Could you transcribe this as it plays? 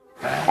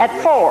at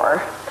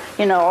 4,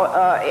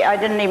 I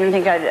didn't even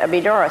think I'd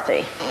be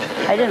Dorothy.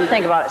 I didn't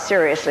think about it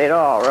seriously at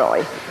all,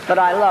 really. But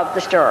I loved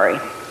the story.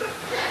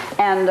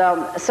 And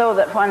so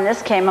that when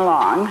this came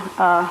along,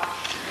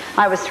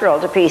 I was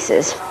thrilled to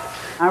pieces.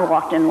 I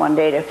walked in one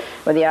day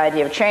with the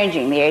idea of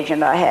changing the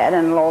agent I had,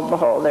 and lo and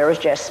behold, there was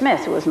Jess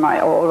Smith, who was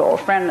my old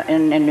friend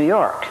in New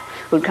York,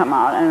 who'd come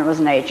out and was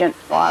an agent.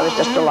 Well, I was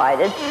just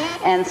delighted,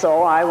 and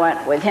so I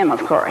went with him, of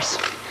course.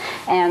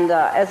 And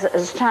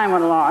as time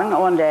went along,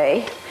 one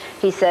day,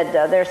 he said,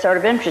 they're sort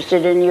of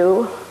interested in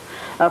you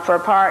for a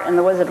part in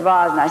The Wizard of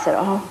Oz. And I said,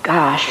 oh,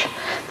 gosh,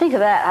 think of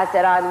that. I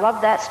said, I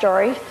loved that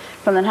story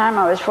from the time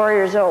I was 4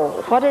 years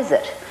old. What is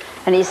it?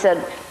 And he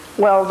said,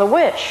 well, The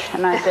Witch.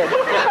 And I said,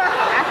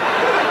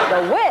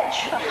 The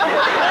Witch?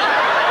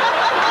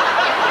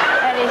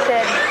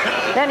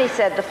 And then he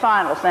said the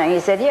final thing. He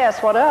said,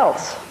 yes, what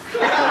else?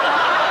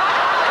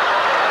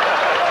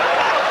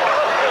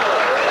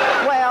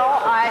 Well,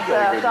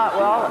 I thought,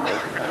 well,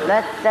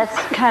 that's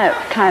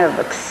kind of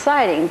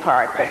exciting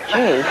part, but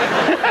gee,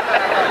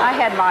 I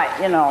had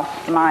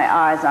my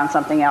eyes on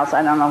something else.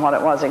 I don't know what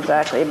it was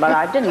exactly, but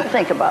I didn't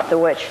think about The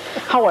Witch.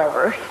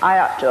 However, I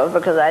ought to have,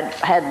 because I'd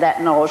had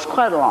that nose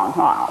quite a long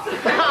while.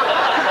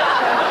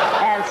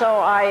 And so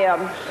I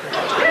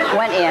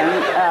went in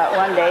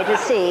one day to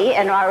see,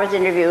 and I was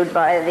interviewed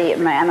by the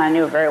man I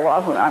knew very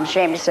well, who I'm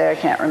ashamed to say I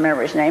can't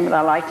remember his name, but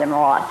I liked him a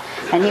lot.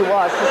 And he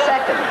was the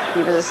second.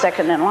 He was the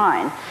second in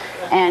line.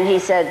 And he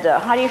said,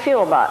 how do you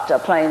feel about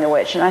playing the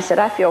witch? And I said,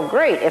 I feel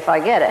great if I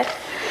get it.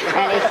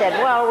 And he said,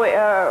 well,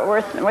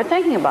 we're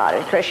thinking about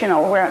it, Chris, we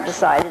haven't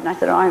decided. And I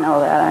said, oh, I know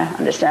that. I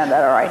understand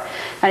that all right.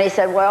 And he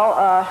said,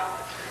 well,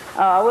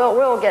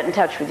 we'll get in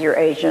touch with your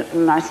agent.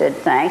 And I said,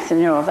 thanks.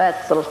 And,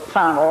 that's the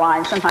final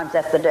line. Sometimes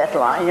that's the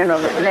deadline.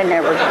 They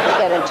never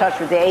get in touch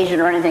with the agent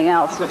or anything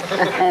else.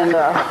 And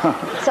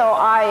so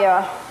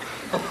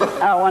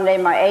one day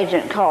my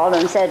agent called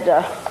and said,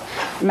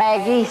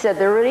 Maggie, he said,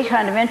 they're really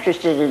kind of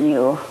interested in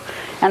you.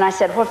 And I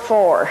said, what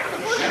for?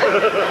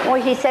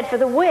 Well, he said, for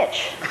The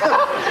Witch.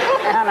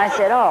 And I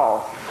said,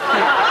 oh.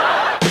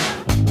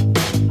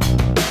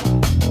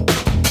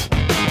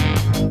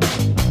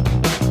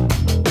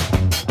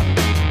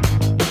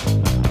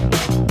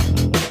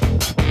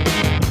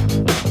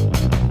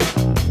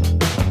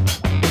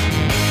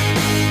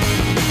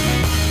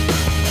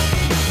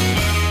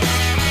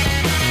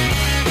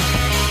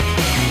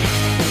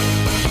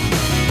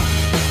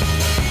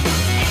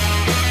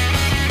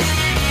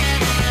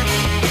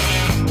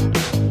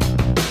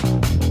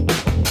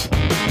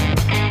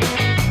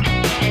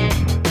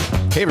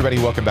 Hey everybody,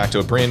 welcome back to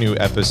a brand new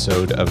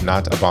episode of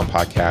Not a Bomb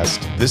Podcast.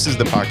 This is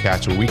the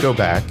podcast where we go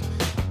back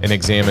and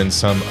examine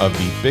some of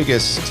the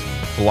biggest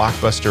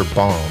blockbuster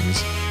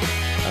bombs,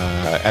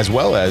 as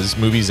well as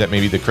movies that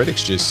maybe the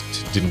critics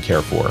just didn't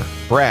care for.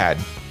 Brad,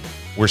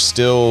 we're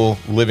still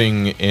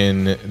living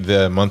in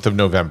the month of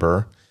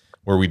November,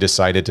 where we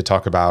decided to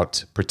talk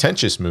about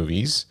pretentious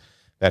movies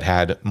that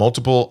had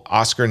multiple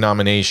Oscar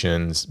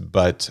nominations,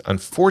 but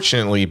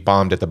unfortunately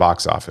bombed at the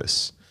box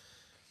office.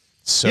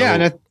 So, yeah,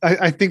 and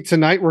I think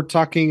tonight we're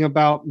talking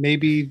about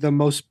maybe the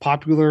most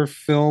popular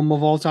film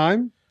of all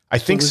time. I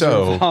think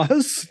so.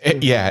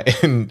 Yeah,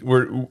 and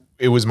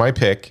it was my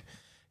pick,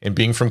 and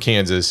being from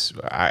Kansas,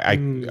 I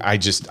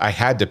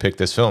had to pick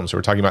this film. So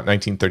we're talking about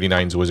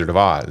 1939's Wizard of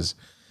Oz.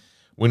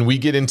 When we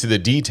get into the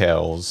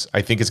details,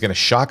 I think it's going to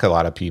shock a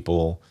lot of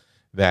people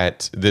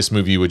that this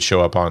movie would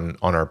show up on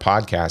our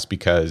podcast,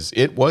 because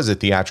it was a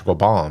theatrical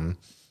bomb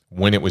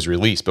when it was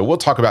released. But we'll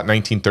talk about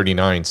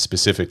 1939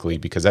 specifically,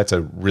 because that's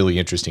a really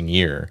interesting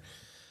year.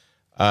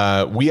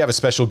 We have a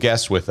special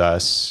guest with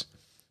us.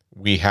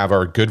 We have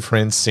our good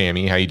friend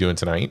Sammy. How you doing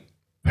tonight?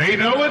 Pay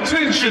no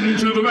attention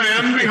to the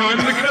man behind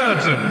the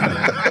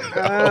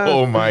curtain.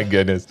 Oh my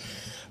goodness.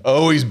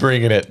 Always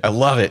bringing it. I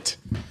love it.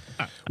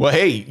 Well,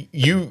 hey,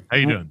 how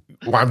you doing?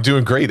 Well, I'm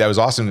doing great. That was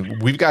awesome.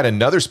 We've got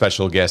another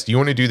special guest. Do you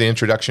want to do the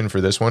introduction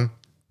for this one?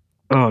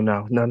 Oh,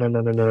 no.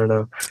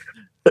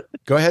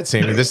 Go ahead,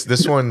 Sammy.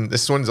 This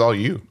one's all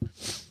you.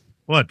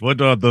 What? For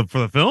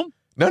the film?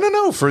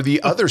 No. For the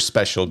other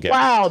special guest.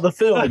 Wow, the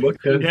film.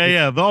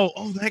 Yeah.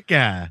 Oh, that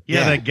guy.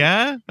 Yeah, that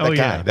guy. Oh,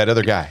 yeah, that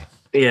other guy.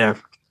 Yeah.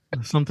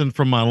 Something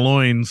from my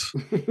loins.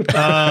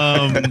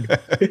 That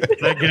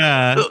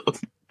guy.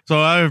 So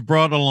I've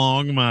brought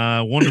along my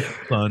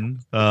wonderful son,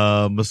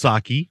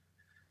 Masaki,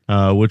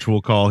 which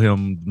we'll call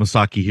him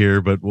Masaki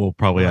here, but we'll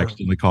probably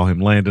accidentally call him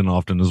Landon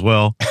often as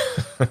well.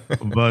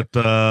 But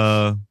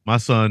my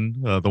son,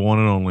 the one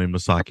and only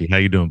Masaki, how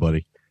you doing,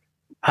 buddy?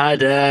 Hi,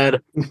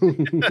 Dad.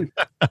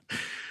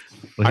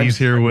 Well, he's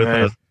here with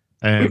us,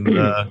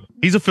 and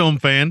he's a film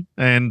fan,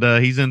 and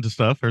he's into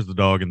stuff. There's the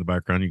dog in the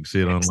background. You can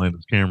see it on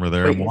Landon's camera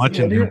there. I'm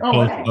watching him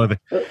close,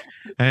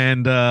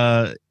 and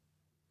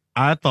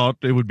I thought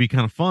it would be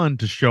kind of fun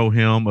to show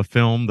him a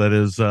film that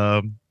is,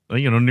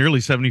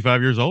 nearly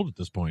 75 years old at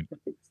this point.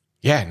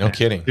 Yeah, no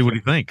kidding. See what he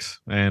thinks,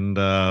 and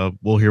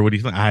we'll hear what he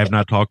thinks. I have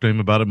not talked to him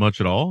about it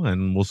much at all,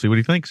 and we'll see what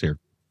he thinks here.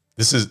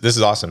 This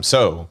is awesome.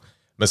 So,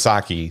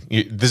 Masaki,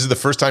 this is the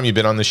first time you've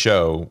been on the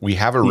show. We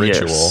have a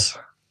ritual. Yes.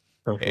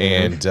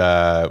 And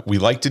we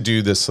like to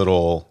do this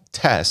little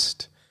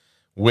test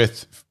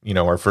with,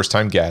 our first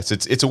time guests.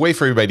 It's a way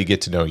for everybody to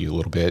get to know you a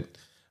little bit,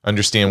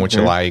 understand what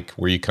you like,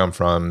 where you come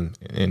from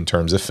in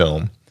terms of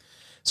film.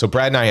 So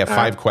Brad and I have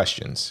 5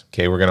 questions.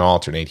 Okay, we're going to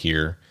alternate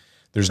here.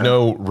 There's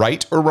no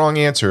right or wrong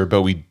answer,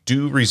 but we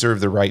do reserve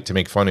the right to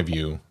make fun of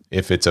you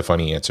if it's a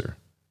funny answer.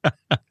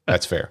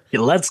 That's fair. Yeah,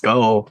 let's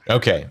go.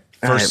 Okay,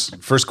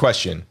 first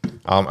question.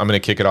 I'm going to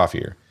kick it off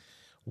here.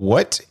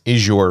 What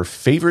is your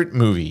favorite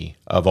movie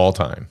of all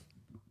time?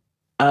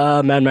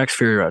 Mad Max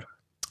Fury Road.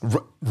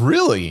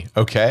 Really?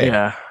 Okay.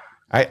 Yeah.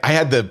 I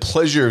had the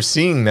pleasure of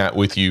seeing that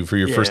with you for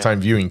your first time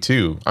viewing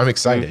too. I'm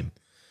excited.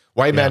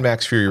 Why Mad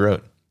Max Fury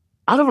Road?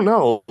 I don't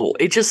know.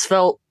 It just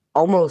felt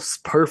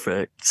almost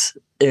perfect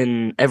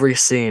in every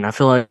scene. I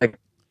feel like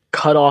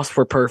cutoffs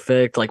were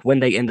perfect, like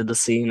when they ended the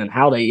scene and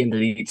how they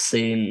ended each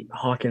scene.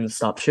 Hawkins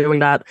stopped shooting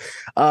that.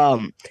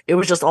 It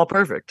was just all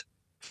perfect.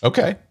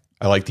 Okay.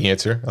 I like the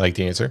answer.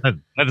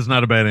 That is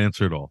not a bad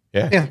answer at all.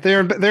 Yeah, they're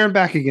and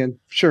back again.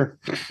 Sure.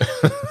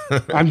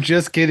 I'm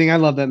just kidding. I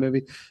love that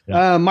movie.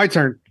 Yeah. My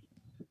turn.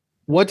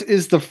 What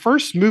is the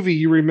first movie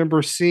you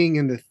remember seeing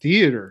in the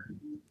theater?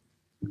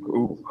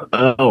 Ooh.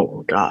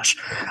 Oh gosh.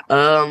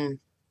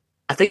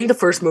 I think the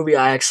first movie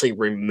I actually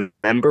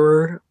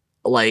remember,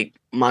 like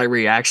my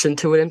reaction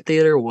to it in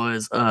theater,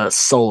 was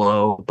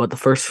Solo. But the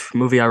first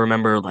movie I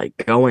remember like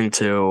going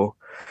to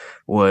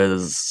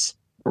was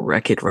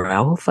Wreck-It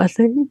Ralph, I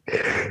think.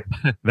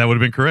 That would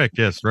have been correct.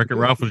 Yes, Wreck-It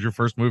Ralph was your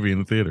first movie in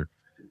the theater.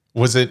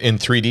 Was it in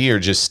 3D or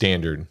just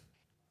standard?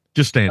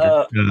 Just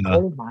standard.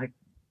 Oh my!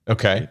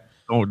 Okay.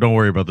 Don't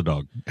worry about the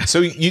dog.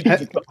 So you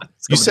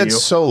said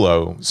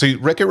Solo. So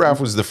Wreck-It Ralph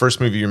was the first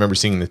movie you remember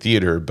seeing in the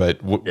theater,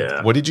 but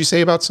what did you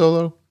say about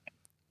Solo?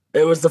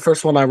 It was the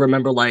first one I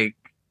remember, like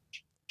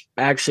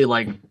actually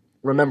like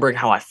remembering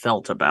how I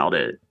felt about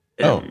it.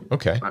 Oh,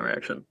 okay. My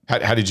reaction.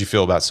 How did you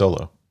feel about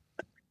Solo?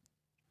 I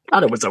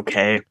thought it was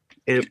okay.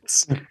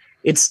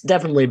 It's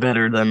definitely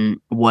better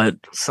than what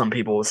some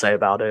people would say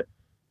about it.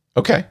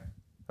 Okay.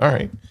 All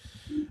right.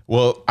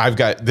 Well, I've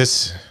got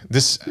this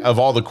of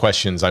all the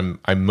questions, I'm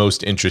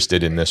most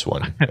interested in this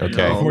one.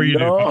 Okay. Before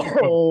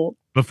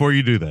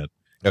you do that,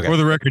 okay. For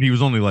the record, he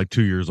was only like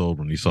 2 years old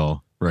when he saw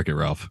Wreck-It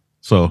Ralph.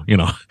 So,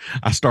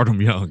 I start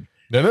him young.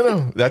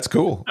 No. That's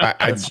cool.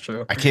 That's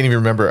true. I can't even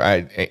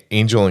remember.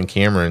 Angel and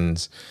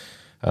Cameron's.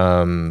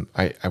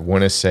 I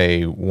want to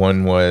say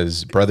one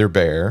was Brother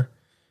Bear,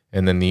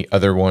 and then the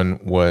other one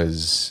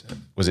was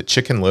it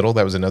Chicken Little?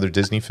 That was another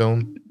Disney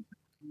film.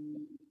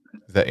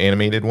 The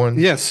animated one.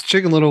 Yes,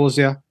 Chicken Little was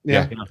yeah.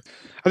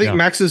 I think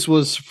Max's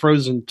was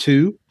Frozen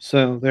 2.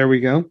 So there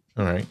we go.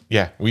 All right.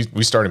 Yeah,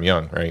 we start him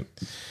young, right?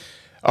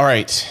 All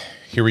right.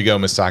 Here we go,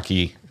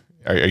 Misaki.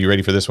 Are you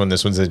ready for this one?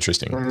 This one's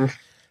interesting. Mm-hmm.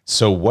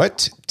 So,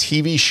 what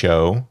TV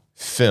show,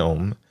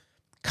 film,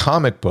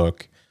 comic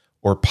book,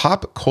 or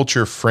pop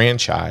culture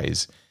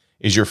franchise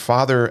is your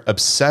father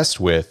obsessed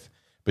with,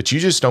 but you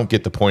just don't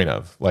get the point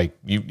of? Like,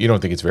 you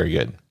don't think it's very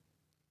good?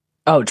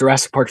 Oh,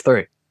 Jurassic Park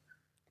 3.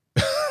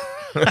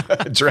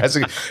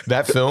 Jurassic,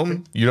 that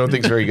film, you don't think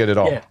it's very good at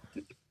all? Yeah.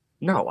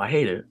 No, I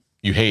hate it.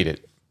 You hate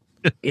it.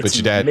 It's but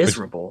your dad,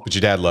 miserable. But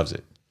your dad loves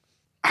it.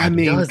 I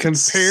mean, It's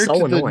compared so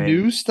to the annoying.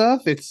 new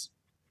stuff, it's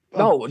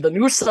No, the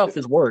new stuff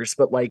is worse,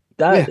 but like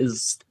that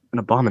is an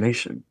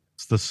abomination.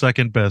 It's the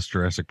second best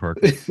Jurassic Park.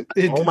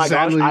 Oh my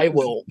gosh, I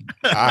will.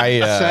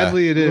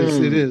 Sadly, it is.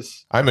 It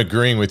is. I'm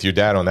agreeing with your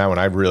dad on that one.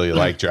 I really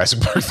like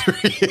Jurassic Park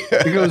 3.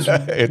 Because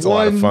it's a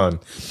lot of fun.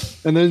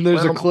 And then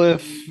there's a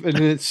cliff, and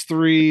then it's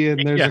 3,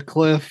 and there's a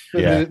cliff,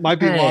 and then it might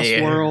be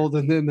Lost World,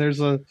 and then there's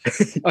a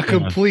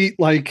complete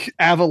like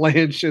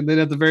avalanche, and then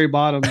at the very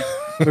bottom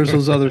there's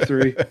those other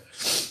 3.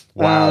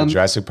 Wow,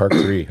 Jurassic Park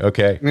 3.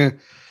 Okay. Yeah.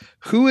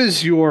 Who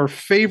is your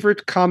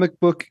favorite comic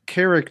book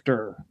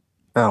character?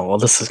 Oh, well,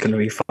 this is going to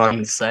be fun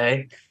to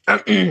say.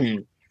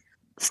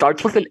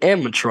 Starts with an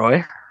M,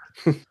 Troy.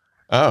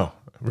 Oh,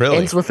 really?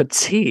 Ends with a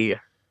T.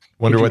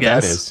 Wonder what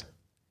guess? that is.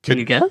 Can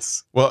you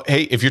guess? Well,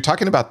 hey, if you're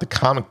talking about the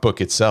comic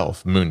book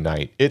itself, Moon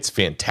Knight, it's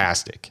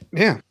fantastic.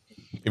 Yeah.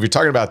 If you're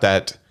talking about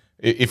that,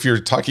 if you're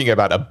talking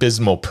about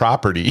abysmal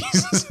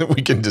properties,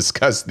 we can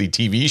discuss the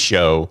TV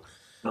show,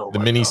 the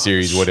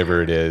miniseries,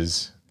 whatever it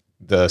is.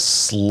 The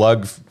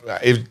slug.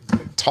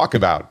 Talk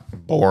about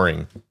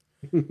boring.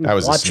 That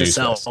was Watch a snooze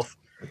yourself. fest.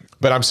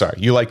 But I'm sorry,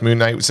 you like Moon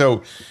Knight.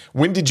 So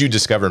when did you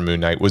discover Moon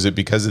Knight? Was it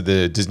because of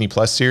the Disney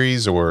Plus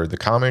series or the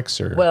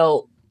comics? Or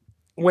Well,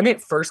 when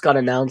it first got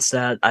announced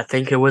at, I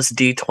think it was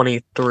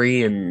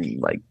D23 in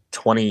like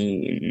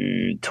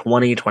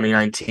 2020,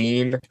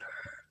 2019,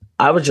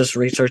 I was just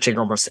researching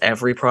almost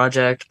every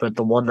project, but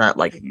the one that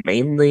like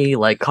mainly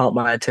like caught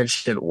my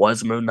attention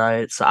was Moon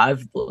Knight. So I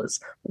was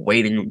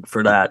waiting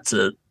for that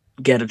to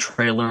get a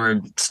trailer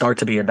and start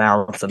to be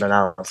announced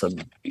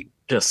and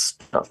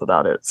just stuff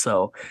about it.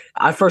 So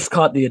I first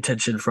caught the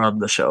attention from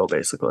the show,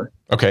 basically.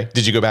 Okay.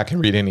 Did you go back and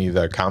read any of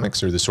the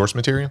comics or the source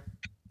material?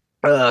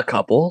 A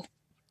couple.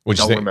 What'd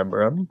you Don't think?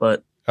 remember them,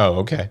 but Oh,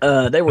 okay.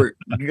 they were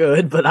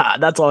good, but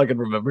that's all I can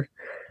remember.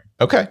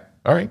 Okay.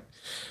 All right.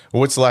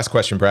 What's the last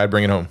question, Brad?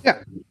 Bring it home.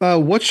 Yeah.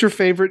 What's your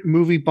favorite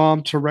movie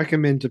bomb to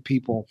recommend to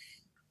people?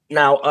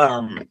 Now,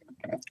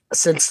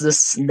 since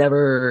this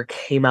never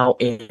came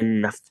out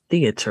in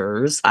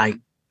theaters, I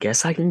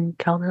guess I can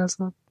count it as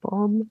a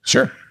bomb.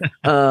 Sure.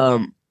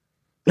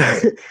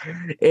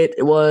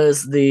 It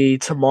was the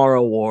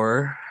Tomorrow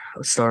War,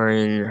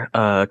 starring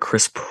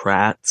Chris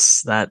Pratt,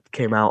 that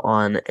came out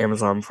on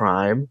Amazon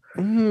Prime.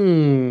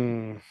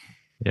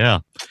 Yeah.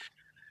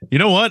 You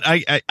know what?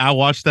 I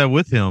watched that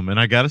with him, and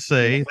I got to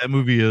say that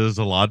movie is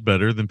a lot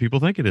better than people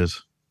think it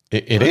is.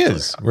 It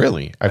is,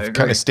 really. I've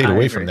kind of stayed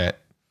away from that.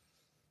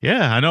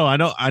 Yeah,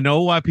 I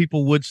know why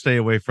people would stay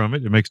away from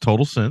it. It makes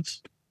total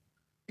sense.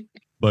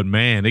 But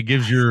man, it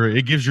gives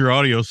your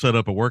audio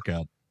setup a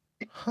workout.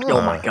 Huh.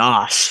 Oh my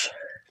gosh.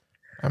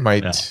 I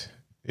might. Yeah.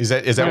 Is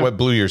that what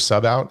blew your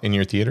sub out in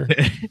your theater?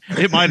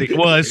 It might.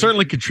 Well, it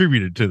certainly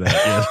contributed to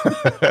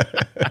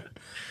that.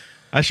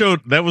 Yes.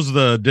 That was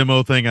the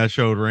demo thing I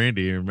showed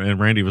Randy, and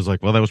Randy was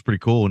like, "Well, that was pretty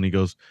cool." And he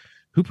goes,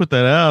 "Who put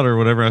that out or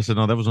whatever?" I said,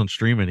 "No, that was on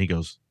streaming." He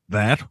goes,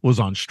 "That was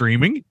on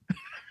streaming?"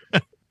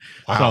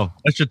 Wow. So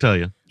that should tell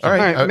you. All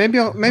right, maybe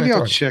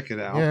I'll check it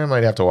out. Yeah, I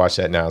might have to watch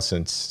that now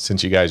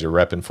since you guys are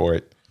repping for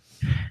it.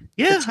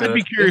 Yeah, I'd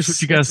be curious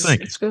what you guys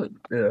think. It's good.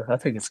 Yeah, I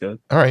think it's good.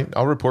 All right,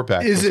 I'll report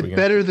back. Is it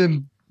better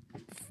than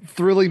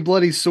Thrilling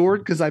Bloody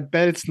Sword? Because I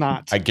bet it's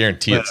not. I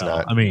guarantee it's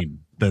not. I mean,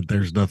 that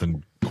there's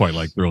nothing quite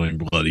like Thrilling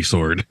Bloody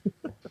Sword.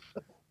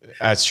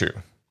 That's true.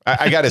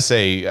 I got to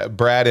say,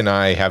 Brad and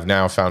I have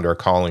now found our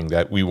calling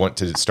that we want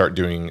to start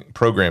doing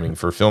programming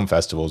for film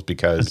festivals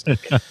because,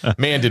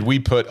 man, did we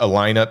put a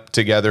lineup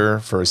together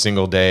for a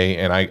single day.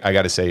 And I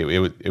got to say,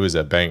 it was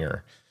a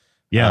banger.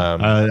 Yeah,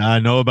 I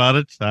know about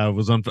it. I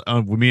was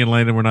me and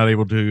Landon were not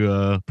able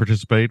to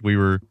participate. We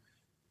were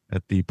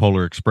at the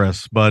Polar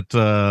Express, but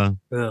yeah.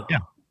 Did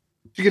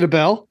you get a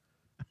bell?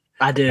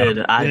 I did.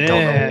 I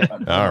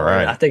don't know. All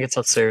right. I think it's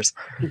upstairs.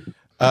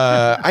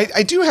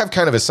 I do have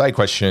kind of a side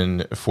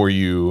question for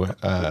you,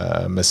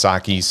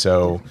 Masaki.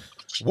 So,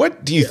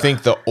 what do you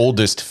think the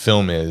oldest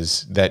film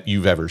is that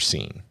you've ever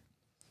seen?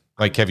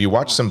 Like, have you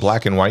watched some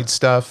black and white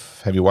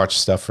stuff? Have you watched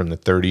stuff from the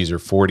 30s or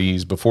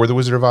 40s before The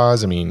Wizard of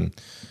Oz? I mean,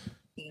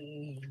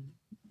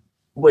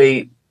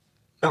 wait.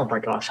 Oh my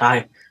gosh.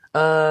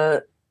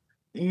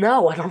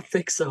 No, I don't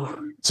think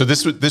so. So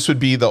this would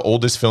be the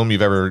oldest film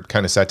you've ever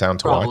kind of sat down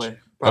to watch? Probably,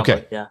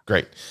 okay, yeah.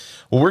 Great.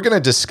 Well, we're going to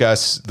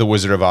discuss The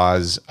Wizard of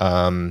Oz.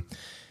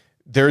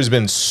 There has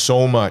been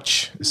so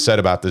much said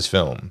about this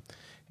film,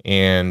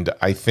 and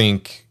I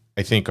think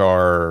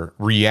our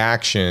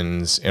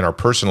reactions and our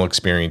personal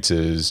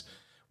experiences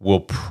will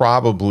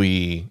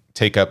probably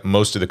take up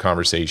most of the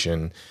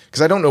conversation,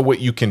 because I don't know what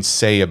you can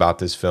say about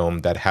this film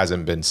that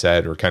hasn't been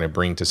said or kind of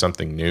bring to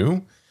something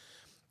new.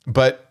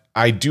 But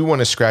I do want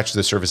to scratch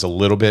the surface a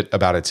little bit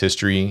about its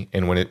history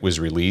and when it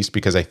was released,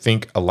 because I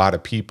think a lot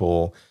of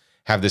people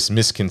have this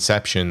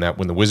misconception that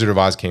when The Wizard of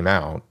Oz came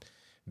out,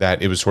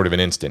 that it was sort of an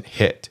instant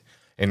hit.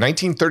 And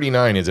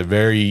 1939 is a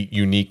very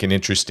unique and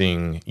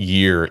interesting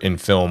year in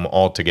film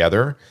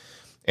altogether.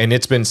 And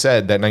it's been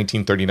said that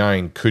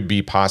 1939 could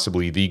be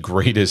possibly the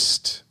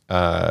greatest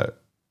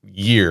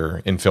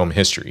year in film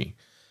history,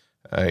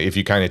 if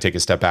you kind of take a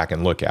step back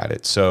and look at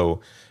it. So,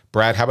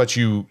 Brad, how about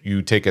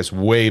you take us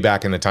way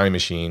back in the time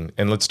machine,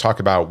 and let's talk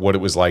about what it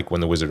was like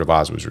when The Wizard of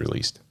Oz was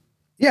released.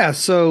 Yeah,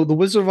 so The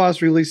Wizard of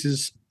Oz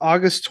releases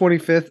August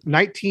 25th,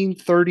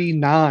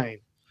 1939,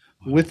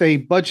 with a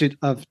budget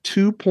of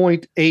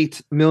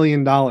 $2.8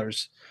 million.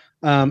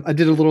 I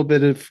did a little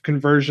bit of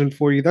conversion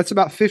for you. That's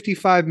about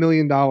 $55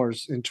 million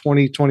in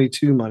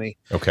 2022 money.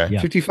 Okay.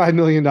 Yeah. $55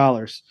 million.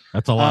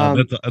 That's a lot.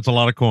 That's a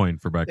lot of coin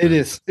for back then.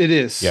 It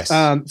is. Yes.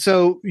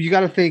 So you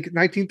got to think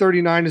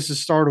 1939 is the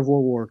start of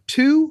World War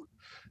II.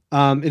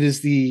 It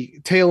is the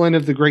tail end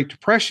of the Great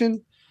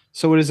Depression.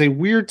 So it is a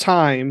weird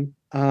time.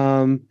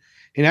 And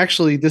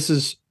actually, this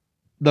is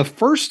the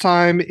first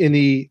time in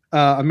the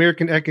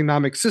American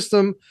economic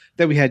system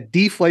that we had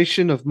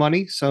deflation of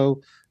money.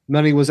 So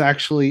money was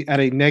actually at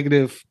a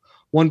negative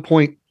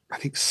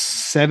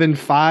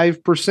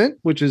 1.75%,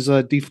 which is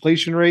a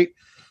deflation rate,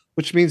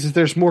 which means that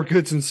there's more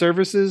goods and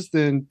services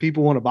than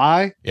people want to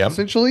buy,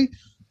 essentially.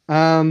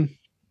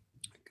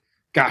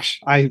 Gosh,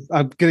 I'm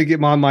going to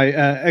get on my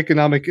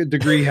economic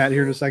degree hat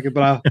here in a second,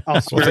 but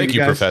I'll swear. Well, thank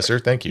you, Professor.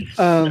 Thank you.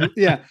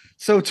 Yeah.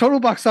 So total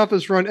box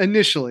office run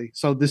initially,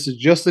 so this is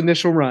just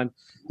initial run,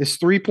 is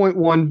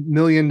 $3.1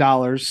 million.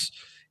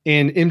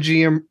 And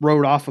MGM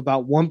wrote off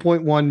about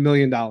 $1.1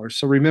 million.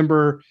 So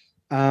remember,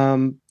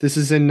 this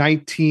is in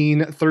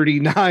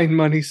 1939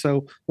 money.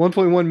 So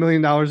 $1.1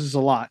 million is a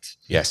lot.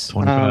 Yes.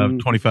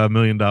 $25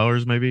 million,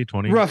 maybe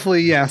 20.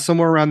 Roughly. Yeah.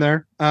 Somewhere around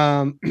there.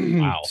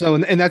 Wow. So,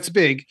 and that's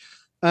big.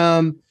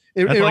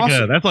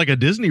 That's like a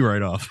Disney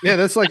write-off. Yeah.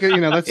 That's like,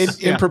 that's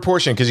in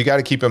proportion. Cause you got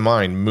to keep in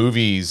mind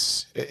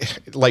movies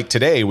like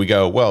today we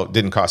go, well, it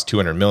didn't cost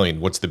 200 million.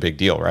 What's the big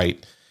deal?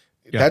 Right.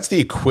 Yeah. That's the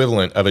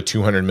equivalent of a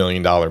 $200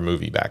 million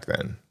movie back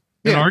then.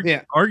 And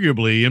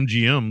arguably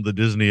MGM, the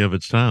Disney of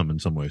its time in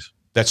some ways.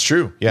 That's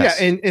true. Yes.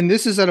 Yeah, and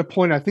this is at a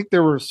point, I think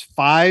there was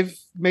 5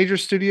 major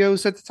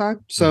studios at the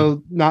time,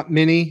 so not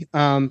many.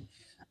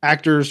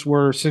 Actors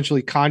were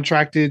essentially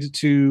contracted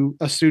to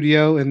a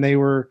studio and they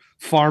were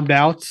farmed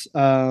out.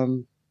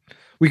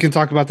 We can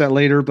talk about that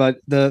later, but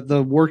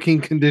the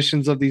working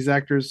conditions of these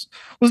actors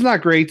was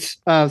not great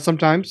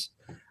sometimes.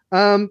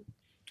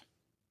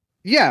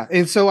 Yeah,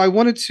 and so I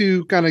wanted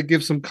to kind of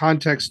give some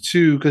context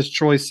too, because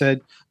Troy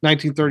said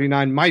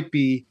 1939 might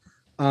be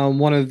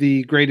one of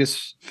the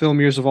greatest film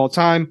years of all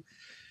time.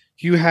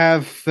 You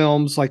have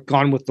films like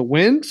Gone with the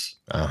Wind,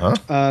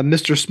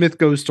 Mr. Smith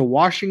Goes to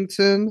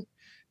Washington,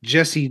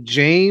 Jesse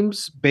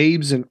James,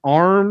 Babes in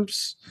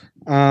Arms,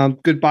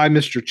 Goodbye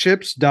Mr.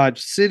 Chips,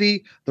 Dodge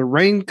City, The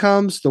Rain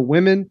Comes, The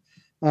Women.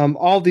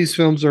 All these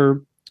films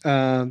are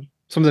some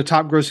of the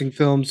top grossing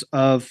films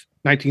of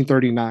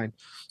 1939.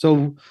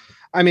 So,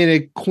 I mean, a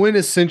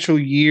quintessential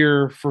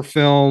year for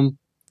film.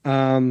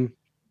 And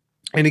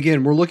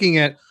again, we're looking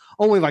at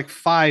only like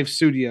 5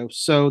 studios.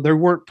 So they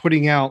weren't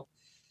putting out,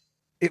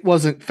 it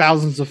wasn't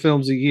thousands of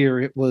films a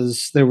year. I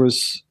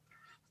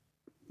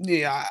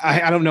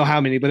don't know how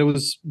many, but it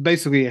was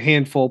basically a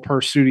handful per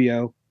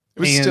studio.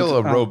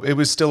 It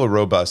was still a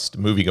robust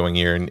movie going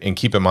year. And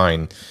keep in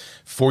mind,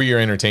 for your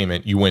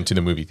entertainment, you went to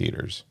the movie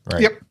theaters,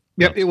 right?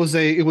 Yep. It was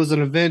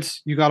an event.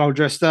 You got all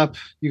dressed up,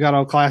 you got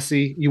all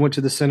classy, you went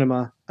to the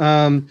cinema.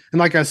 And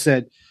like I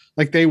said,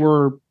 like they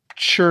were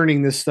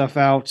churning this stuff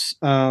out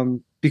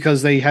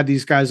because they had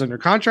these guys under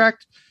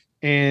contract,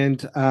 and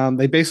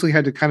they basically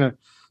had to kind of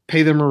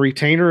pay them a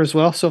retainer as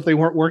well. So if they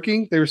weren't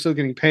working, they were still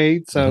getting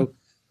paid. So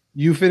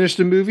you finished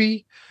a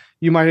movie,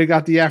 you might have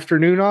got the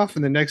afternoon off,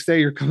 and the next day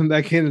you're coming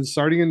back in and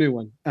starting a new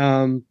one.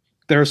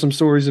 There are some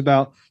stories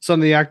about some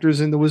of the actors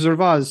in The Wizard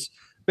of Oz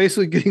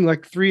basically getting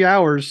like 3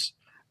 hours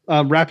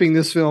wrapping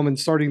this film and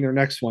starting their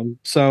next one.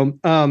 So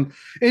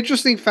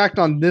interesting fact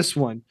on this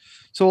one.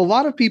 So a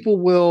lot of people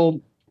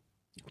will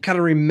kind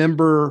of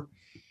remember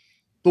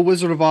The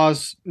Wizard of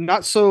Oz,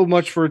 not so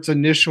much for its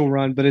initial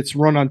run, but its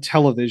run on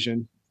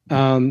television.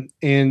 And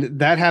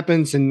that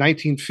happens in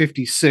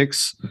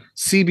 1956.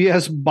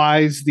 CBS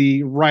buys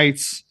the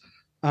rights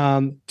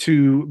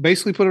to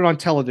basically put it on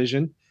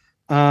television.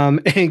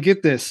 And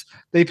get this,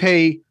 they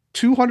pay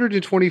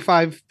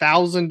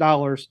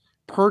 $225,000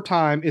 per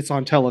time it's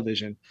on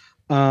television.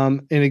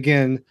 And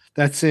again,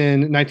 that's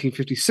in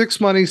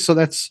 1956 money. So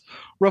that's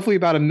roughly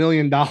about $1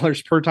 million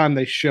per time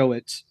they show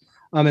it.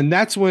 And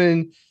that's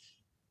when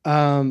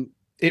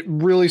it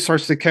really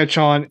starts to catch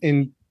on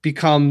and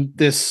become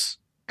this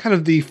kind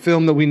of the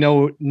film that we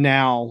know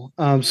now.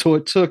 So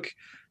it took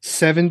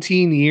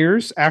 17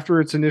 years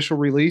after its initial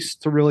release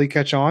to really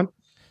catch on.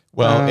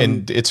 Well,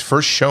 and its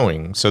first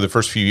showing, so the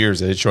first few years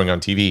that it's showing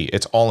on TV,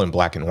 it's all in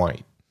black and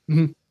white.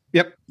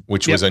 Yep.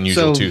 Which was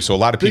unusual too. So a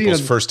lot of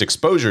people's first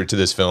exposure to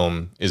this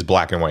film is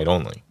black and white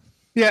only.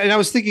 Yeah, and I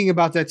was thinking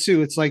about that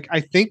too. It's like,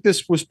 I think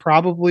this was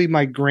probably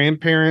my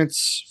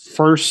grandparents'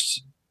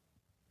 first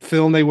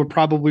film they would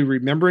probably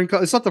remember in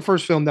color. It's not the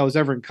first film that was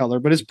ever in color,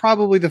 but it's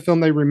probably the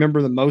film they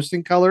remember the most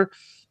in color.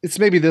 It's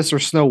maybe this or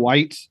Snow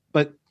White,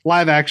 but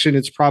live action,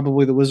 it's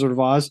probably The Wizard of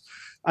Oz.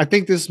 I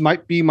think this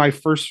might be my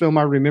first film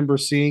I remember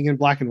seeing in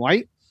black and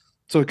white.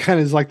 So it kind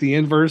of is like the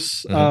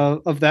inverse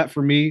of that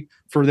for me,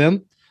 for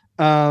them.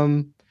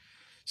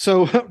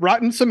 So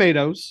Rotten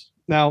Tomatoes.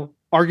 Now,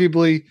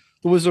 arguably,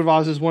 The Wizard of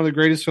Oz is one of the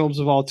greatest films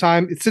of all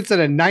time. It sits at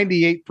a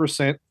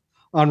 98%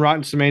 on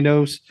Rotten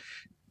Tomatoes.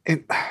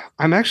 And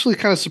I'm actually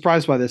kind of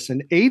surprised by this,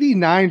 an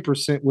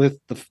 89% with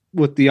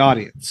the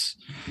audience.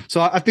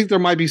 So I think there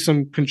might be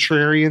some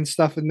contrarian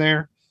stuff in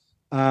there.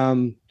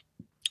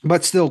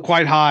 But still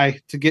quite high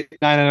to get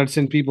 9 out of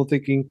 10 people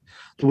thinking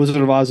The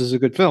Wizard of Oz is a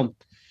good film.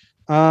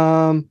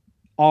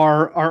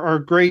 Our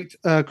great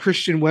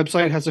Christian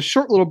website has a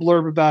short little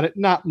blurb about it,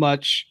 not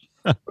much.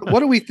 What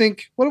do we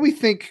think? What do we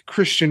think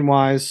Christian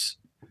wise?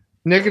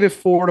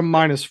 -4 to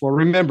 -4.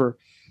 Remember,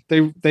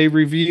 they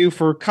review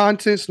for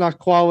content, not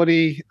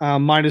quality.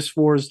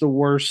 -4 is the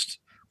worst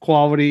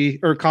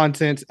quality or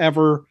content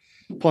ever.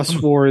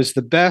 +4 is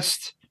the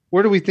best.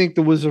 Where do we think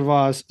The Wizard of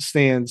Oz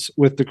stands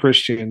with the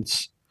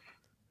Christians?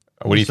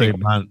 What do you think?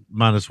 -1.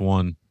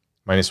 -1.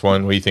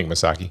 What do you think,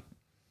 Masaki?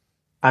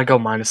 I'd go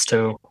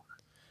 -2.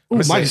 Ooh,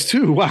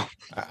 -2. Wow.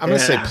 I'm going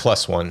to say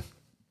 +1.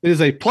 It is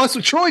a plus.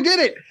 Troy did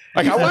it.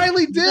 I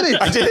finally did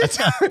it. I did it.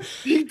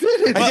 He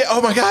did it.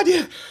 Oh my God.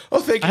 Yeah. Oh,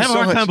 thank you so much. I have a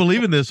hard time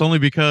believing this only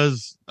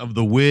because of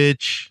the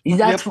witch.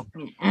 That's But,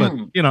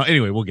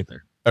 anyway, we'll get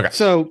there. Okay.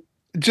 So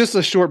just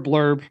a short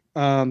blurb.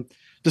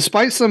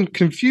 Despite some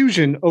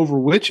confusion over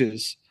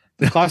witches,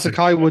 the classic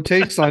Hollywood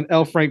takes on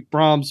L. Frank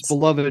Baum's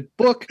beloved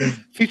book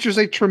features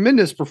a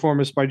tremendous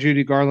performance by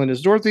Judy Garland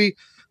as Dorothy,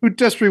 who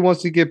desperately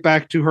wants to get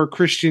back to her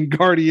Christian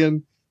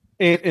guardian,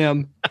 Aunt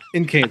Em,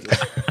 in Kansas.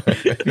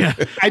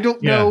 I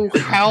don't know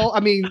how. I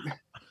mean,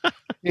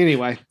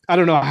 anyway, I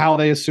don't know how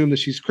they assume that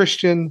she's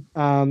Christian.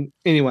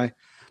 Anyway,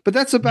 but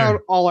that's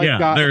about all I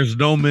got. There's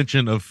no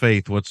mention of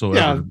faith whatsoever.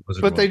 Yeah,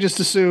 but they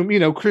just assume,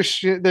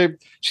 Christian.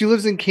 She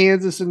lives in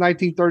Kansas in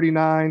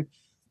 1939.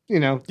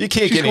 you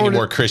can't get any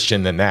more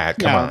Christian than that.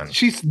 Come on.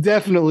 She's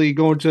definitely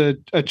going to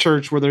a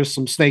church where there's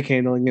some snake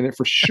handling in it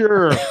for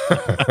sure.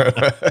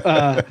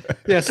 So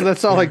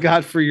that's all I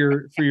got for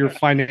your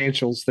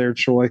financials there,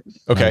 Troy.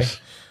 Okay. Nice.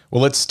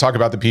 Well, let's talk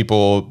about the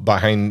people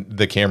behind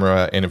the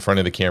camera and in front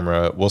of the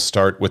camera. We'll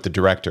start with the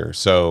director.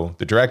 So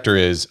the director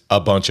is a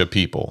bunch of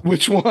people.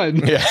 Which one?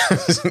 Yeah.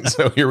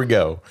 So here we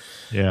go.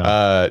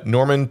 Yeah.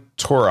 Norman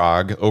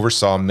Taurog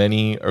oversaw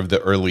many of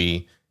the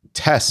early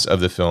tests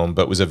of the film,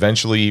 but was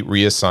eventually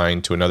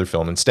reassigned to another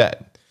film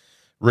instead.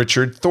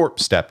 Richard Thorpe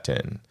stepped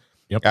in.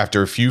 Yep.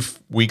 After a few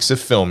weeks of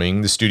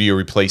filming, the studio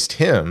replaced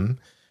him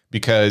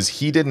because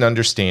he didn't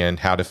understand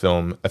how to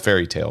film a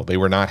fairy tale. They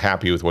were not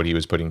happy with what he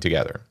was putting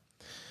together.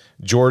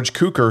 George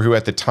Cukor, who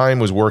at the time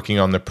was working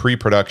on the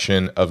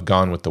pre-production of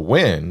Gone with the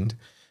Wind,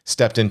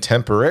 stepped in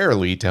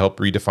temporarily to help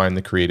redefine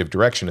the creative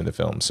direction of the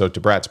film. So to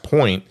Brad's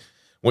point,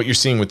 what you're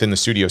seeing within the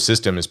studio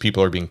system is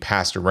people are being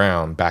passed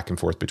around back and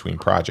forth between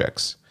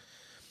projects.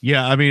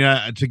 Yeah, I mean,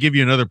 to give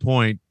you another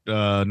point,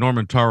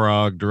 Norman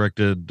Taurog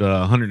directed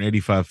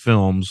 185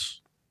 films.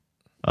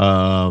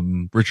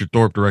 Richard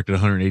Thorpe directed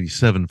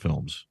 187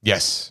 films.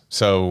 Yes.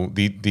 So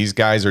these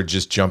guys are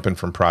just jumping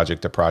from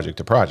project to project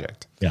to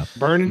project. Yeah.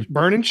 Burn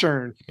and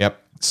churn.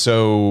 Yep.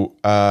 So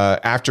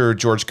after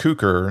George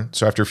Cukor,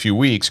 so after a few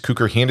weeks,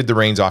 Cukor handed the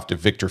reins off to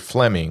Victor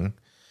Fleming,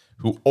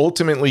 who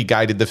ultimately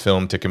guided the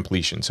film to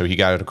completion. So he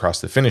got it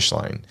across the finish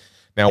line.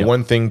 Now,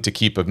 one thing to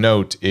keep of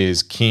note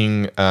is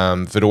King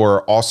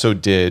Vidor also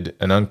did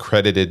an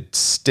uncredited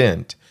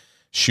stint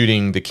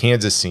shooting the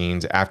Kansas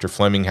scenes after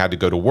Fleming had to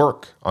go to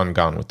work on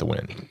Gone with the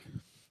Wind.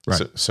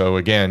 Right. So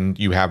again,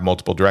 you have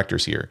multiple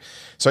directors here.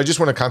 So I just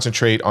want to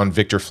concentrate on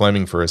Victor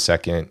Fleming for a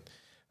second.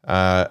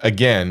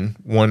 Again,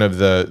 one of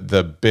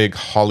the big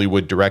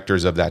Hollywood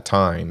directors of that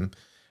time.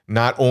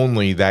 Not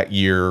only that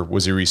year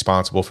was he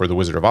responsible for The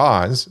Wizard of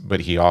Oz,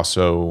 but he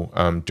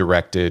also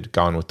directed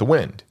Gone with the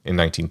Wind in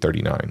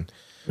 1939.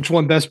 Which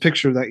won Best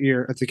Picture that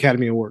year at the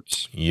Academy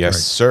Awards.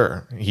 Yes,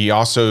 sir. He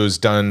also has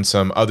done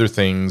some other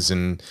things,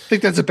 and I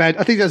think that's a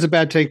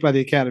bad take by the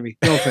Academy.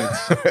 No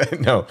offense.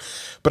 No,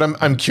 but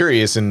I'm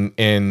curious, and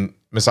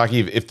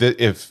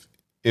Masaki,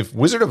 if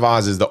Wizard of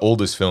Oz is the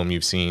oldest film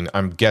you've seen,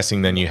 I'm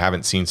guessing then you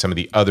haven't seen some of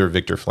the other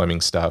Victor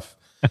Fleming stuff.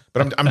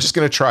 But I'm just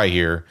going to try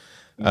here.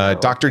 No.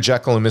 Dr.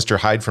 Jekyll and Mr.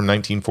 Hyde from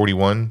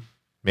 1941,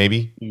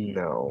 maybe?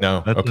 No.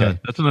 Okay.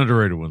 That's an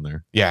underrated one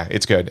there. Yeah,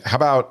 it's good. How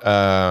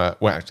about,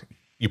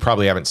 you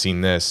probably haven't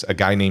seen this, A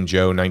Guy Named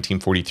Joe,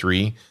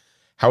 1943.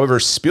 However,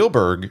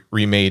 Spielberg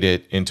remade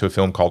it into a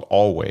film called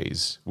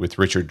Always with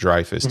Richard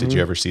Dreyfuss. Mm-hmm. Did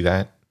you ever see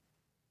that?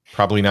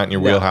 Probably not in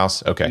your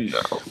wheelhouse? Okay.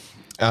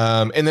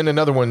 No. And then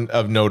another one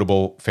of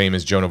notable fame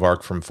is Joan of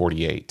Arc from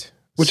 48.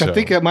 Which I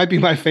think that might be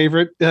my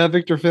favorite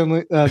Victor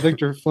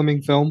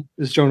Fleming film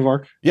is Joan of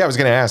Arc. Yeah, I was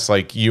going to ask,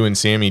 like you and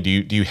Sammy, do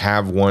you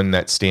have one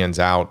that stands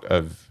out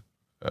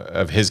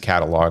of his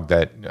catalog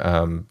that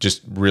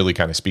just really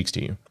kind of speaks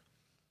to you?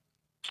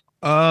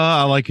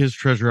 I like his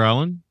Treasure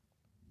Island.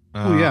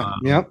 Yeah.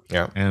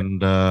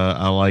 And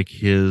I like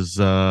his.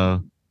 I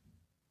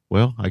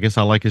guess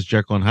I like his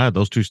Jekyll and Hyde.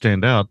 Those two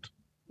stand out.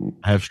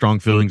 I have strong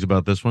feelings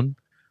about this one.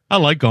 I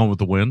like Gone with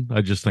the Wind.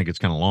 I just think it's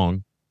kind of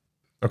long.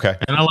 Okay.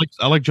 And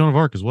I like Joan of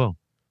Arc as well.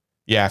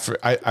 Yeah,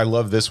 I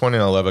love this one,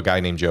 and I love A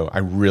Guy Named Joe. I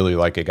really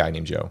like A Guy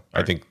Named Joe.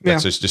 I think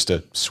that's just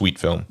a sweet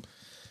film.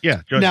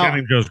 Yeah, Guy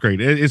Named Joe's great.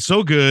 It's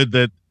so good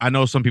that I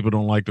know some people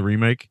don't like the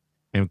remake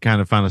and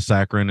kind of find it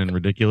saccharine and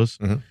ridiculous.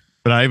 Mm-hmm.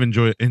 But I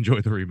enjoy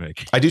the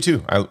remake. I do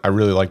too. I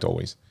really liked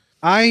Always.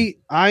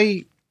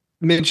 I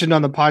mentioned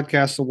on the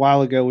podcast a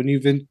while ago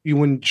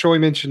when Troy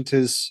mentioned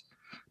his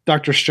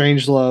Dr.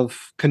 Strangelove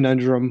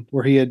conundrum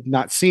where he had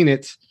not seen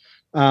it.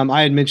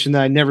 I had mentioned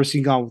that I'd never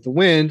seen Gone with the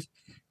Wind,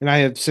 and I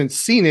have since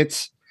seen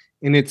it,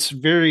 and it's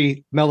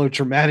very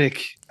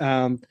melodramatic,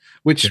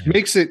 which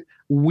makes it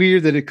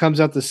weird that it comes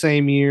out the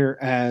same year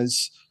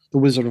as The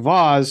Wizard of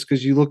Oz,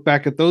 because you look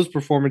back at those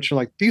performances, you're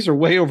like, these are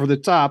way over the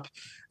top.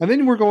 And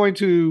then we're going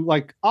to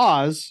like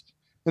Oz,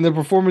 and the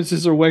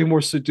performances are way more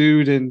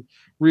subdued and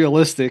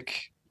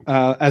realistic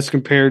as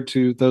compared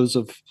to those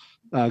of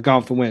Gone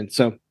with the Wind.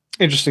 So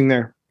interesting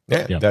there.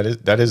 Yeah.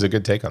 That is a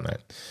good take on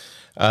that.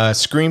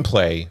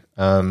 Screenplay.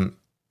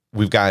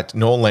 We've got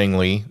Noel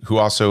Langley, who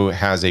also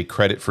has a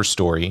credit for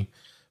story,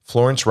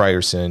 Florence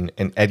Ryerson,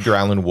 and Edgar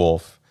Allan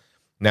Wolfe.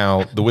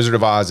 Now, The Wizard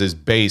of Oz is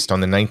based on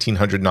the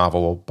 1900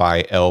 novel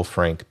by L.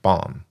 Frank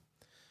Baum.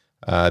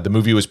 The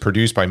movie was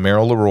produced by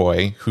Merrill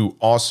Leroy, who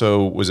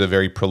also was a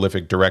very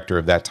prolific director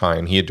of that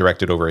time. He had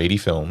directed over 80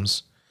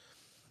 films.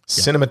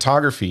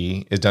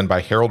 Cinematography is done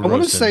by Harold Rosen. I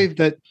want to say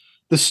that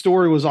the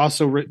story was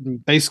also written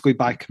basically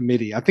by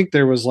committee. I think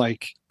there was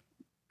like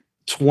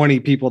 20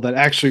 people that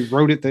actually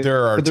wrote it.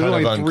 There are a ton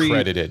of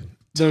uncredited.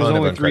 There's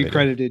only 3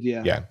 credited,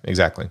 Yeah,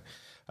 exactly.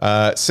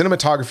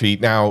 Cinematography.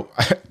 Now,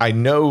 I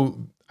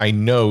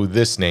know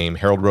this name,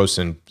 Harold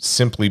Rosen,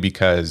 simply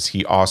because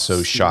he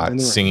also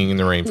shot Singing in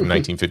the Rain from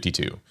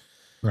 1952,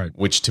 right?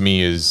 Which to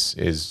me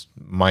is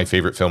my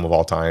favorite film of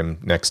all time,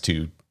 next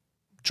to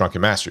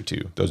Drunken Master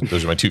 2.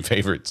 Those are my 2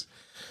 favorites.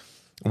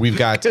 We've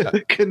got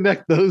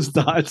connect those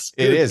dots.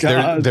 It is.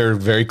 They're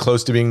very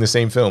close to being the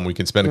same film. We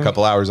can spend a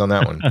couple hours on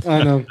that one.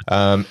 I know.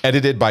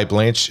 Edited by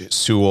Blanche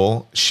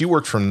Sewell. She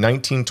worked from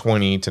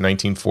 1920 to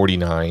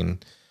 1949.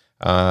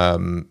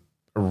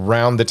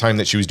 Around the time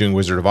that she was doing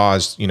Wizard of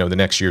Oz, the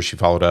next year she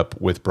followed up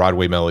with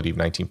Broadway Melody of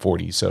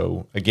 1940.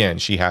 So again,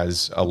 she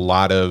has a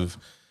lot of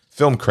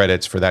film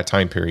credits for that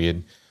time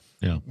period.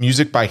 Yeah.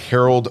 Music by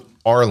Harold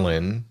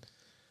Arlen.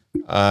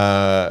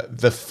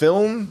 The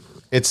film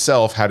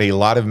itself had a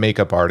lot of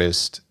makeup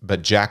artists,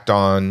 but Jack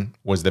Dawn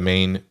was the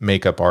main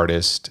makeup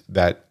artist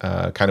that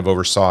kind of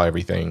oversaw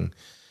everything.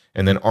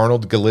 And then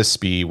Arnold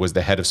Gillespie was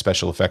the head of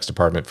special effects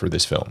department for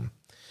this film.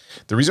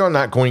 The reason I'm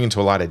not going into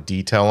a lot of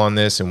detail on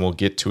this, and we'll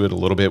get to it a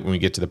little bit when we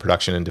get to the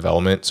production and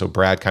development. So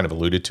Brad kind of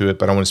alluded to it,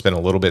 but I want to spend a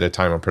little bit of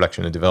time on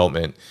production and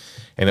development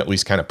and at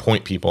least kind of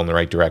point people in the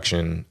right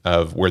direction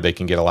of where they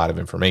can get a lot of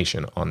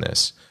information on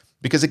this.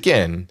 Because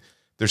again,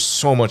 there's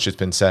so much that's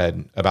been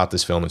said about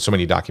this film and so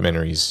many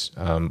documentaries.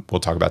 We'll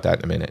talk about that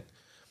in a minute.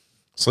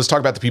 So let's talk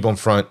about the people in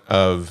front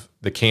of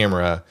the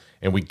camera,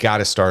 and we got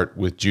to start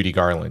with Judy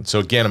Garland. So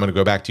again, I'm going to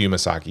go back to you,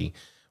 Masaki.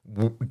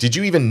 Did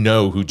you even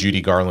know who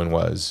Judy Garland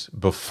was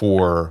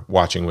before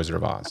watching Wizard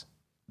of Oz?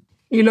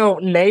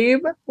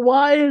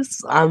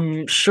 Name-wise,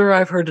 I'm sure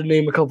I've heard the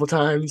name a couple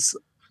times.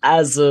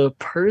 As a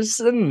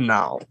person,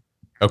 no.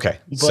 Okay,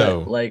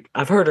 but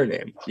I've heard her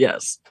name.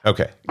 Yes.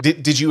 Okay.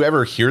 Did you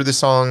ever hear the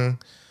song?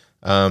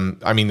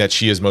 That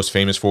she is most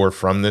famous for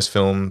from this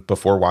film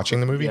before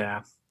watching the movie?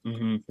 Yeah.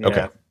 Mm-hmm. Yeah.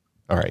 Okay.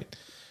 All right.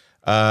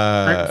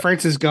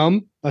 Frances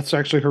Gum. That's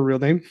actually her real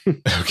name.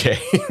 Okay.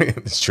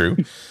 It's true.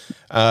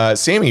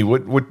 Sammy,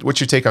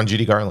 what's your take on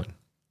Judy Garland?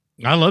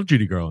 I love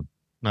Judy Garland.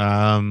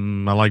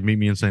 I like Meet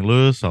Me in St.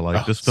 Louis. I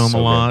like this film a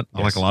lot.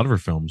 Yes. I like a lot of her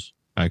films,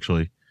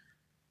 actually.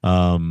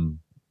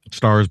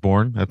 Star is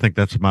Born. I think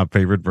that's my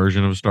favorite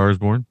version of Star is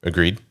Born.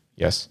 Agreed.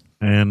 Yes.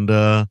 And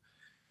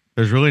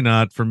there's really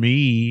not, for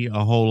me,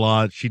 a whole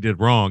lot she did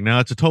wrong. Now,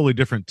 it's a totally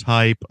different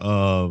type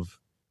of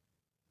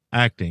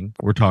acting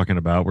we're talking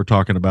about. We're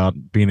talking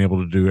about being able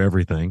to do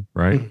everything,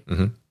 right?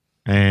 Mm-hmm.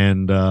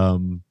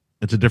 And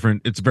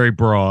it's very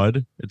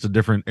broad. It's a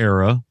different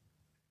era.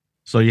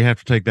 So you have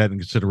to take that in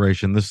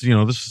consideration. This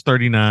is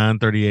 39,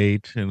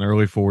 38, in the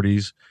early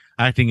 40s.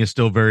 Acting is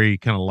still very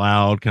kind of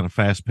loud, kind of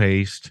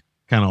fast-paced,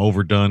 kind of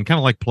overdone, kind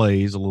of like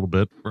plays a little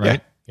bit,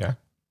 right? Yeah.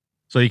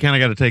 So you kind of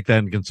got to take that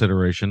in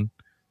consideration.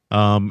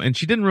 And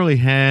she didn't really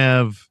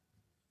have,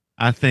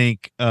 I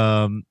think,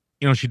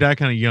 she died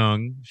kind of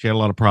young. She had a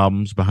lot of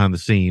problems behind the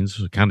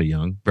scenes, kind of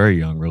young, very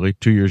young, really,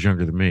 2 years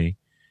younger than me.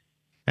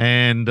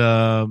 And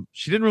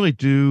she didn't really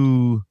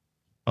do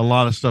a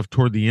lot of stuff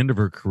toward the end of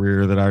her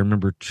career that I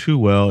remember too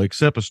well,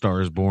 except A Star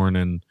is Born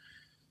and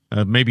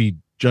maybe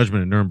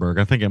Judgment at Nuremberg.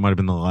 I think it might have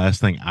been the last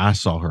thing I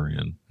saw her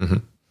in.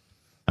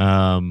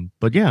 Mm-hmm.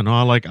 But yeah, no,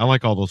 I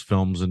like all those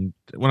films. And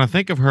when I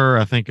think of her,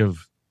 I think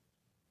of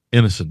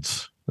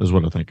Innocence is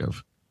what I think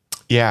of.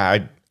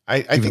 Yeah,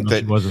 I think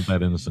that she wasn't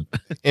that innocent.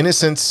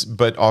 Innocence,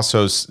 but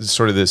also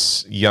sort of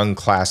this young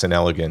class and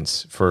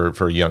elegance for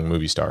a young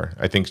movie star.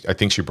 I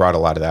think she brought a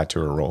lot of that to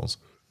her roles.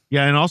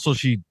 Yeah, and also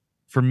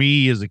for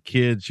me as a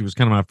kid, she was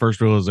kind of my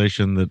first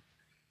realization that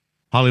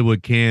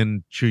Hollywood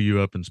can chew you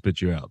up and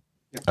spit you out.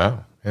 Oh, yeah,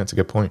 that's a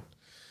good point.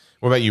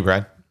 What about you,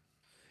 Brad?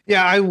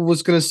 Yeah, I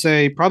was going to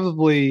say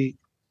probably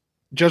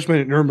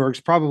Judgment at Nuremberg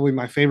is probably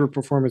my favorite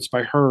performance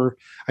by her.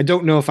 I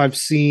don't know if I've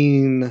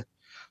seen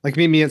Meet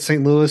Me in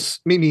St. Louis.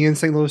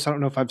 I don't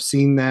know if I've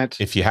seen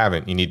that. If you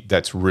haven't,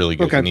 that's really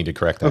good. Okay. You need to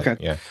correct that. Okay.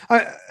 Yeah.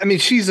 I mean,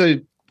 she's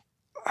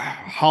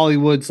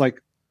Hollywood's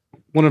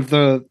one of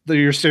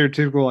your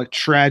stereotypical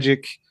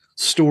tragic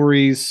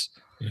stories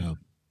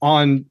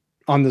on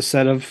the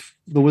set of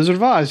The Wizard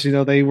of Oz.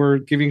 They were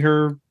giving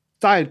her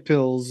diet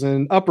pills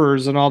and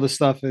uppers and all this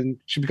stuff, and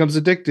she becomes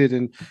addicted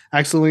and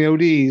accidentally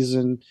ODs,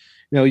 and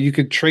you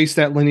could trace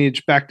that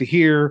lineage back to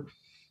here,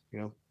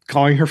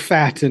 calling her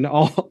fat and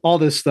all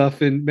this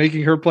stuff and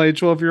making her play a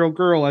 12-year-old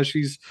girl as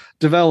she's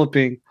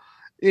developing.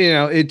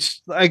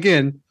 It's,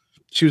 again,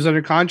 she was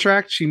under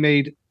contract. She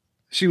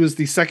was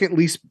the second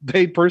least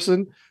paid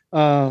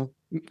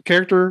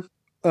character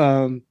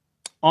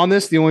on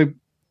this. The only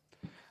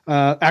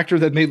actor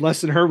that made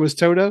less than her was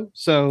Toto.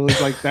 So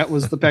it was that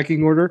was the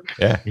pecking order.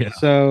 Yeah.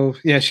 So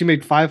yeah, she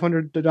made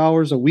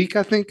 $500 a week,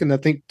 I think. And I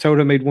think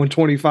Toto made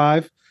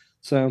 $125.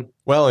 So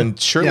well, and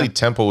Shirley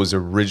Temple was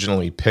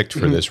originally picked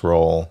for this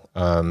role,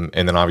 and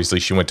then obviously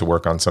she went to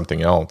work on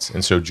something else,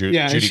 and so Judy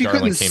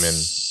Garland came in,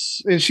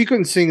 and she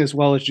couldn't sing as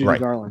well as Judy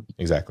Garland.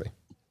 Exactly.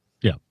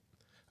 Yeah.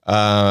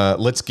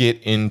 Let's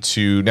get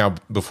into now.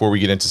 Before we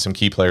get into some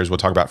key players, we'll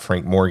talk about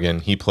Frank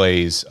Morgan. He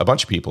plays a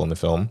bunch of people in the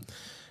film: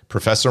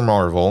 Professor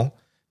Marvel,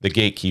 the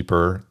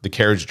Gatekeeper, the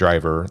Carriage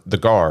Driver, the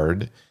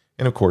Guard,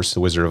 and of course the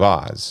Wizard of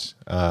Oz.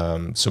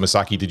 So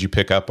Masaki, did you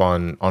pick up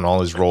on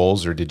all his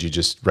roles, or did you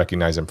just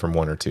recognize him from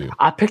one or two?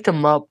 I picked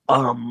him up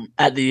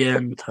at the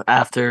end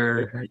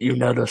after you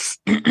noticed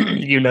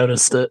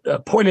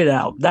it, pointed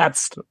out.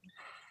 That's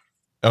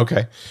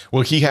okay.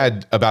 Well, he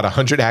had about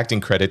 100 acting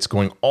credits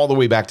going all the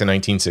way back to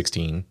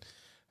 1916.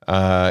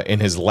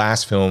 And his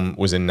last film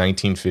was in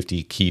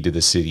 1950, Key to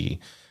the City.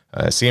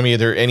 Sammy, are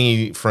there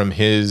any from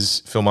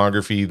his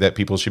filmography that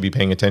people should be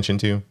paying attention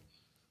to?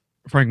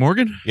 Frank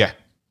Morgan? Yeah.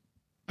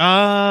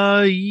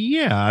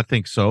 Yeah, I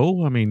think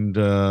so. I mean,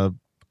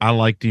 I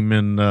liked him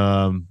in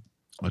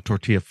A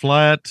Tortilla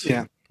Flat.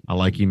 Yeah. I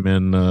like him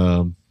in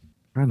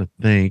trying to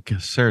think,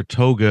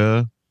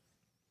 Saratoga,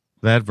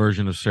 that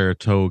version of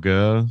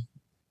Saratoga.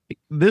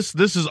 This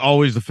is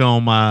always the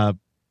film.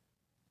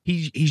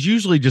 He's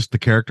usually just the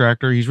character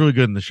actor. He's really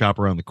good in The Shop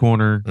Around the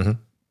Corner. Mm-hmm.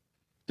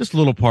 Just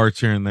little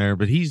parts here and there,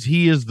 but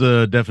he is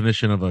the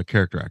definition of a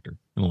character actor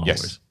in a lot of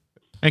ways,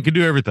 and can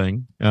do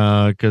everything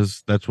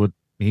because that's what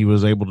he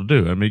was able to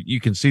do. I mean,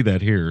 you can see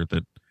that here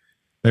that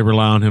they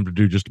rely on him to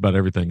do just about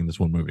everything in this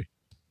one movie.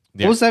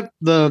 Yeah. What was that?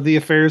 The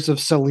Affairs of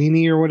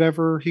Cellini or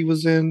whatever he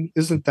was in?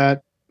 Isn't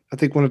that, I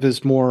think, one of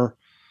his more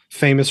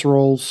famous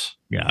roles?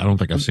 Yeah, I don't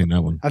think I've seen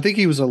that one. I think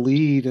he was a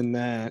lead in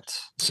that.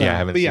 So, yeah, I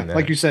haven't seen that.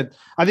 Like you said,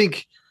 I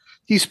think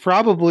he's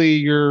probably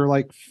your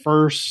like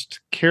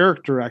first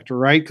character actor,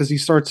 right? Because he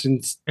starts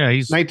in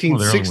he's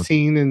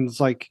 1916 and is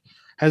like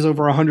has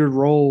over 100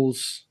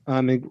 roles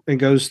and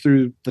goes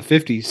through the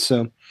 50s.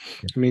 So,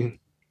 I mean,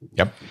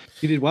 yep,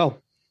 he did well.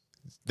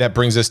 That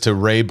brings us to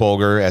Ray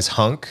Bolger as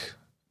Hunk,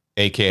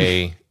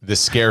 aka the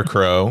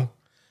Scarecrow.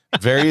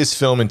 Various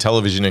film and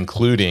television,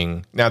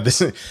 including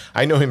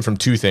I know him from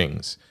two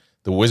things: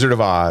 The Wizard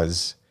of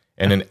Oz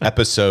and an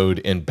episode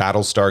in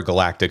Battlestar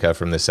Galactica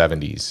from the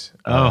 70s.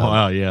 Oh,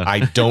 wow, yeah. I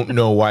don't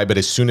know why, but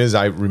as soon as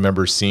I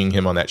remember seeing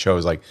him on that show, I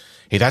was like,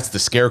 hey, that's the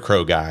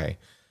Scarecrow guy.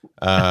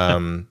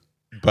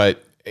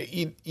 But,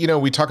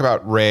 we talk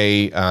about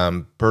Ray,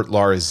 Bert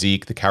Lahr as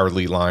Zeke, the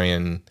Cowardly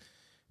Lion,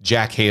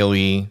 Jack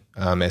Haley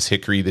as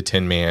Hickory, the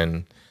Tin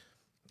Man,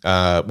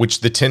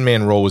 which the Tin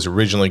Man role was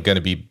originally going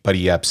to be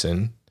Buddy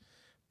Epson.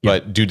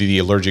 But due to the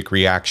allergic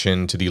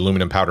reaction to the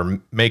aluminum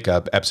powder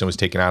makeup, Epson was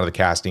taken out of the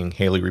casting.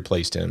 Haley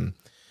replaced him.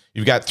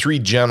 You've got three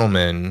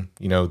gentlemen,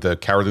 the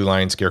Cowardly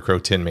Lion, Scarecrow,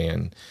 Tin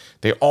Man.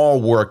 They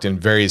all worked in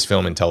various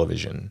film and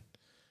television.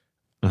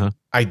 Uh-huh.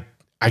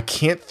 I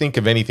can't think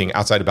of anything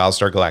outside of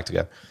Battlestar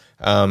Galactica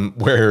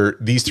where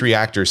these three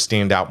actors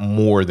stand out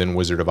more than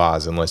Wizard of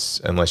Oz,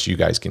 unless you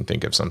guys can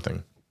think of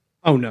something.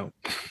 Oh, no.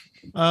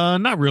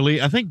 Not really.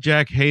 I think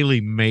Jack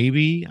Haley,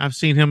 maybe. I've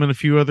seen him in a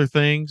few other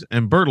things.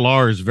 And Bert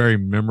Lahr is very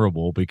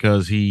memorable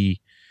because he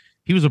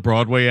was a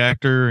Broadway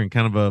actor and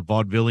kind of a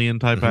vaudevillian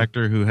type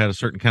actor who had a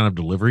certain kind of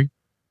delivery.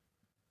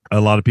 A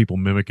lot of people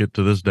mimic it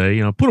to this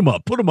day. Put him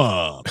up.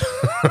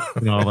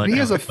 He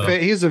has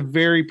a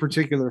very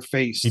particular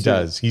face. He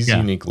does. He's a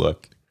unique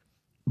look.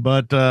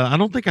 But I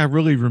don't think I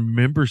really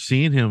remember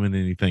seeing him in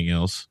anything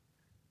else.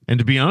 And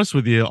to be honest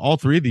with you, all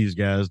three of these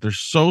guys, they're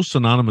so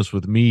synonymous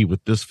with me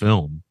with this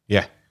film.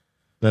 Yeah.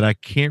 That I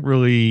can't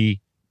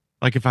really,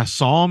 like, if I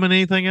saw them in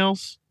anything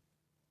else,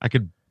 I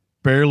could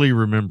barely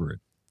remember it.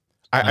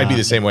 I'd be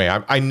the same way.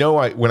 I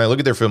know when I look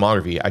at their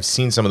filmography, I've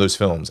seen some of those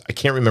films. I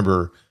can't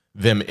remember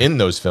them in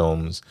those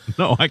films.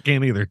 No, I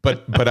can't either.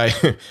 But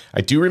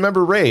I do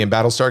remember Ray in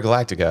Battlestar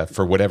Galactica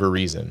for whatever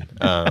reason.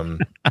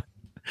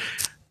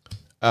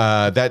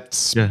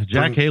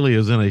 Jack Haley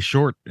is in a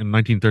short in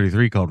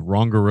 1933 called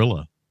Wrong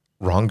Gorilla.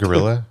 Wrong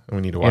Gorilla? We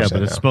need to watch that. Yeah,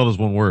 but it's spelled as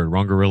one word,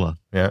 Wrong Gorilla.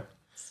 Yeah.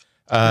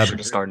 I should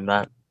have started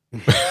that.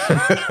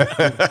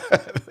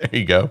 There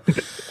you go.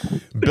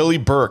 Billy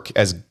Burke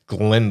as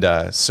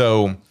Glinda.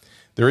 So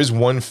there is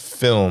one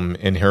film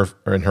in her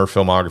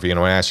filmography, and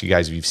I want to ask you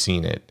guys if you've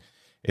seen it.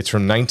 It's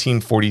from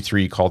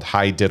 1943 called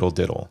Hi Diddle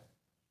Diddle.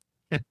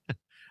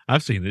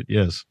 I've seen it,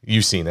 yes.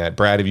 You've seen that.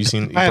 Brad, have you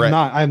seen I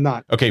have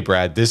not. Okay,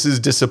 Brad, this is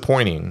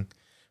disappointing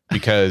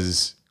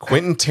because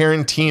Quentin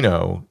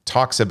Tarantino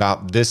talks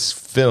about this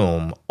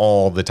film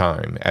all the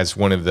time as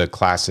one of the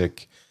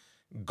classic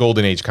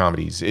Golden Age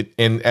comedies.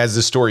 And as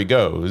the story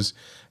goes,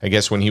 I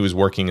guess when he was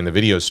working in the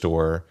video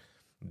store,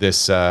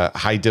 this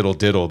Hi Diddle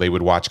Diddle they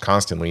would watch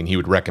constantly, and he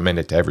would recommend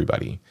it to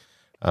everybody.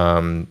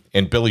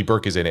 And Billy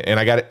Burke is in it. And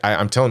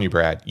I'm telling you,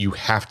 Brad, you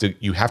have to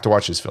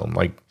watch this film.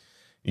 Like,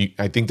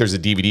 I think there's a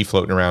DVD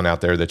floating around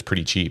out there that's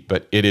pretty cheap,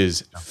 but it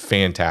is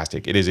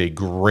fantastic. It is a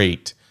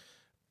great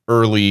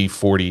early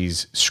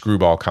 40s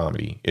screwball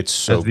comedy. It's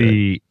so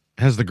good.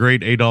 Has the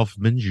great Adolph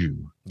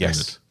Menjou.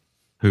 Yes.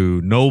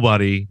 Who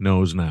nobody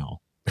knows now,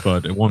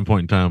 but at one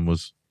point in time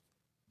was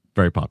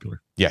very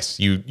popular. Yes.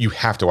 You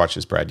have to watch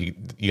this, Brad. You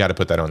got to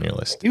put that on your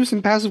list. He was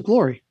in Passive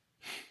Glory.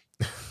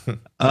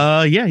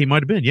 Yeah, he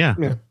might have been. Yeah.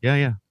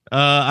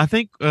 I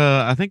think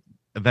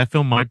that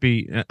film might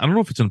be, I don't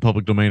know if it's in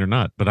public domain or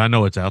not, but I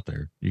know it's out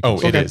there.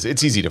 It is.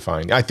 It's easy to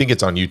find. I think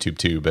it's on YouTube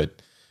too,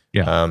 but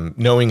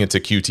knowing it's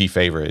a QT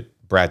favorite,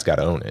 Brad's got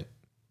to own it.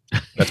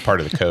 That's part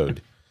of the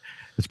code.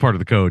 It's part of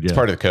the code, yeah. It's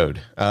part of the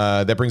code.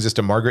 That brings us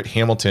to Margaret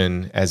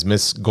Hamilton as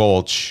Miss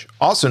Gulch,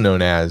 also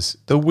known as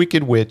the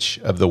Wicked Witch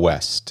of the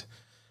West.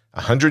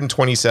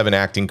 127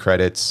 acting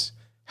credits.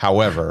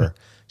 However,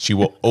 she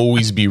will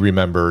always be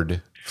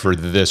remembered for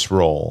this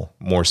role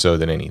more so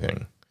than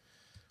anything.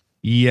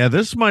 Yeah,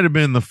 this might have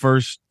been the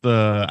first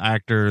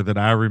actor that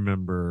I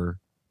remember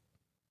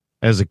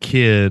as a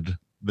kid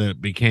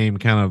that became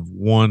kind of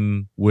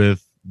one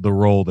with the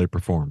role they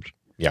performed.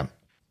 Yeah.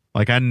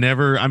 Like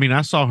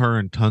I saw her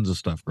in tons of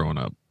stuff growing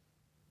up.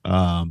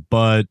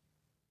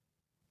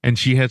 And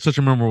she had such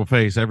a memorable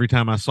face. Every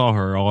time I saw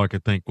her, all I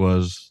could think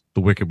was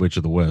the Wicked Witch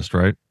of the West,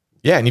 right?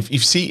 Yeah, and if you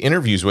see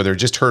interviews with her,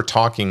 just her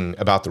talking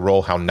about the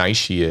role, how nice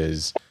she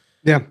is.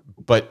 Yeah.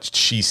 But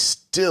she's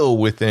still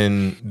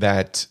within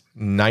that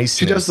niceness.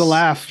 She does the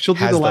laugh. She'll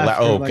do the laugh.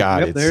 Oh,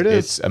 God. Yep, there it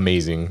is. It's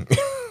amazing.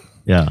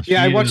 Yeah.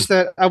 Yeah, I watched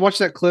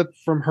that clip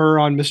from her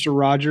on Mr.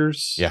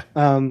 Rogers. Yeah.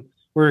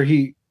 Where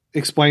he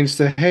explains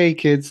to, hey,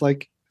 kids,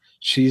 like,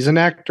 she's an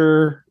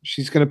actor.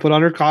 She's going to put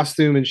on her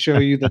costume and show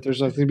you that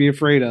there's nothing to be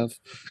afraid of.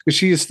 Because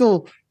she is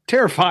still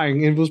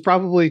terrifying and was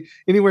probably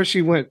anywhere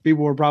she went,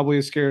 people were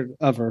probably scared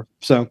of her.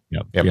 So,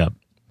 Yep.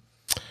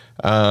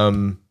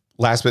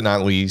 Last but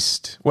not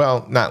least,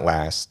 well, not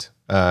last,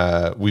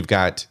 we've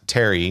got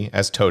Terry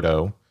as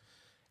Toto.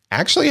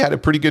 Actually had a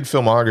pretty good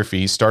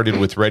filmography. Started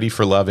with Ready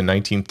for Love in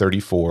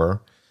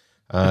 1934.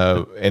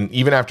 And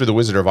even after The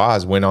Wizard of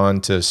Oz, went on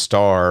to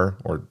star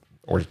or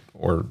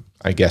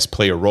I guess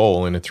play a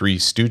role in a Three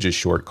Stooges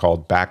short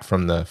called Back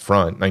from the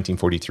Front,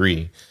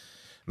 1943.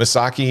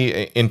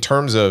 Masaki, in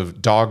terms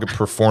of dog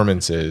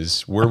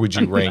performances, where would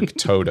you rank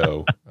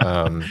Toto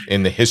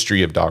in the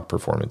history of dog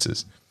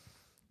performances?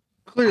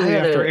 Clearly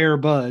after Air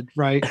Bud,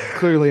 right?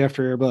 Clearly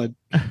after Air Bud.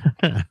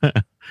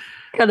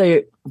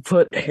 Gotta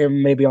put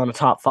him maybe on a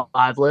top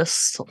 5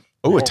 list.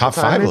 Oh, a top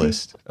 5 maybe?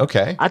 list.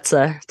 Okay. I'd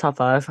say top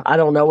 5. I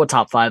don't know a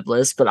top 5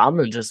 list, but I'm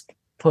gonna just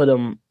put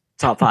him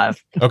top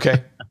 5.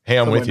 Okay. Hey,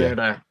 I'm with you.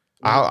 There.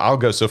 I'll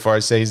go so far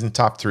as say he's in the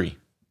top 3.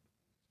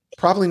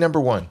 Probably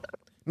number 1.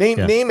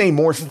 Name a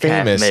more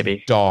famous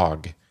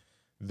dog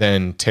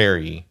than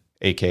Terry,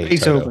 aka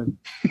Beethoven.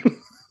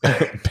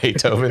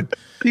 Beethoven.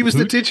 He was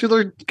the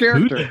titular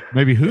character. Hooch?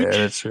 Maybe Hooch? Yeah,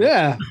 that's true.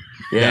 Yeah.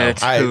 Yeah,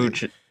 it's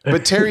Hooch.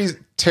 But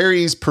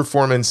Terry's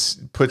performance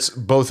puts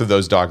both of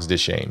those dogs to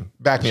shame.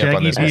 Back me up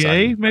on this. Shaggy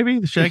DA, maybe?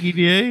 The Shaggy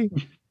DA?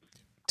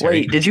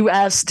 Wait, did you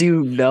ask, do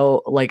you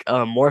know, like,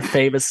 a more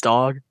famous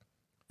dog?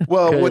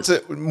 Well, what's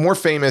a more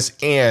famous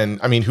and,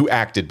 I mean, who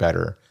acted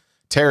better?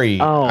 Terry,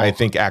 I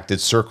think,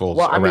 acted circles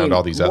around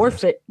all these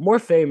others. More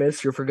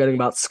famous, you're forgetting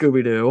about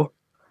Scooby-Doo.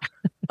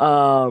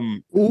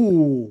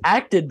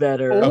 Acted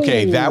better.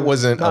 Okay, that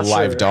wasn't a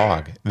live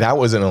dog. That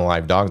wasn't a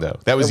live dog, though.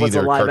 That was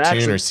either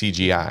cartoon or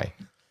CGI.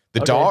 The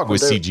dog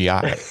was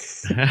CGI.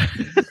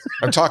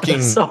 I'm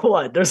talking. So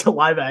what? There's a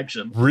live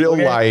action. Real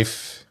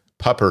life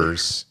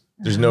puppers.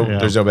 There's no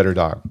better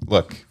dog.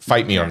 Look,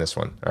 fight me on this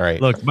one. All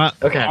right. Look, my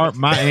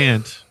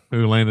aunt,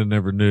 who Landon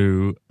never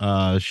knew,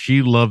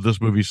 she loved this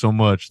movie so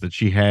much that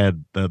she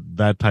had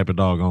that type of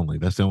dog only.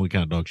 That's the only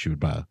kind of dog she would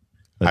buy.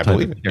 I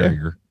believe it.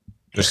 Terrier.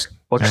 Yeah.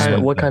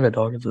 What kind of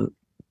dog is it?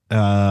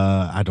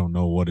 I don't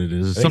know what it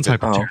is. It's some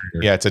type of terrier.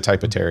 Yeah, it's a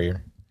type of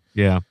terrier.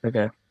 Yeah.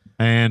 Okay.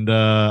 And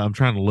I'm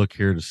trying to look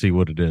here to see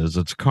what it is.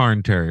 It's a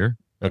Cairn Terrier.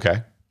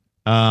 Okay.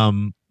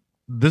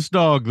 This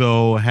dog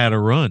though had a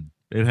run.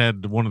 It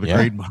had one of the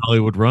great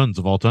Hollywood runs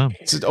of all time.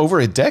 It's over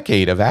a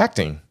decade of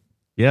acting.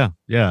 Yeah.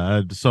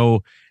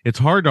 So it's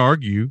hard to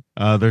argue.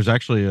 There's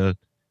actually a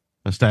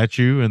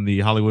statue in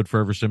the Hollywood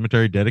Forever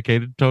Cemetery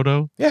dedicated to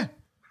Toto. Yeah.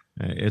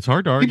 It's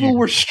hard to argue. People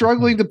were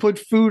struggling to put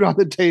food on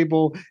the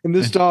table, and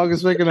this dog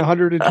is making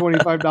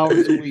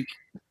 $125 a week.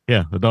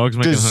 Yeah, the dog's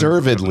making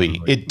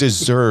deservedly. It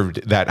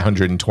deserved that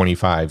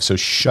 125. So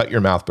shut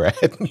your mouth, Brad.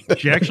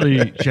 She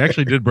actually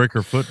did break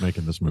her foot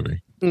making this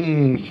movie.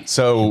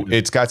 So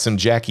it's got some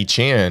Jackie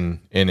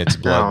Chan in its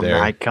blood there. Oh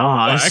my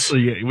gosh! Well,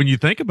 actually, when you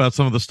think about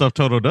some of the stuff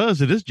Toto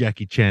does, it is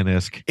Jackie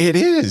Chan-esque. It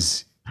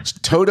is.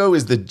 Toto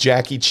is the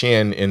Jackie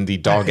Chan in the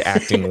dog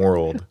acting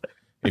world,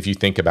 if you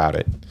think about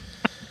it.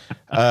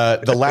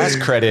 The last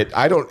credit,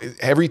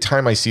 every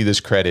time I see this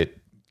credit,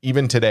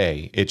 even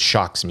today, it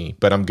shocks me,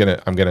 but I'm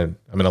gonna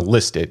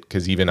list it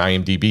because even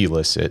IMDb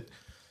lists it.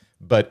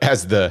 But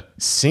as the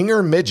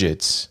Singer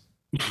Midgets,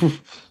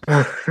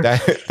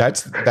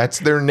 that's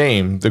their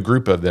name. The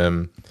group of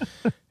them,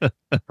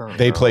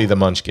 they play the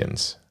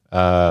Munchkins.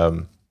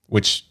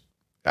 Which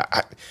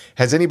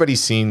has anybody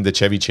seen the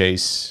Chevy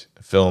Chase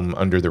film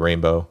Under the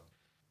Rainbow?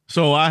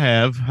 So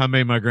I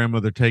made my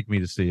grandmother take me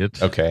to see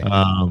it. Okay.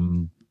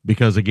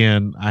 Because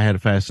again, I had a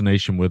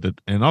fascination with it,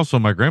 and also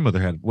my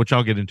grandmother had, which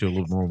I'll get into a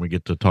little more when we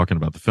get to talking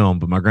about the film.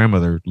 But my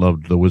grandmother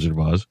loved The Wizard of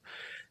Oz,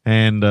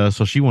 and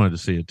so she wanted to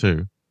see it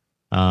too.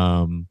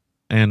 And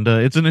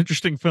it's an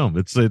interesting film.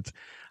 It's.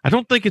 I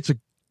don't think it's a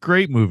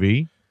great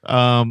movie.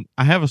 I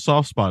have a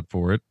soft spot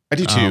for it. I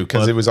do too,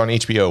 because it was on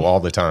HBO all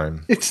the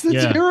time. It's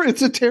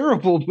a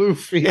terrible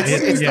movie.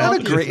 It's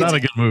not a great. It's not a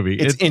good movie.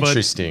 It's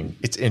interesting.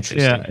 It's interesting.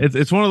 Yeah,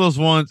 it's one of those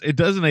ones. It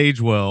doesn't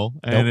age well,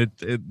 and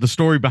the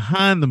story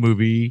behind the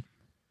movie,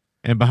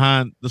 and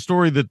behind the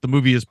story that the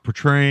movie is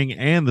portraying,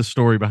 and the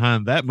story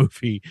behind that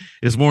movie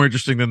is more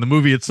interesting than the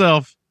movie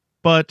itself.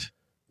 But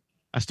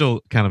I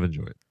still kind of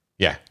enjoy it.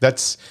 Yeah,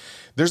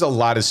 there's a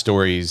lot of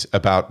stories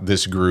about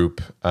this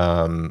group.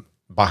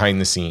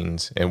 behind the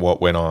scenes and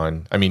what went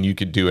on. I mean, you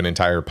could do an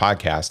entire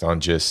podcast on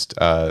just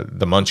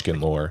the Munchkin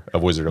lore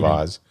of Wizard of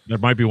Oz. There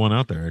might be one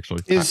out there,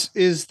 actually.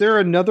 Is there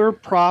another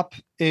prop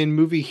in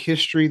movie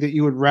history that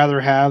you would rather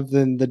have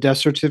than the death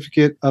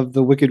certificate of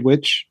the Wicked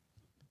Witch?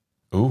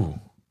 Ooh.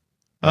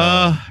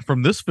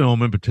 From this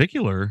film in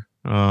particular,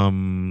 I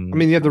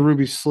mean, you have the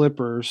ruby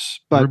slippers,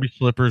 but ruby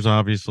slippers,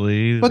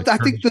 obviously. But I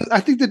think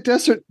the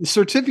death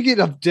certificate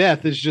of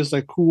death is just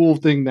a cool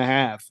thing to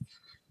have.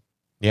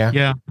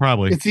 Yeah,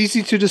 probably. It's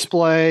easy to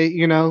display,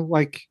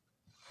 like.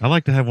 I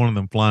like to have one of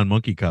them flying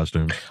monkey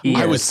costumes.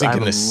 Yes, I was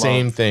thinking the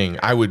same thing.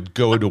 I would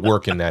go to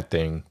work in that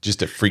thing just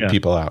to freak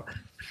people out.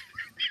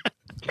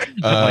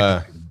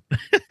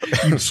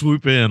 You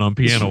swoop in on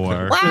piano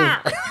wire.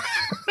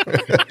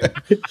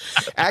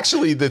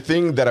 Actually, the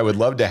thing that I would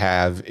love to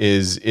have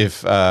is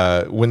if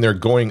when they're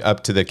going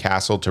up to the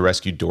castle to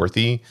rescue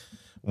Dorothy,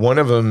 one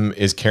of them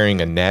is carrying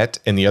a net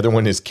and the other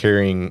one is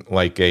carrying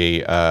like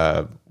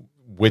a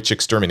witch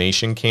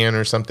extermination can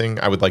or something.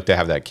 I would like to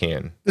have that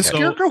can. The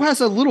Scarecrow has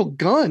a little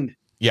gun.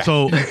 Yeah.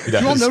 So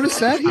did you all notice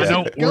that? I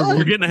know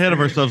we're getting ahead of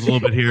ourselves a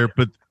little bit here,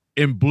 but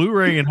in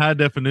Blu-ray and high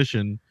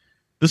definition,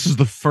 this is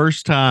the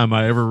first time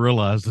I ever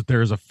realized that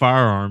there is a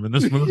firearm in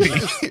this movie.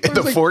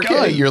 The 4K,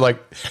 gun. You're like,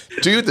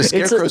 dude, the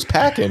Scarecrow's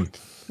packing.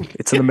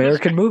 It's an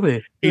American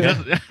movie. He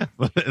doesn't.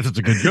 It's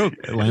a good joke.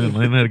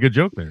 Landon had a good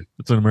joke there.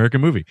 It's an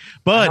American movie,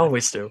 but I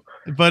always do.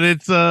 But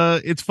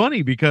it's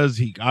funny because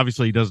he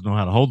obviously doesn't know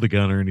how to hold the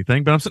gun or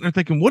anything. But I'm sitting there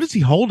thinking, what is he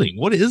holding?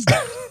 What is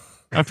that?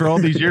 After all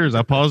these years,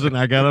 I paused it and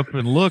I got up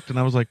and looked, and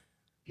I was like,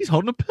 he's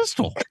holding a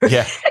pistol.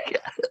 Yeah.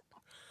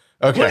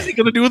 Okay. What is he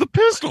going to do with a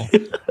pistol?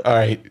 All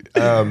right.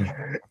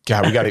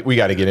 God, we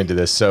got to get into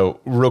this. So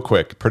real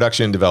quick,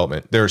 production and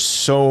development. There are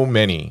so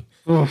many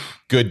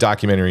good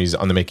documentaries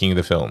on the making of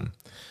the film.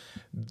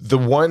 The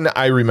one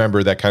I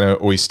remember that kind of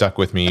always stuck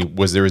with me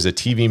was there was a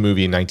TV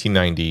movie in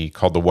 1990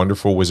 called The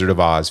Wonderful Wizard of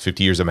Oz,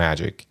 50 Years of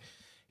Magic.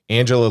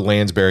 Angela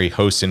Lansbury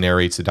hosts and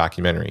narrates the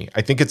documentary.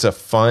 I think it's a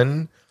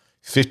fun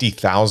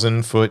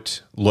 50,000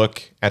 foot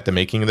look at the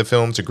making of the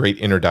film. It's a great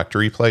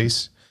introductory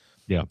place.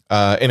 Yeah.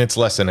 And it's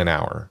less than an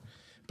hour.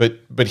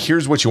 But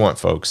here's what you want,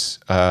 folks.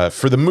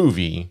 For the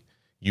movie,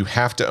 you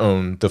have to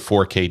own the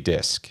 4K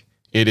disc.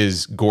 It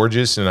is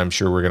gorgeous, and I'm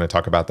sure we're going to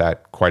talk about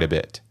that quite a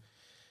bit.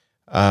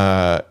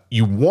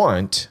 You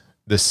want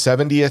the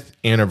 70th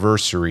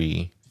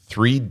anniversary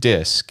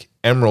 3-disc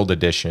Emerald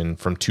Edition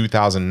from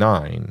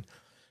 2009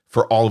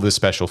 for all of the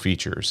special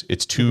features.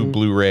 It's 2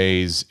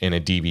 Blu-rays and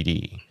a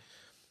DVD.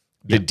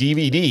 The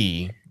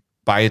DVD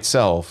by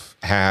itself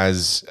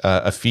has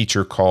a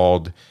feature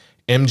called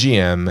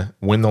MGM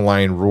When the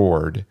Lion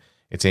Roared.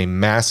 It's a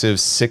massive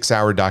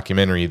 6-hour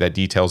documentary that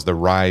details the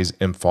rise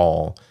and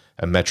fall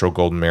of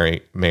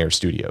Metro-Goldwyn-Mayer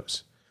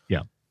Studios.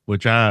 Yeah,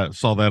 which I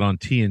saw that on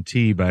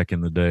TNT back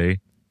in the day.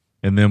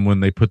 And then when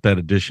they put that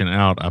edition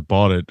out, I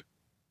bought it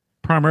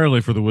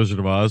primarily for The Wizard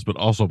of Oz, but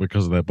also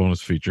because of that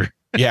bonus feature.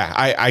 Yeah,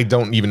 I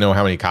don't even know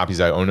how many copies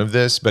I own of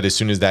this, but as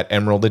soon as that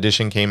Emerald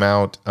Edition came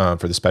out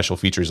for the special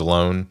features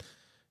alone,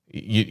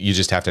 you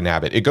just have to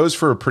nab it. It goes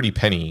for a pretty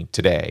penny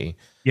today.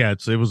 Yeah,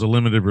 it was a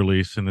limited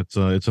release, and it's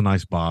a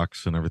nice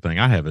box and everything.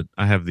 I have it.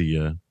 I have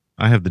the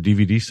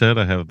DVD set.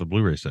 I have the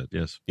Blu-ray set.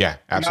 Yes. Yeah,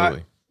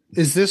 absolutely.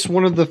 Is this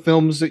one of the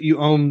films that you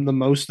own the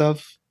most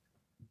of?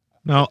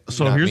 No.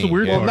 So Not here's me, the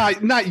weird yeah.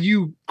 part. Not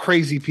you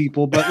crazy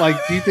people, but like,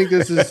 do you think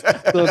this is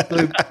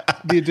the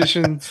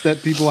editions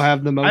that people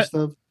have the most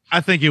of?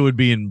 I think it would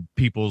be in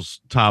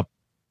people's top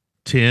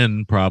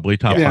 10, probably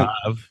top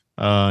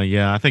 5.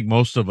 Yeah, I think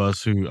most of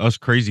us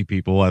crazy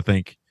people, I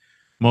think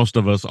most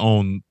of us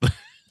own.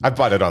 I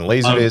bought it on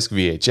Laserdisc,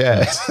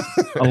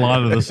 VHS. A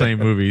lot of the same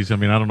movies. I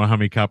mean, I don't know how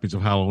many copies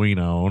of Halloween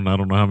I own. I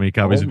don't know how many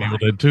copies of Evil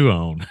Dead 2 I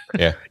own.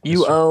 Yeah.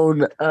 You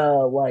own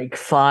like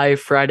 5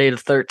 Friday the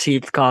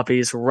 13th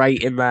copies right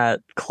in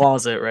that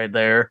closet right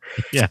there.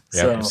 Yeah.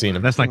 Yeah, I've seen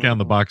them. That's not counting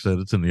the box set.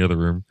 It's in the other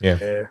room.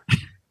 Yeah.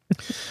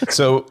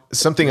 So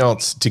something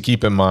else to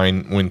keep in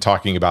mind when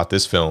talking about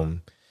this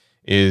film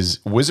is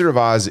Wizard of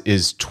Oz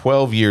is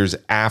 12 years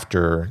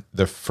after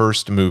the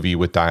first movie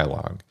with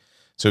dialogue.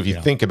 So if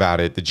you think about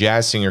it, The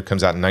Jazz Singer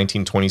comes out in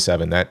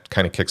 1927. That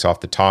kind of kicks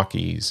off the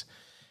talkies.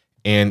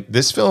 And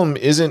this film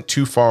isn't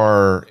too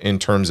far in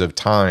terms of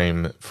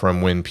time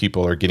from when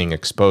people are getting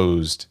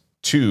exposed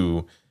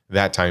to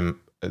that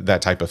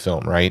type of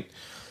film, right?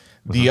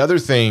 The other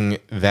thing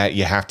that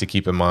you have to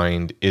keep in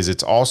mind is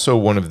it's also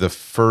one of the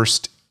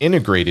first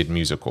integrated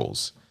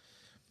musicals.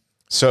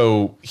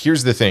 So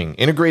here's the thing.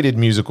 Integrated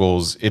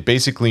musicals, it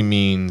basically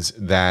means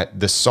that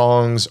the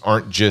songs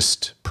aren't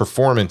just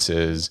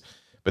performances,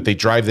 but they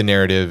drive the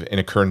narrative and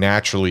occur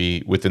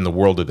naturally within the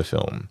world of the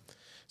film.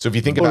 So if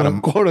you think about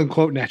them, quote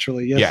unquote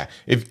naturally, yes. Yeah.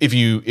 If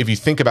you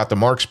think about the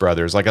Marx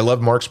Brothers, like I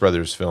love Marx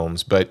Brothers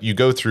films, but you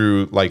go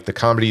through like the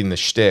comedy and the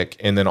shtick,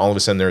 and then all of a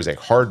sudden there's a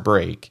hard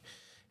break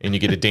and you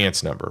get a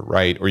dance number,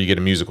 right? Or you get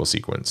a musical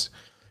sequence.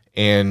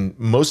 And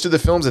most of the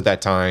films at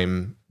that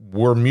time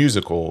were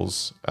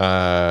musicals.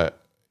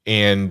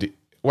 And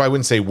well, I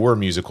wouldn't say were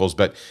musicals,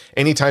 but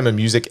anytime a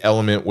music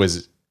element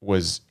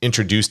was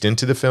introduced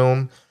into the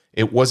film,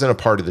 it wasn't a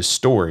part of the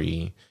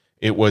story.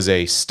 It was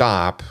a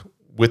stop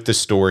with the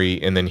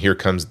story, and then here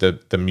comes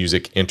the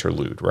music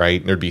interlude, right?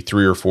 And there'd be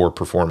 3 or 4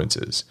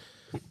 performances.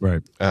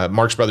 Right.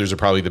 Marx Brothers are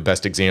probably the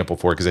best example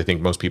for it because I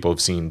think most people have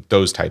seen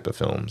those type of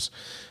films.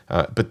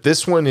 But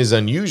this one is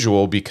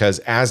unusual because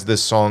as the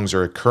songs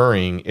are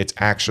occurring, it's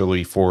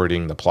actually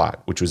forwarding the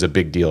plot, which was a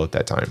big deal at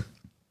that time.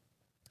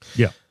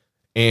 Yeah.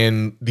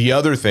 And the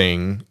other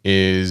thing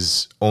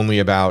is only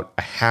about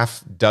a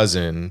half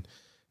dozen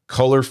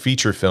color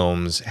feature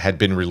films had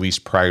been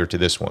released prior to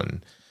this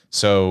one.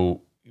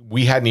 So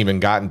we hadn't even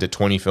gotten to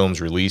 20 films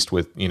released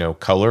with,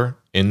 color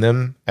in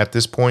them at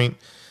this point.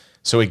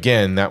 So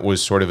again, that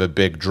was sort of a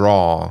big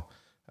draw,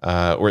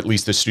 or at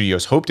least the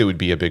studios hoped it would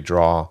be a big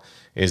draw,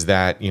 is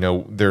that,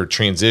 they're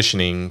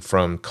transitioning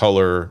from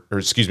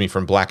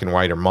from black and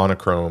white or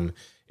monochrome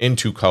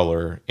into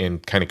color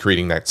and kind of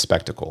creating that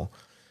spectacle.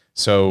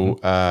 So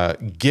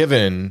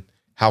given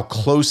how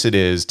close it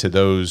is to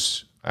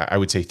those, I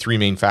would say 3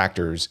 main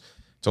factors,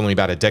 it's only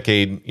about a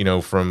decade,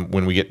 from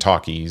when we get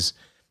talkies.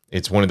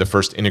 It's one of the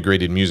first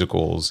integrated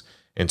musicals,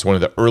 and it's one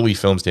of the early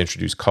films to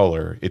introduce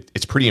color.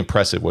 It's pretty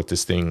impressive what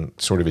this thing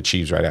sort of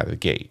achieves right out of the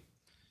gate.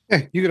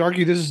 Yeah, you could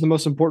argue this is the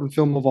most important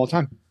film of all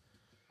time.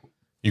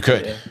 You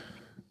could.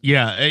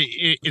 Yeah,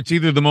 it's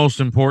either the most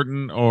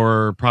important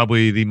or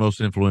probably the most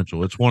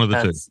influential. It's one of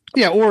the two.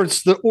 Yeah, or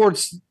it's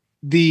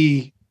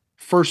the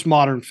first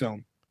modern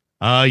film.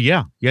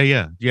 Yeah.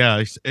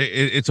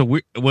 It's a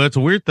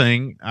weird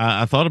thing.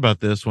 I thought about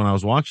this when I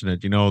was watching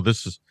it.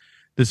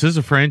 This is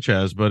a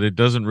franchise, but it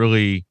doesn't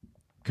really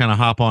kind of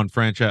hop on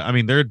franchise. I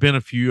mean, there had been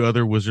a few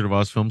other Wizard of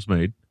Oz films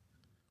made,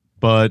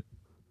 but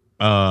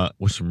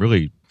with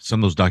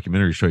some of those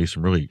documentaries show you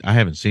some really, I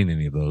haven't seen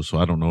any of those, so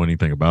I don't know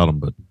anything about them,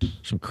 but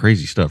some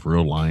crazy stuff,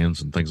 real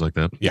lions and things like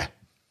that. Yeah.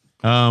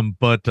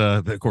 But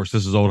of course,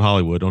 this is old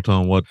Hollywood. Don't tell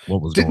them what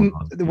was going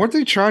on. Weren't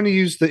they trying to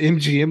use the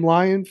MGM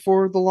lion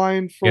for the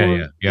lion?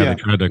 Yeah. They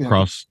tried to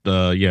cross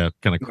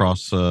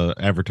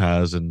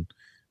advertise and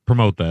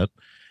promote that.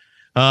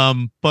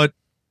 But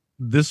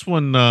this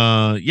one,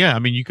 I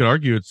mean, you could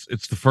argue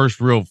it's the first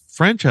real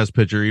franchise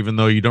picture, even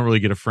though you don't really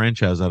get a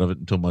franchise out of it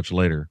until much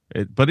later.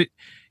 But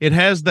it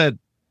has that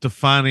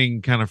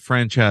defining kind of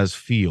franchise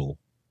feel.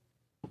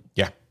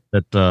 Yeah,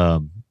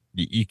 that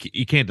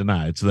you can't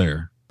deny it's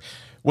there.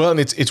 Well, and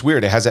it's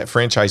weird. It has that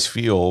franchise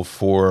feel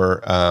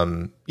for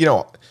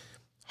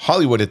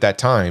Hollywood at that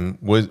time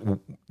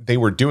they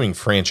were doing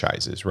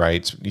franchises,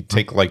 right? You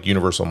take like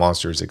Universal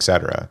Monsters,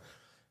 etc.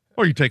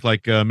 Or you take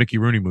like Mickey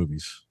Rooney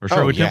movies or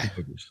Shirley Temple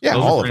movies. Yeah,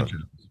 those all of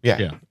them.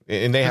 Yeah.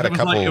 And they had a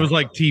couple. It was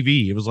like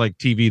TV. It was like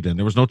TV then.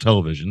 There was no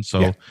television,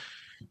 so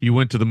you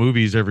went to the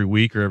movies every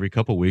week or every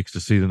couple of weeks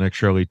to see the next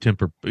Shirley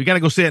Temple. You got to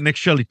go see that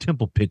next Shirley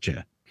Temple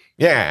picture.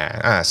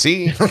 Yeah.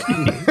 See.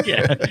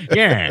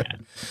 Yeah.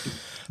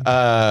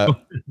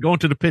 Going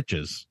to the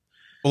pitches.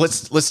 Well,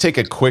 let's take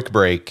a quick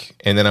break,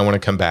 and then I want to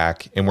come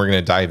back, and we're going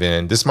to dive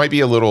in. This might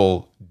be a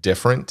little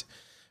different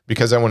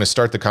because I want to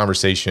start the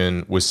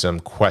conversation with some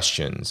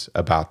questions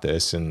about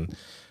this. And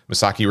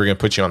Masaki, we're going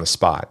to put you on the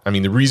spot. I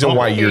mean, the reason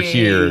why you're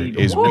here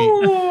is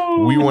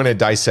we want to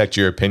dissect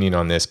your opinion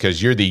on this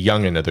because you're the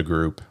youngin' of the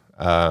group.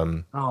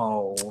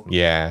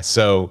 Yeah.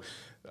 So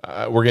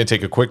we're going to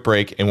take a quick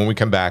break, and when we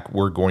come back,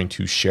 we're going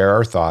to share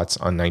our thoughts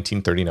on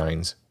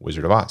 1939's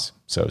Wizard of Oz.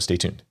 So stay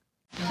tuned.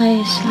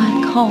 Place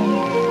like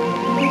home.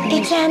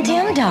 It's Aunt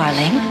Em,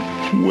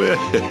 darling.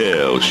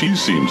 Well, she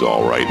seems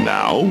all right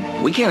now.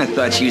 We kind of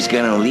thought she was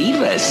going to leave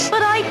us.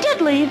 But I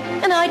did leave,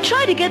 and I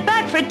tried to get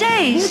back for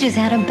days. You just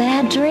had a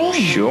bad dream.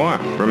 Sure.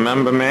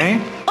 Remember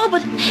me? Oh,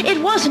 but it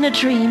wasn't a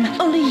dream.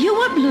 Only you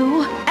were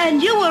blue,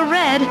 and you were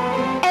red,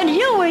 and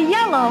you were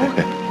yellow.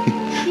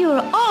 You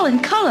were all in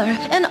color,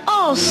 and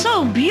all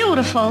so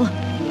beautiful.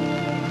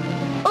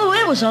 Oh,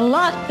 it was a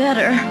lot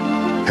better.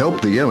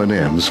 Help the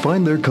M&Ms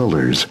find their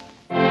colors.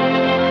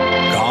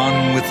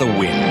 Gone with the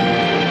Wind.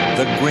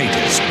 The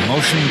greatest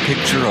motion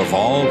picture of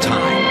all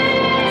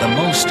time. The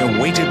most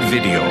awaited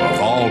video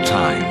of all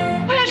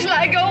time. Where shall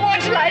I go?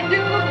 What shall I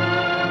do?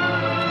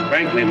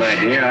 Frankly, my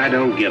dear, I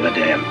don't give a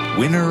damn.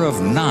 Winner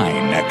of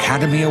 9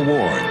 Academy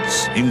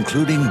Awards,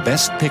 including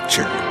Best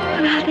Picture.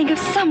 And I'll think of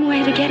some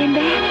way to get him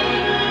back.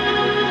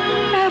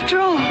 After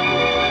all,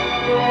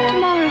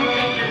 tomorrow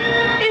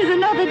is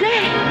another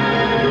day.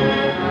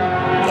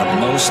 The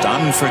most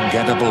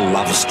unforgettable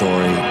love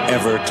story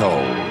ever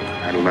told.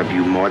 I love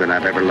you more than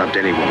I've ever loved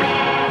any woman.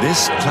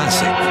 This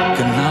classic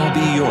can now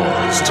be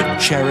yours to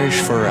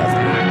cherish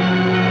forever.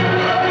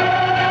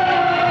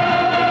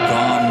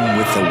 Gone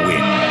with the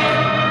Wind.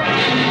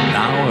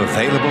 Now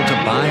available to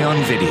buy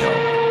on video.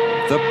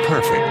 The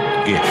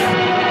perfect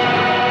gift.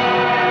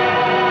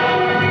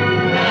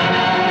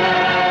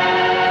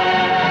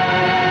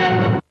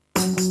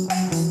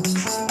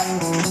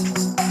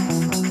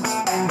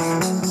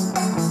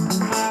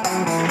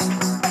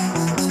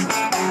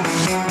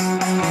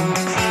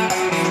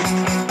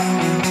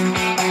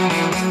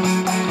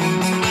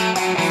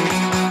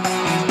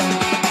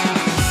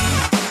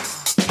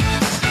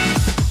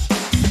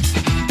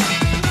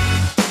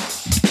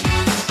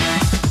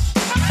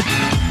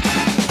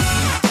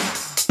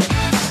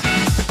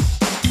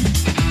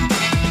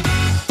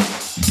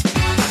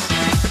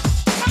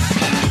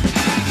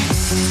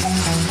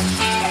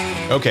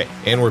 Okay,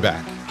 and we're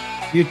back.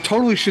 You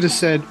totally should have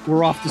said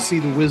we're off to see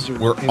the wizard.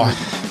 We're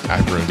off. I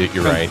ruined it.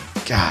 You're right.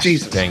 Gosh,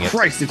 Jesus dang it.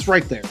 Christ, it's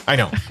right there. I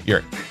know.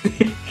 You're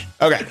right.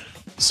 Okay,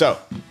 so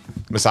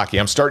Masaki,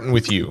 I'm starting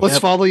with you. Let's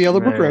follow Yellow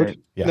Brick Road.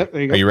 Yeah. Yep,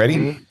 there you go. Are you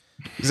ready?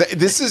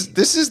 This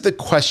is the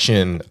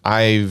question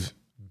I've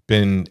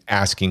been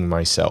asking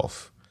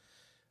myself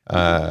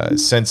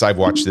since I've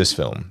watched this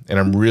film, and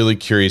I'm really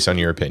curious on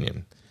your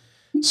opinion.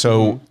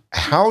 So,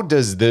 how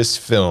does this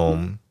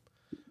film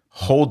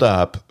hold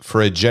up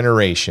for a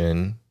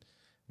generation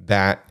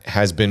that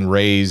has been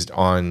raised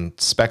on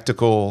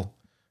spectacle,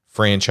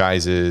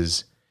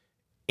 franchises,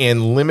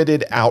 and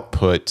limited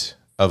output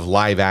of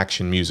live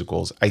action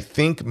musicals? I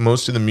think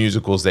most of the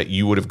musicals that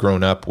you would have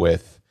grown up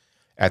with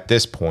at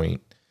this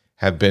point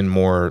have been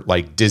more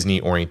like Disney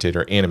oriented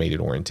or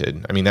animated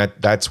oriented. I mean,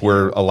 that's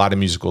where a lot of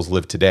musicals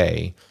live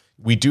today.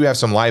 We do have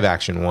some live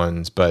action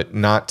ones, but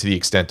not to the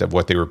extent of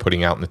what they were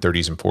putting out in the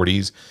 30s and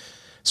 40s.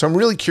 So I'm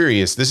really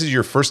curious. This is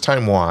your first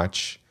time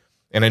watch,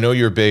 and I know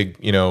you're a big,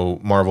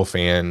 Marvel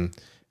fan,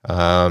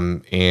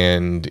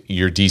 and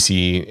you're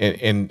DC,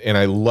 and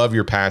I love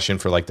your passion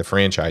for like the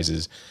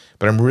franchises.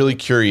 But I'm really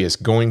curious,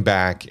 going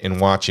back and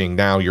watching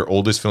now your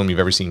oldest film you've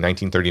ever seen,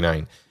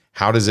 1939.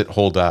 How does it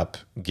hold up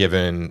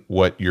given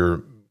what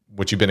you've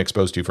been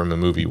exposed to from a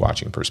movie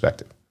watching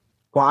perspective?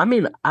 Well, I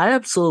mean, I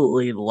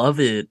absolutely love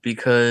it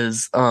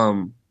because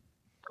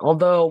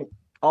although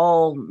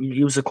all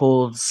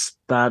musicals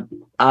that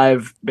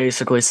I've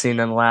basically seen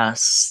in the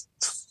last,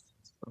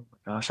 oh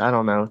my gosh, I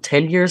don't know,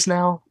 10 years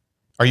now.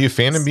 Are you a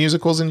fan of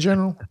musicals in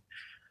general?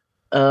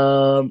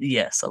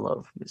 Yes, I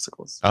love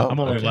musicals. Oh, I'm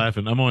only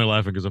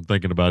laughing because I'm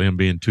thinking about him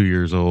being 2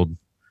 years old.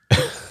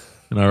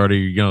 And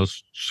already,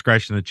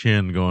 scratching the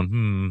chin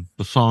going,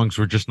 the songs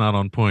were just not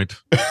on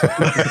point.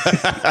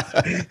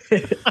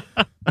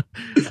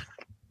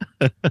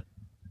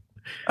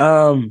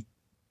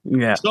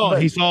 Yeah. So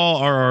he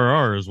saw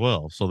RRR as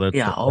well. So that's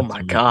oh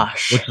my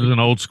gosh. Which is an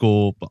old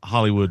school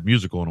Hollywood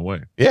musical in a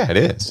way. Yeah, it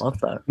is. Love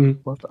that.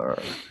 Love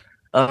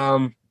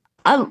that.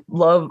 I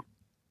love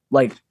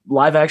like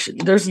live action.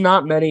 There's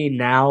not many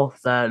now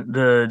that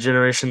the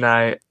generation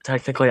that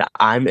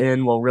I'm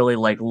in will really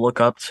like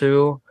look up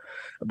to.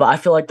 But I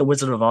feel like The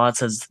Wizard of Oz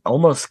has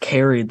almost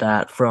carried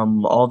that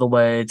from all the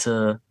way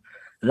to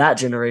that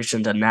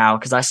generation to now.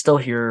 Because I still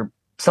hear,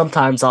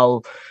 sometimes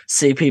I'll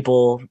see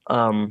people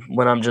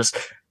when I'm just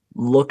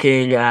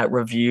looking at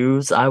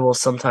reviews, I will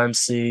sometimes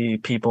see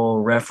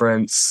people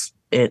reference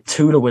it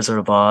to The Wizard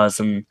of Oz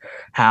and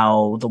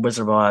how The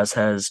Wizard of Oz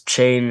has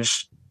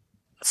changed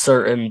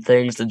certain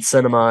things in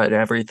cinema and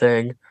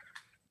everything.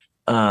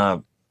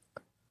 So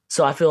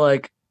I feel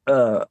like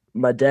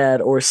my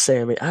dad or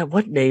Sammy,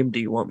 what name do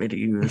you want me to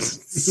use?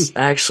 It's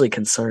actually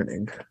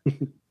concerning.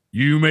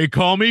 You may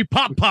call me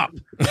Pop Pop.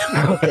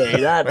 Okay,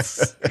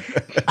 that's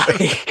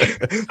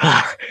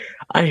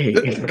I hate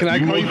it. Can I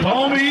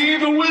call me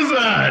the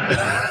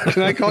Wizard?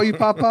 Can I call you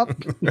Pop Pop?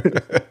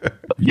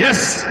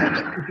 Yes.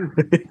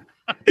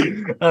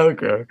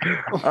 Okay.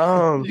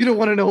 You don't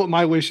want to know what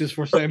my wish is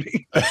for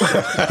Sammy.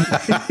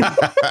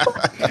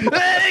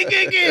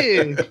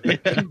 Hey,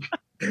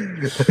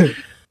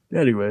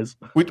 Anyways,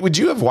 would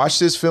you have watched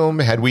this film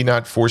had we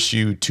not forced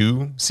you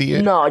to see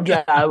it? No,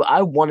 yeah,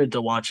 I wanted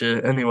to watch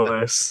it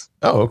anyways.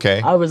 Oh,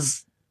 okay. I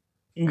was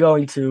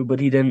going to, but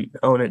he didn't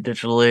own it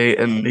digitally,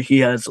 and he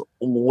has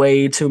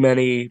way too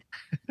many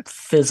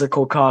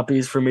physical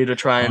copies for me to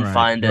try and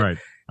find it.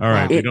 All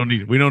right. We don't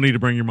need to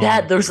bring your mom.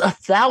 Dad, there's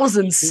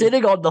 1,000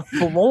 sitting on the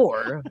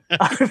floor.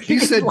 He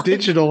said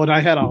digital, and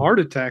I had a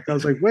heart attack. I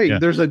was like, wait,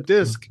 there's a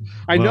disc.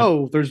 I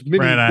know there's many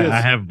Brad, discs.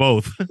 I have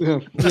both. Yeah,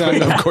 I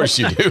know. Of course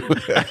you do.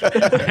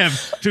 I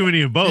have too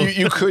many of both.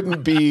 You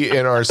couldn't be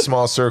in our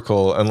small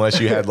circle unless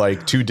you had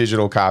like 2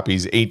 digital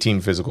copies,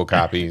 18 physical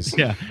copies.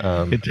 Yeah.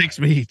 It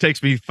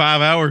takes me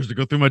 5 hours to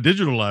go through my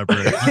digital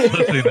library.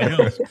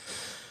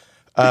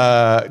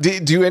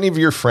 Do any of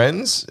your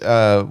friends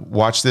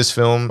watch this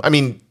film? I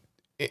mean,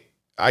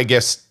 I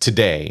guess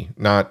today,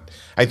 not.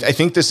 I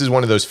think this is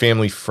one of those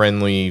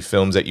family-friendly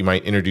films that you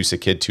might introduce a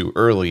kid to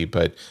early.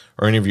 But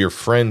are any of your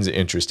friends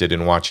interested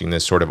in watching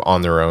this sort of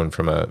on their own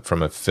from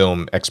a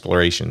film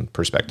exploration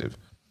perspective?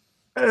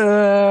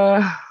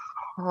 No,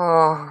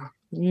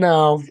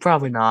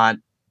 probably not.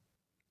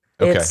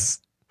 Okay.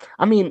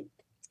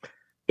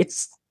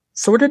 It's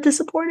sort of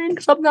disappointing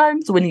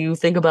sometimes when you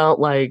think about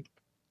like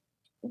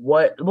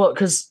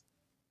because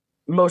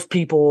most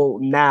people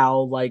now,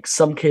 like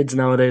some kids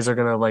nowadays, are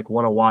gonna like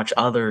want to watch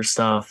other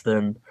stuff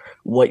than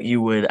what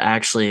you would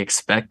actually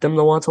expect them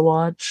to want to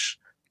watch.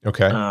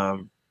 Okay. I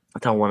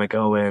don't want to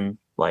go in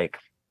like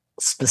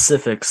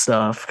specific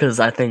stuff because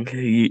I think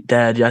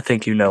Dad, I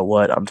think you know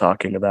what I'm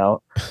talking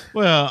about.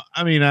 Well,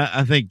 I mean,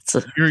 I think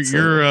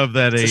you're of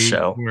that age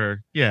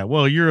where,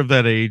 you're of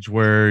that age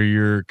where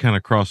you're kind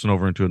of crossing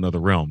over into another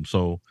realm.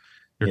 So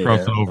you're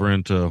crossing over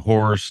into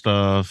horror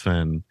stuff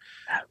and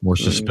more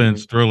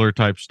suspense thriller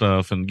type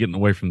stuff and getting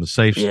away from the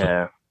safe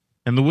stuff.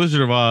 And The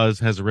Wizard of Oz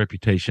has a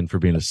reputation for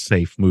being a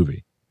safe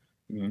movie.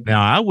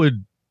 Now, I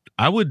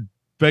would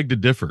beg to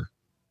differ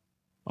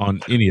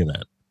on any of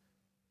that.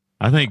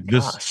 I think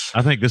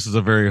this is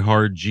a very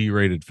hard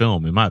G-rated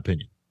film, in my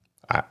opinion.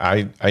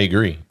 I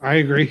agree. I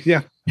agree.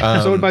 Yeah.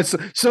 So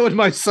would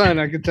my son.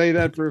 I can tell you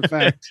that for a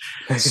fact.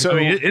 So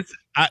it's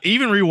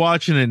even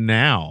rewatching it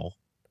now.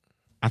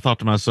 I thought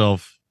to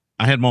myself,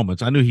 I had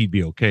moments. I knew he'd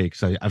be okay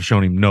because I've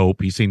shown him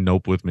Nope. He's seen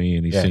Nope with me,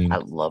 and he's seen. I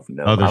love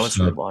Nope. I was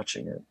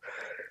watching it,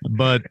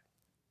 but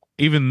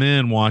even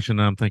then, watching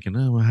it, I'm thinking,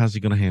 oh, well, how's he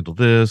going to handle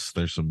this?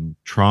 There's some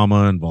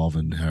trauma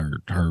involving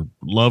her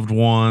loved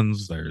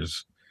ones.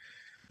 There's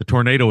the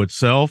tornado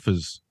itself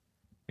is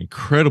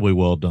incredibly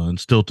well done,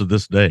 still to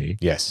this day.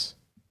 Yes,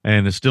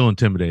 and it's still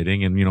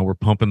intimidating. And we're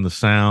pumping the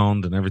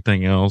sound and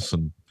everything else,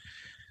 and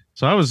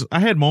so I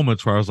had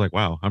moments where I was like,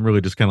 wow, I'm really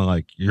just kind of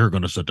like, you're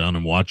going to sit down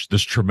and watch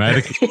this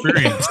traumatic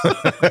experience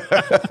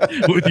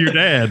with your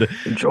dad.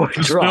 Enjoy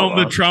this film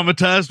that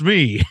traumatized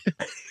me.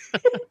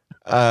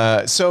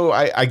 So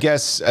I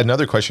guess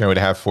another question I would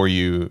have for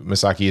you,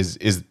 Masaki,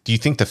 is do you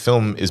think the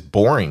film is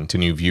boring to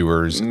new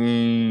viewers?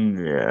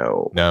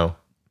 No. No.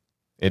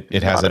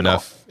 It has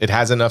enough. It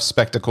has enough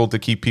spectacle to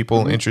keep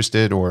people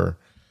interested, or.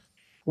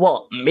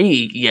 Well,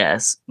 me,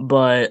 yes,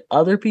 but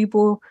other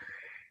people,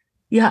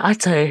 yeah,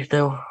 I'd say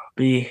they'll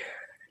be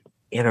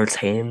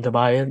entertained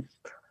by it.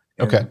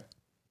 Okay.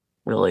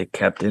 Really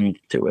kept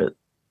into it.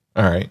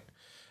 All right.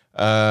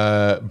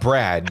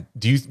 Brad,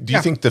 do you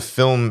think the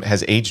film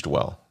has aged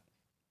well?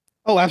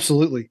 Oh,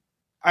 absolutely.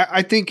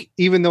 I think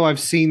even though I've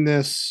seen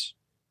this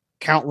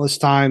countless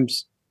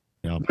times,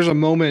 there's a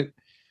moment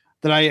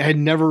that I had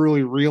never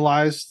really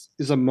realized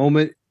is a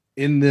moment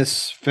in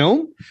this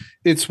film.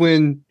 It's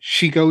when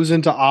she goes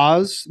into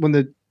Oz,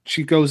 when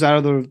she goes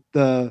out of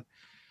the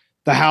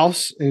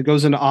house and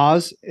goes into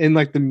Oz, and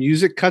like the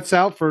music cuts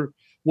out for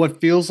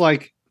what feels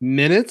like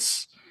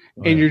minutes,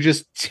 and you're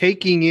just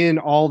taking in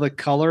all the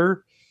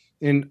color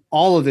and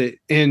all of it,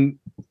 and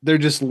they're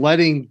just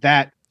letting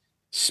that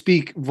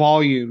speak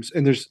volumes,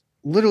 and there's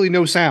literally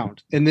no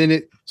sound, and then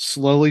it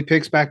slowly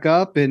picks back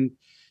up, and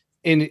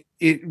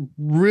it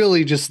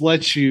really just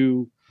lets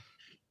you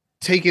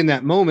take in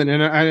that moment.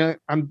 And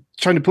I'm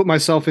trying to put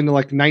myself into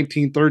like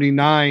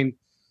 1939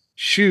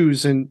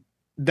 shoes, and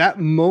that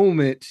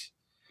moment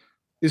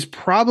is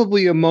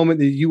probably a moment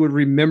that you would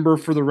remember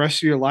for the rest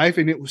of your life.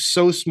 And it was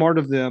so smart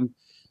of them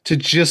to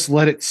just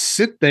let it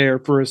sit there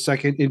for a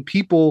second, and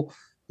people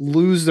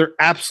lose their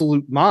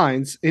absolute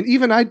minds. And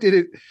even I did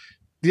it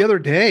the other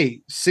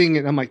day, seeing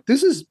it. I'm like,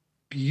 this is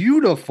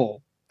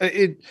beautiful.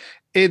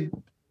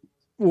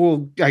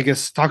 Well, I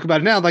guess talk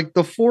about it now. Like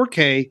the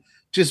 4K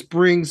just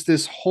brings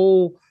this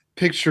whole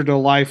picture to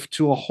life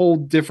to a whole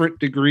different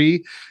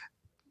degree.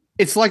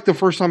 It's like the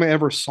first time I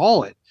ever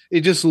saw it.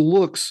 It just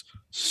looks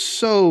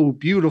so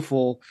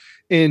beautiful.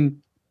 And,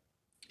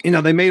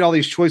 they made all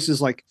these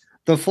choices, like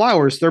the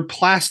flowers, they're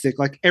plastic.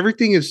 Like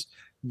everything is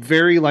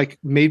very like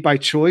made by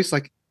choice.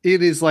 Like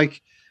it is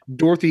like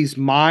Dorothy's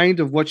mind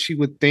of what she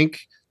would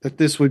think that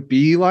this would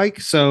be like.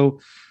 So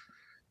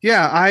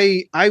yeah,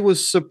 I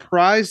was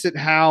surprised at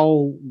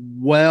how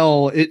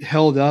well it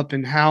held up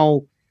and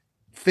how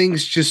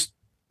things just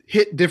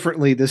hit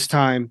differently this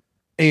time.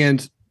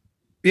 And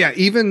yeah,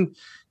 even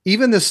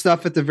the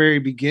stuff at the very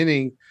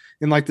beginning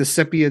in like the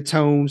sepia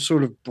tone,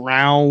 sort of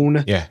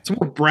brown. Yeah. It's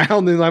more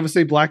brown than I would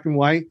say black and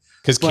white.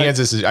 Because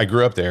Kansas I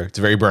grew up there. It's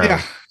very brown.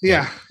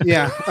 Yeah.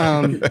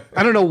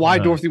 I don't know why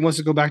Dorothy wants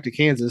to go back to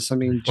Kansas. I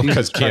mean,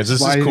 because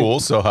Kansas is cool,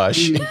 so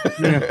hush.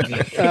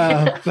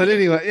 But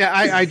anyway, yeah,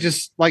 I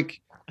just like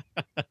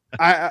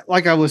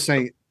I was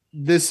saying,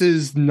 this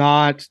is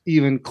not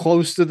even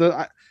close to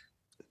the.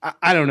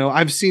 I don't know.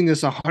 I've seen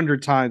this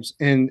 100 times,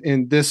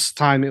 and this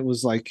time it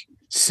was like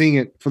seeing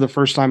it for the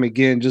first time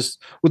again,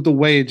 just with the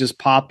way it just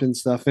popped and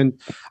stuff. And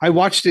I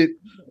watched it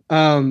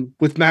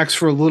with Max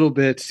for a little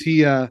bit.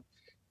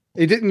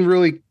 It didn't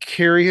really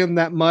carry him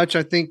that much.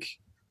 I think,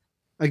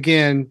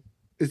 again,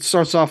 it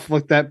starts off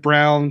like that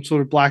brown,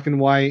 sort of black and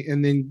white,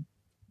 and then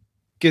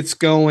gets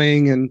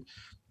going. And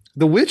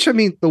the witch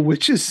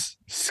is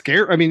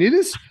scary. I mean, it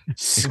is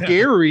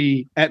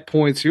scary at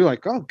points. You're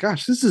like, oh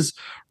gosh, this is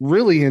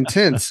really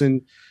intense.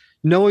 And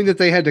knowing that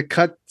they had to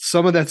cut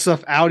some of that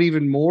stuff out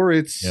even more,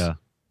 it's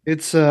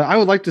I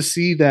would like to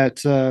see that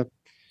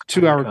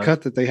 2-hour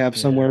cut that they have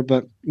somewhere,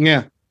 but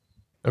yeah.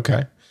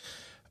 Okay.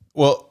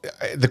 Well,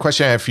 the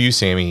question I have for you,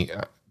 Sammy,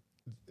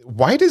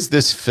 why does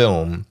this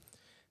film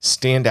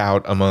stand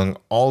out among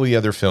all the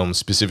other films,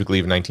 specifically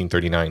of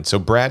 1939? So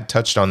Brad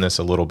touched on this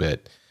a little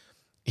bit.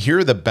 Here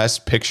are the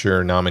best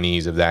picture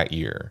nominees of that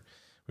year.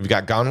 We've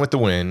got Gone with the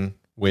Wind,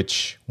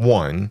 which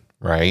won,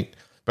 right?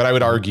 But I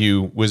would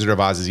argue Wizard of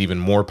Oz is even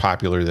more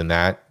popular than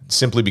that,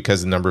 simply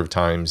because the number of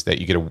times that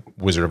you get a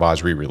Wizard of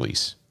Oz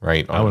re-release,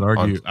 right? I would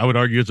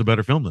argue it's a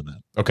better film than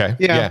that. Okay.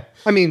 Yeah.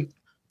 I mean,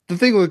 the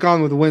thing with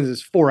Gone with the Wind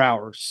is 4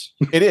 hours.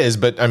 It is,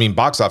 but I mean,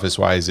 box office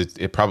wise,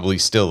 it probably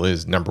still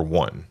is number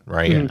one,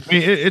 right? Mm-hmm. I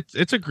mean,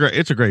 it's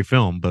a great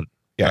film, but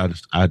yeah,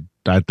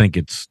 I think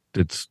it's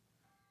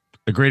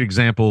a great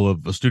example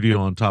of a studio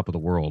on top of the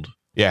world.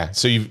 Yeah.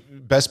 So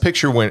best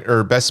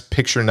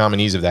picture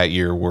nominees of that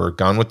year were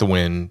Gone with the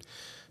Wind,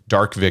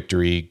 Dark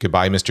Victory,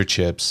 Goodbye Mr.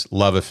 Chips,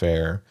 Love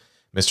Affair,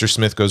 Mr.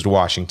 Smith Goes to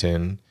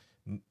Washington,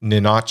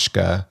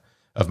 Ninotchka,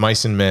 Of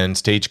Mice and Men,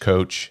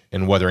 Stagecoach,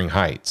 and Wuthering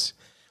Heights.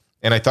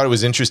 And I thought it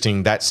was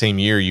interesting that same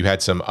year you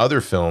had some other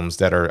films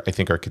that I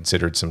think are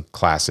considered some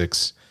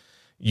classics.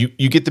 You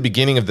get the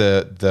beginning of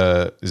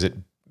the is it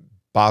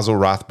Basil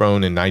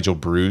Rathbone and Nigel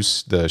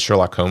Bruce, the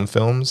Sherlock Holmes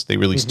films. They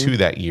released two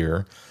that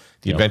year.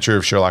 The Adventure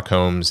of Sherlock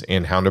Holmes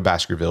and Hound of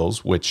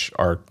Baskervilles, which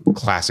are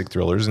classic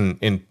thrillers.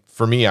 And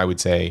for me, I would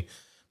say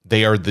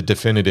they are the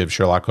definitive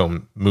Sherlock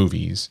Holmes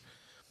movies.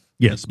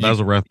 Yes,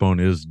 Basil Rathbone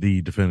is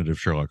the definitive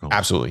Sherlock Holmes.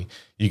 Absolutely.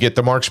 You get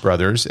the Marx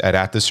Brothers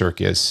at the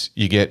Circus.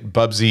 You get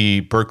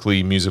Bubsy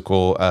Berkeley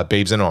musical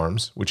Babes in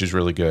Arms, which is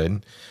really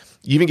good.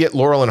 You even get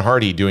Laurel and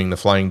Hardy doing The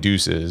Flying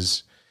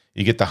Deuces.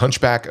 You get The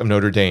Hunchback of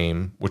Notre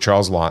Dame with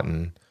Charles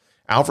Laughton.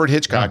 Alfred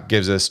Hitchcock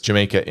gives us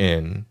Jamaica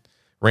Inn.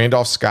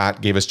 Randolph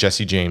Scott gave us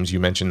Jesse James. You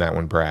mentioned that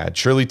one, Brad.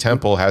 Shirley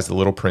Temple has The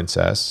Little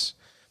Princess.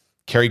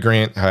 Cary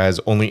Grant has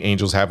Only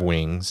Angels Have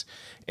Wings.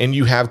 And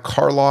you have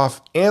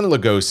Karloff and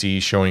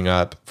Lugosi showing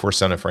up for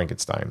Son of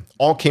Frankenstein.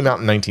 All came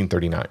out in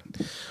 1939.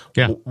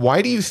 Yeah.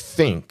 Why do you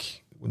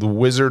think The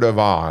Wizard of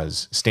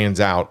Oz stands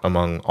out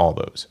among all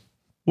those?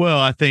 Well,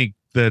 I think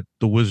that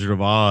The Wizard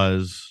of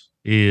Oz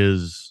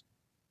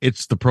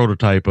it's the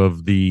prototype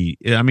of it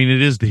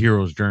is the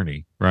hero's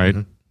journey, right?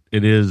 Mm-hmm.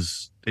 It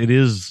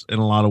is in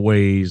a lot of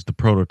ways the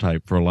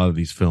prototype for a lot of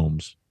these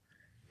films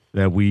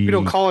that we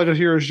don't call it a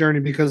hero's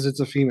journey because it's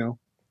a female.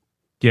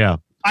 Yeah.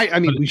 I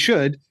mean, we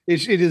should.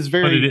 It is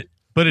very...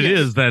 But it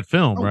is that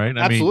film, right?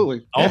 Absolutely. I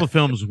mean, all the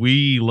films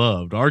we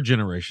loved, our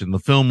generation, the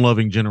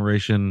film-loving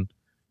generation,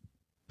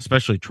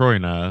 especially Troy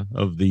and I,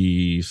 of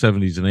the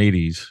 70s and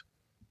 80s.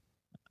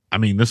 I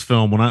mean, this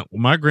film, when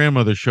my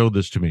grandmother showed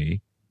this to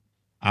me,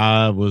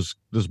 I was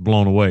just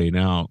blown away.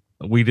 Now,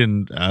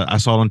 I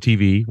saw it on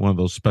TV, one of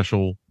those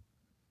special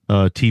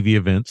TV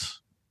events.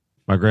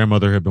 My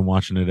grandmother had been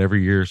watching it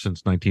every year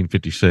since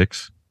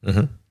 1956.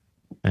 Mm-hmm.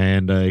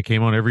 And it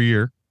came on every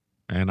year.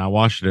 And I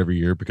watched it every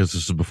year because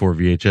this is before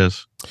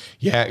VHS.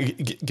 Yeah,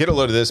 get a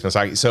load of this,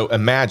 Masaki. So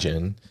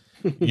imagine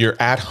you're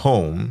at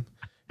home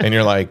and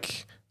you're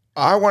like,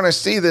 I want to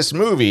see this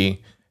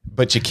movie,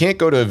 but you can't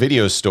go to a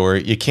video store.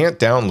 You can't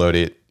download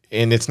it.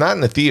 And it's not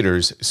in the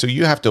theaters. So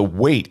you have to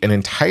wait an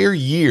entire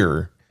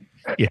year.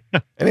 Yeah.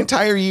 An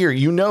entire year.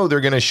 You know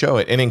they're going to show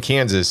it. And in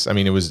Kansas, I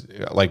mean, it was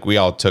like we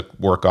all took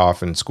work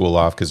off and school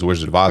off because the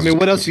Wizard of Oz. I mean,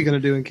 what else are you going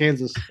to do in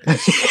Kansas?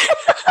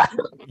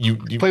 You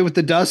play with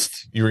the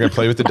dust. You were going to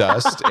play with the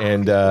dust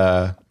and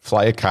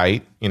fly a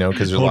kite,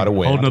 because there's a lot of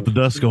wind. Holding up the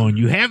dust going,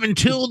 you have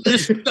until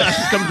this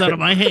dust comes out of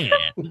my hand.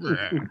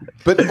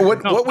 But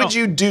what would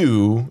you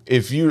do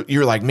if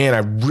you're like, man, I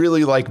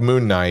really like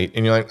Moon Knight,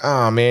 and you're like,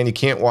 oh man, you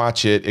can't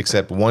watch it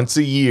except once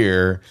a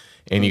year,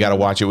 and you got to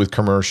watch it with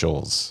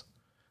commercials.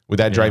 Would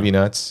that drive you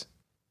nuts?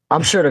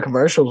 I'm sure the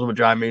commercials would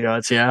drive me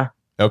nuts. Yeah.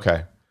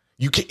 Okay.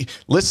 You can't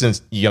listen,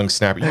 young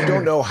snapper. You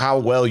don't know how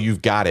well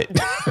you've got it.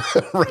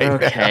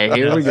 Okay,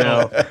 here we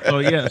go.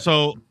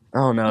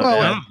 Oh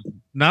no.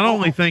 Not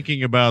only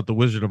thinking about the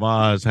Wizard of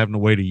Oz having to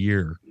wait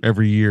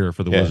every year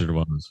for the Wizard of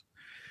Oz,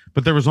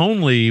 but there was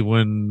only,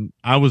 when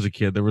I was a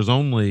kid, there was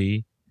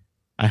only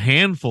a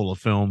handful of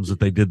films that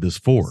they did this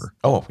for.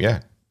 Oh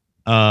yeah.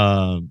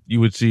 You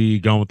would see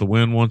Gone with the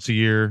Wind once a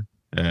year.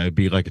 It'd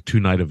be like a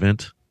 2-night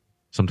event,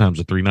 sometimes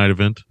a 3-night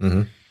event.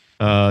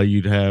 Mm-hmm.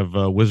 You'd have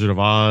Wizard of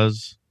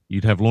Oz.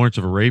 You'd have Lawrence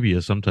of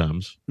Arabia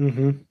sometimes.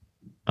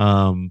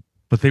 Mm-hmm.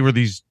 But they were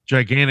these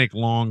gigantic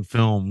long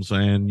films,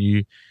 and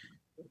you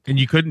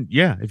couldn't,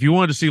 if you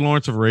wanted to see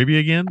Lawrence of Arabia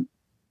again,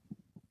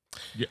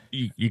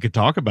 you could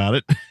talk about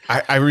it.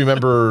 I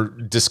remember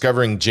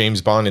discovering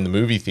James Bond in the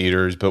movie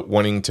theaters, but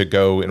wanting to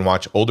go and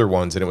watch older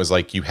ones, and it was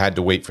like you had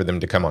to wait for them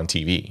to come on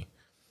TV.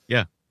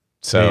 Yeah.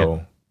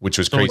 So, which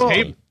was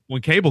crazy.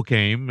 When cable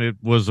came, it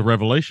was a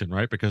revelation,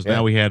 right? Because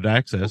now we had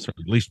access, or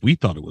at least we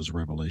thought it was a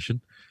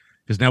revelation,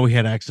 because now we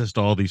had access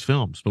to all these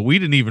films. But we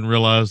didn't even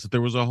realize that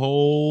there was a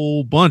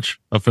whole bunch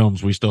of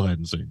films we still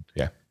hadn't seen.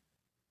 Yeah,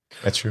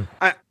 that's true.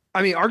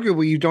 I mean,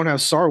 arguably, you don't have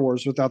Star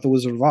Wars without the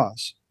Wizard of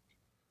Oz.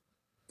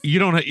 You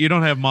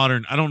don't have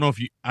modern. I don't know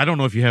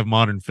if you have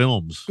modern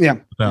films.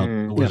 Without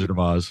the Wizard of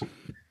Oz.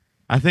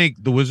 I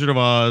think the Wizard of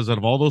Oz, out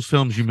of all those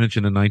films you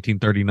mentioned in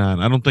 1939,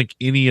 I don't think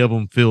any of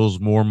them feels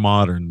more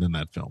modern than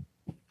that film.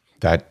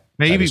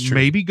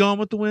 Maybe Gone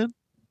with the Wind.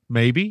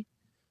 Maybe.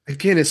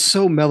 Again, it's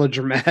so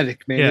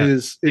melodramatic, man. Yeah.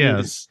 It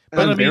is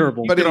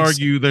unbearable. But you could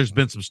argue there's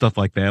been some stuff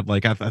like that.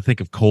 Like I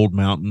think of Cold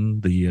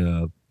Mountain,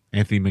 the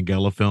Anthony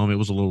Minghella film. It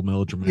was a little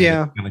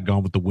melodramatic, kind of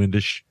Gone with the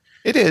Windish.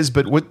 It is,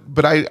 but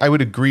I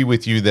would agree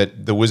with you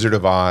that the Wizard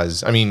of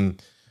Oz. I mean,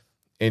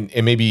 and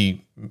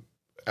maybe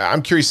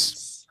I'm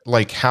curious,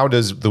 like, how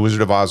does the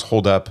Wizard of Oz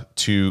hold up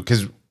to,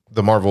 because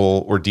the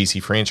Marvel or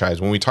DC franchise?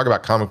 When we talk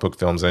about comic book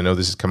films, I know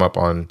this has come up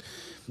on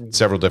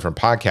several different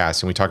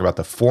podcasts, and we talk about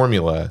the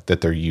formula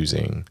that they're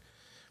using.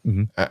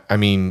 Mm-hmm. I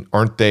mean,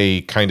 aren't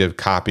they kind of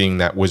copying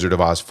that Wizard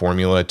of Oz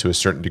formula to a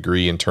certain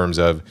degree in terms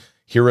of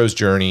hero's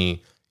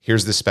journey?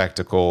 Here's the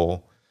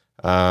spectacle.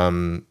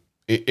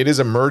 It is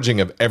a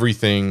merging of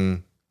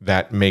everything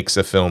that makes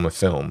a film,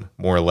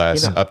 more or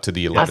less, up to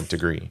the 11th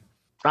degree.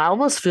 I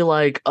almost feel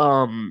like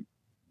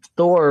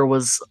Thor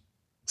was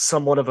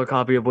somewhat of a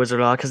copy of Wizard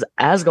of Oz, because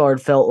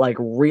Asgard felt like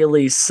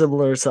really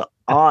similar to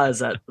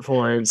Oz at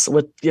points,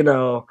 with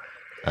Yellow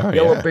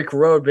Brick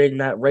Road being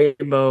that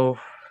rainbow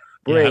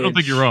bridge. Yeah, I don't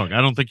think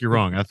you're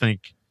wrong. I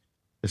think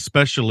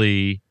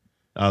especially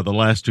the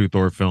last two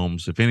Thor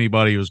films, if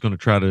anybody was going to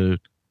try to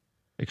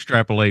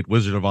extrapolate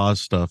Wizard of Oz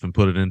stuff and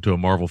put it into a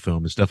Marvel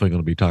film, it's definitely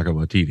going to be Taika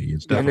Waititi.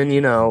 And then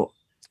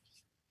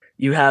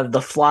you have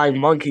the flying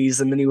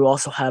monkeys, and then you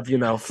also have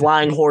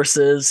flying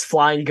horses,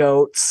 flying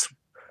goats.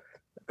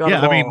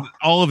 I mean,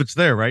 all of it's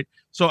there, right?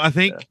 So I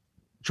think,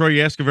 Troy,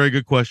 you ask a very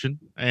good question,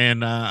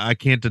 and I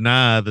can't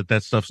deny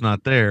that stuff's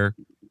not there.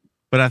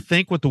 But I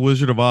think what the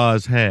Wizard of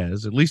Oz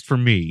has, at least for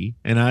me,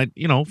 and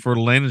for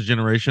Landon's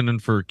generation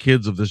and for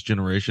kids of this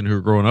generation who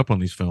are growing up on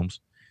these films,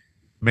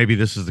 maybe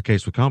this is the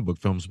case with comic book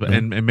films, but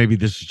and maybe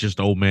this is just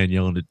old man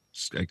yelling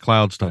at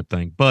clouds type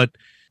thing. But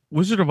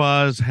Wizard of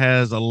Oz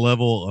has a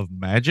level of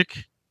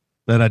magic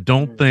that I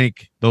don't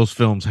think those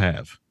films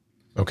have.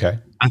 Okay.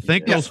 I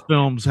think those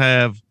films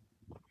have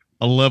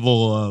a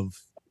level of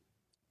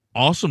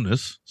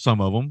awesomeness, some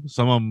of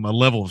them a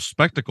level of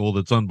spectacle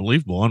that's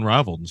unbelievable,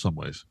 unrivaled in some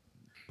ways.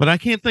 But I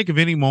can't think of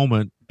any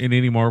moment in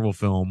any Marvel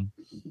film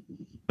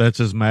that's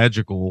as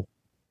magical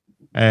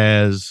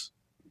as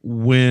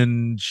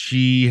when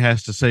she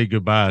has to say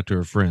goodbye to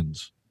her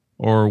friends,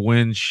 or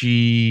when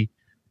she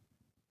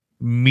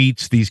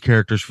meets these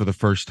characters for the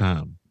first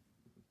time,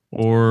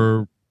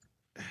 or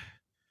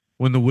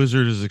when the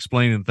wizard is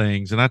explaining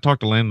things. And I talked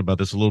to Landon about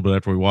this a little bit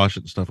after we watched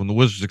it and stuff. When the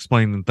wizard's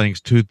explaining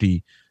things to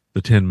the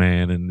Tin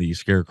Man and the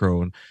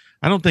Scarecrow, and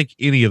I don't think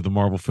any of the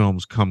Marvel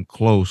films come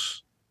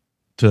close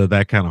to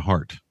that kind of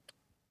heart.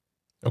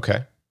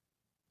 Okay.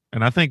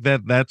 And I think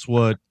that's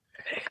what,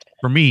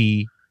 for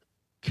me,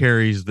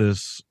 carries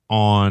this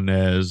on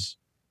as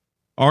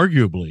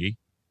arguably,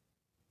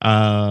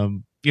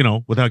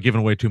 without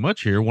giving away too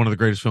much here, one of the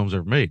greatest films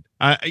ever made.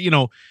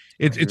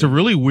 It's a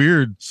really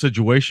weird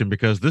situation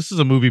because this is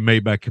a movie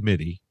made by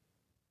committee.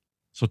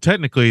 So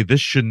technically this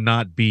should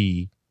not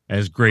be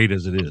as great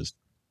as it is.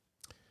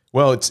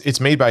 Well, it's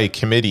made by a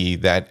committee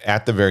that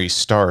at the very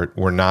start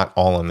were not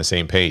all on the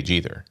same page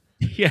either.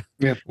 Yeah.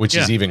 Which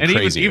is even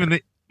crazy.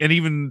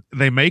 Even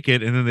they make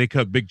it and then they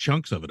cut big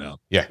chunks of it out.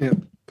 Yeah.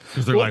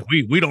 Because they're like,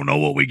 we don't know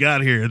what we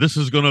got here. This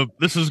is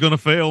gonna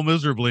fail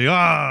miserably.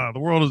 The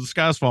world is, the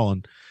sky's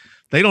falling.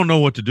 They don't know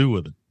what to do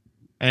with it.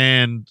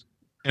 And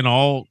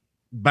all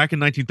back in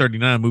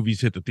 1939,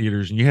 movies hit the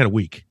theaters and you had a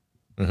week.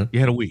 Mm-hmm. You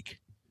had a week.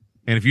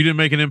 And if you didn't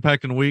make an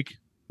impact in a week,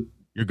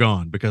 you're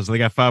gone, because they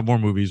got 5 more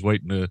movies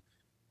waiting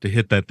to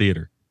hit that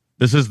theater.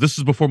 This is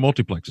before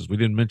multiplexes. We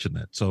didn't mention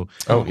that. So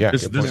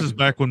this is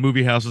back when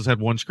movie houses had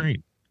one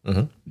screen.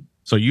 Mm-hmm.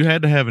 So you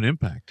had to have an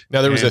impact.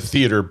 Now there was a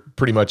theater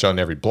pretty much on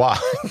every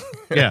block.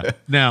 Yeah.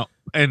 Now,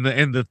 and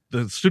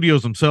the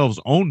studios themselves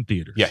owned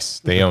theaters. Yes,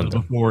 they owned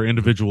them before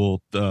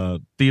individual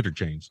theater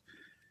chains.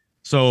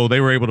 So they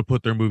were able to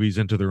put their movies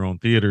into their own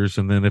theaters,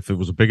 and then if it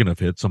was a big enough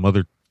hit, some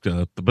other.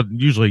 But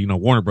usually,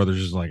 Warner Brothers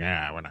is like,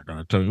 we're not going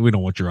to tell you. We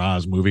don't want your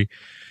Oz movie,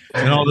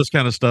 and all this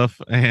kind of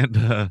stuff.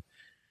 And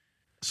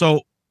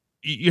so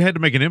you had to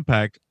make an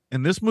impact.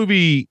 And this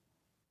movie,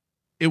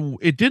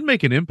 it did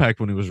make an impact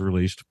when it was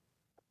released,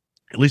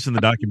 at least in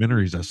the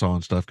documentaries I saw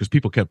and stuff, because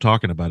people kept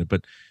talking about it.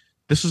 But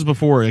this is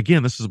before a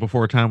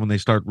time when they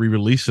start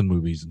re-releasing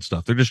movies and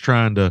stuff. They're just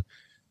trying to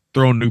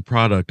throw new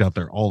product out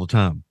there all the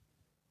time.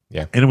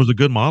 Yeah. And it was a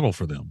good model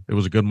for them.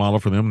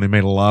 And they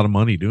made a lot of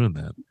money doing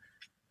that.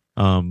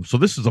 So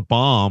this is a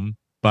bomb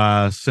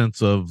by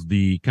sense of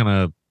the kind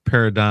of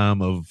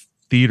paradigm of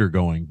theater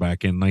going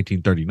back in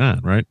 1939,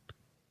 right?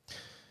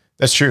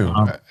 That's true.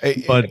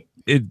 But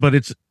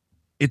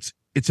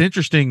it's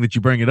interesting that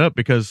you bring it up,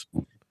 because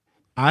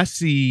I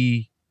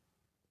see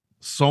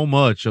so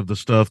much of the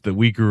stuff that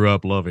we grew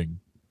up loving,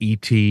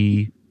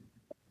 E.T.,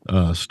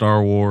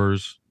 Star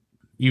Wars,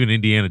 even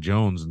Indiana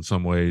Jones in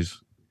some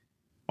ways.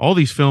 All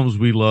these films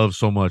we love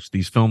so much,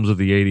 these films of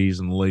the 80s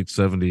and the late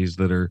 70s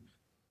that are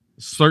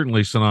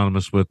certainly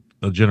synonymous with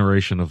a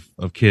generation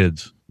of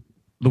kids.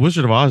 The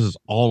Wizard of Oz is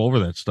all over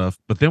that stuff.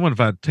 But then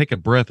if I take a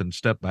breath and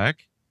step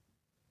back,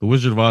 the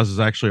Wizard of Oz is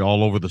actually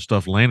all over the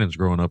stuff Landon's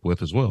growing up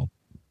with as well.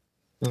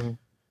 Mm-hmm.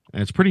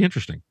 And it's pretty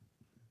interesting.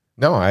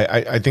 No,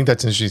 I think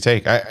that's an interesting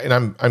take.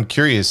 I'm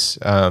curious,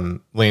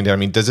 Landon. I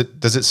mean, does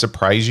it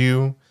surprise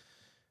you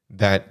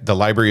that the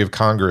Library of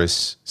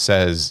Congress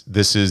says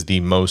this is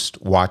the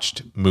most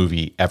watched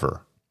movie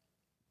ever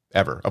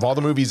of all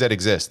the movies that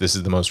exist? This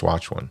is the most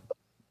watched one.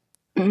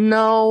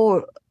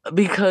 No,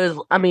 because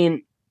I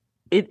mean,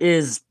 it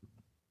is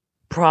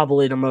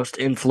probably the most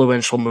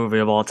influential movie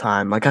of all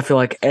time. Like, I feel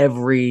like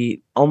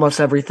almost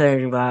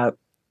everything that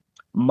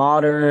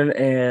modern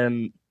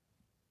and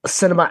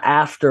cinema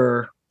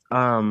after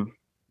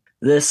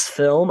this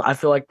film, I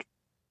feel like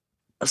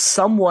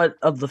somewhat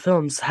of the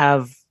films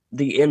have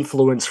the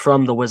influence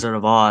from The Wizard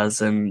of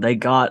Oz, and they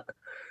got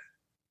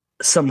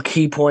some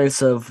key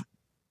points of,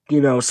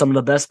 some of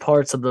the best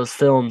parts of those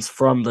films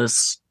from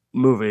this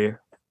movie.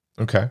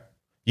 Okay.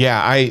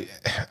 Yeah,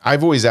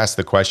 I've always asked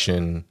the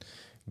question,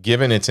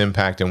 given its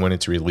impact and when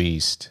it's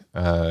released,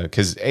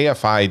 because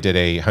AFI did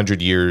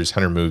 100 years,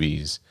 100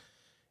 movies,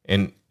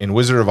 and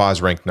Wizard of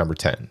Oz ranked number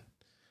 10.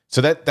 So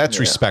that's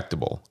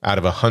respectable out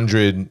of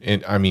 100.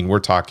 And I mean, we're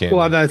talking.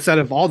 Well, that's out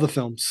of all the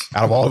films.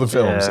 Out of all the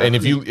films, and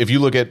if you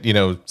look at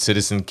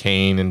Citizen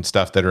Kane and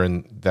stuff that are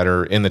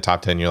in the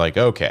top 10, you're like,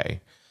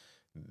 okay,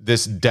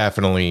 this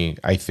definitely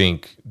I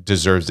think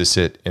deserves to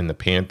sit in the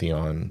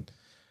pantheon.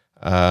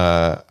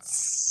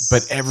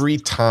 But every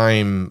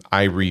time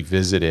I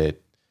revisit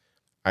it,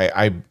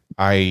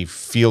 I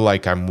feel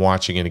like I'm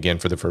watching it again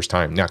for the first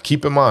time. Now,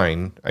 keep in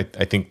mind, I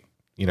think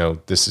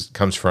this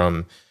comes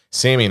from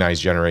Sammy and I's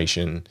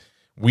generation.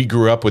 We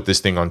grew up with this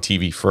thing on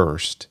TV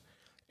first,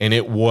 and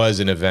it was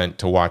an event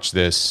to watch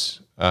this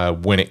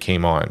when it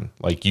came on.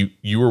 Like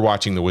you were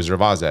watching The Wizard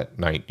of Oz that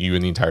night, you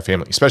and the entire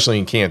family, especially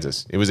in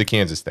Kansas. It was a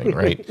Kansas thing,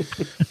 right?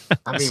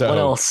 I mean, what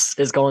else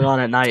is going on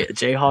at night? A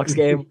Jayhawks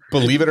game?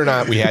 Believe it or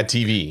not, we had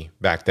TV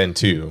back then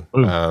too.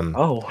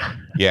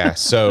 Yeah.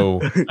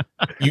 So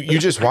you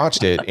just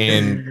watched it,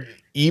 and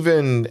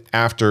even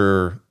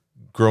after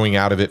growing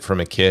out of it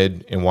from a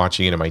kid and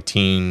watching it in my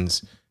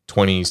teens,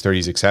 20s,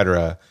 30s,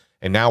 etc.,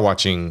 and now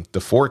watching the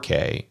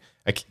 4K,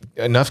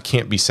 enough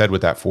can't be said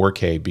with that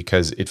 4K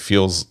because it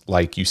feels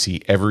like you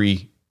see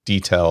every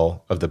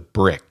detail of the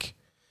brick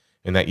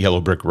in that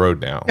yellow brick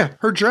road now. Yeah,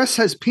 her dress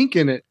has pink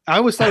in it. I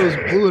always thought it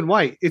was blue and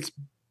white. It's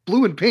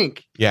blue and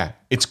pink. Yeah,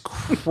 it's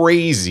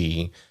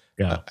crazy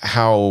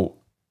how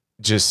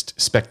just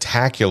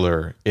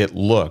spectacular it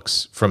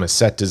looks from a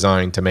set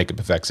design to makeup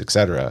effects,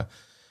 etc.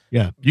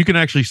 Yeah, you can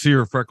actually see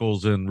her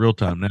freckles in real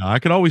time now. I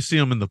could always see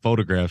them in the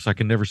photographs. I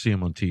can never see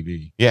them on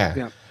TV.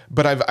 Yeah.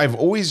 But I've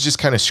always just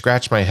kind of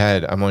scratched my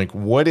head. I'm like,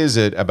 what is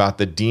it about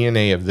the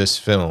DNA of this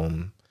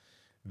film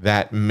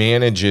that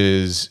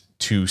manages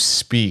to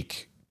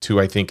speak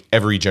to, I think,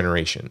 every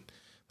generation?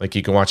 Like,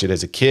 you can watch it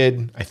as a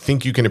kid. I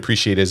think you can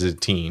appreciate it as a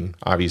teen,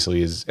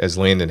 obviously, as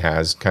Landon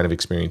has, kind of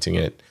experiencing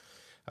it.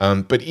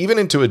 But even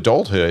into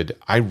adulthood,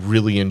 I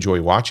really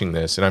enjoy watching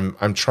this, and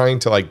I'm trying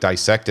to like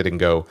dissect it and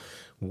go,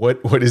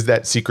 what is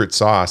that secret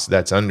sauce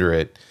that's under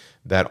it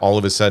that all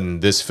of a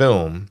sudden this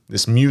film,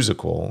 this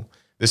musical,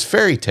 this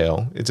fairy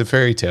tale, it's a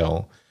fairy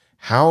tale,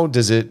 how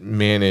does it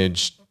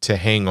manage to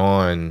hang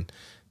on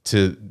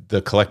to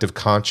the collective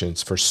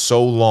conscience for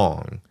so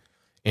long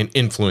and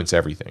influence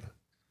everything?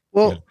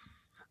 Well,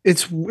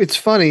 it's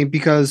funny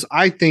because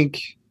I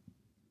think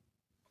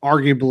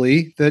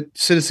arguably that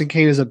Citizen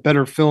Kane is a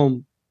better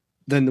film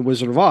than The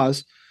Wizard of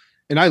Oz,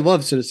 and I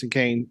love Citizen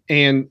Kane,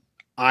 and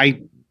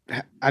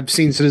I've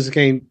seen Citizen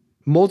Kane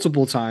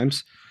multiple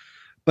times,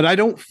 but I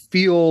don't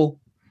feel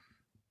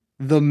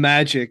the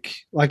magic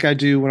like I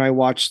do when I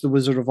watch The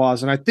Wizard of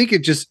Oz. And I think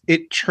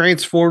it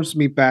transforms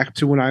me back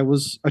to when I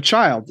was a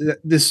child.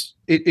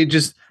 It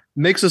just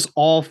makes us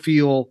all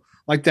feel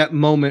like that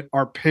moment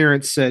our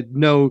parents said,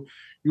 no,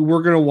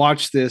 we're going to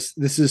watch this.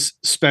 This is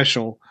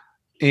special.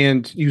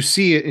 And you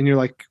see it and you're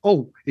like,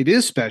 oh, it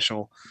is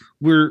special.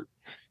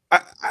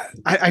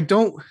 I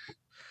don't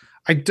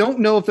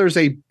know if there's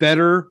a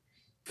better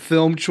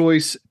film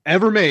choice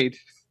ever made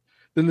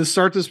than to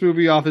start this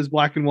movie off as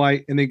black and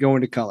white and then go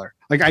into color.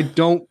 Like,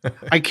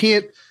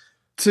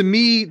 to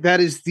me, that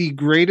is the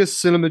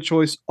greatest cinema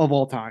choice of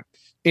all time.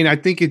 And I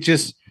think it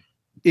just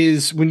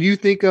is, when you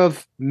think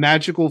of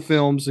magical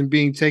films and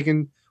being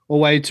taken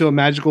away to a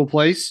magical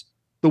place,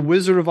 The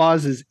Wizard of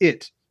Oz is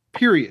it,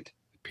 period.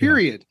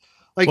 Yeah.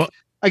 Like,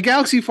 A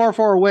Galaxy Far,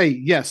 Far Away.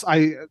 Yes.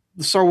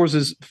 Star Wars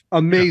is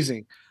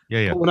amazing.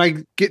 Yeah. But when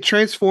I get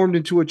transformed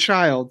into a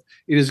child,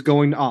 it is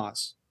going to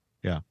Oz.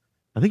 Yeah.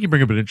 I think you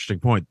bring up an interesting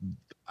point.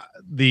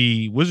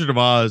 The Wizard of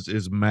Oz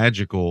is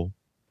magical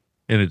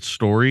in its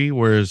story,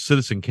 whereas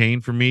Citizen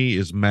Kane for me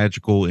is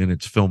magical in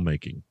its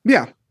filmmaking.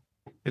 Yeah.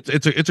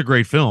 It's a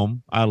great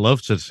film. I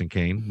love Citizen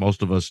Kane.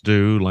 Most of us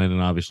do. Landon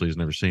obviously has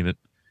never seen it.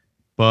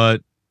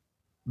 But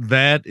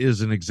that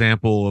is an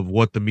example of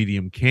what the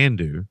medium can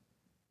do.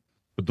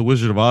 But The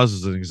Wizard of Oz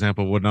is an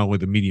example of what not only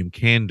the medium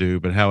can do,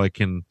 but how it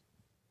can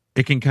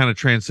kind of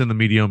transcend the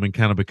medium and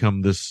kind of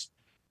become this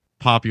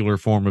popular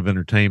form of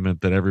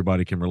entertainment that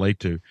everybody can relate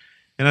to.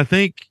 And I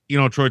think,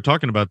 Troy,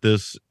 talking about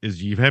this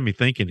is you've had me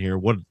thinking here,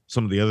 what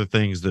some of the other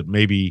things that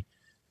maybe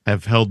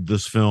have held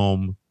this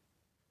film,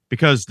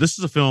 because this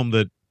is a film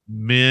that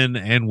men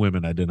and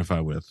women identify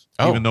with,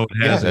 even though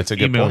it has a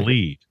female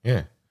lead.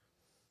 Yeah.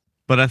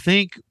 But I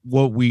think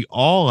what we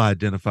all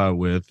identify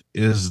with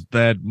is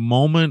that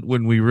moment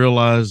when we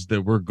realize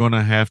that we're going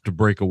to have to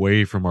break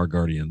away from our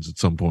guardians at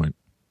some point.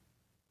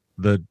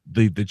 The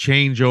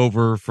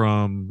changeover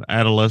from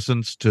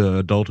adolescence to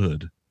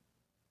adulthood,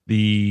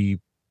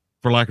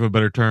 for lack of a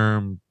better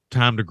term,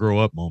 time to grow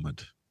up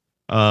moment.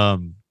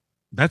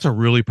 That's a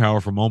really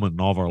powerful moment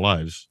in all of our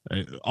lives.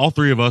 All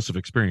three of us have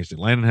experienced it.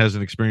 Landon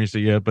hasn't experienced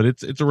it yet, but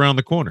it's around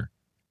the corner.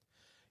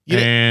 Yeah.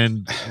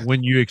 And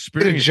when you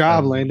experience, good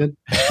job, Landon.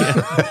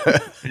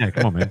 Yeah,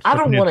 come on, man. I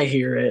don't want to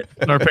hear it.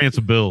 Start paying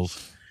some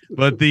bills.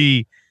 But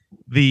the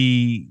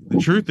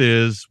truth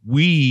is,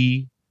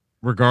 we,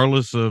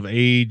 regardless of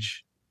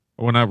age,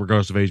 well, not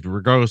regardless of age, but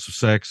regardless of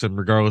sex and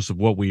regardless of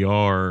what we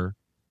are,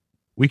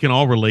 we can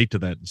all relate to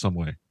that in some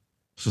way.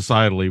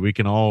 Societally, we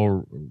can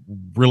all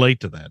relate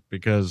to that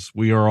because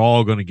we are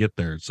all going to get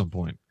there at some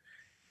point.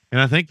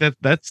 And I think that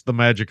that's the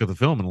magic of the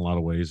film in a lot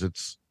of ways.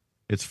 It's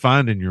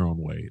finding your own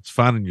way. It's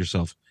finding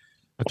yourself.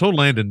 I told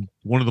Landon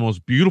one of the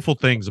most beautiful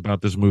things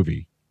about this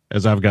movie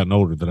as I've gotten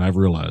older that I've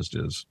realized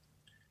is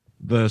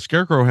the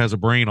Scarecrow has a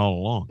brain all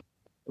along.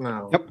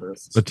 No. Yep.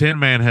 The Tin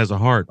Man has a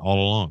heart all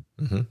along.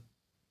 Mm-hmm.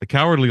 The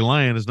Cowardly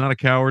Lion is not a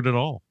coward at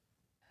all.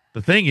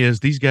 The thing is,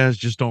 these guys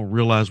just don't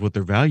realize what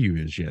their value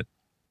is yet.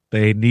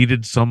 They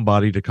needed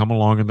somebody to come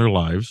along in their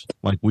lives,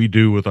 like we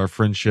do with our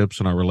friendships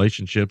and our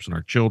relationships and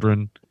our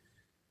children,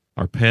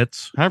 our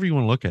pets, however you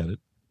want to look at it.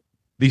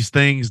 These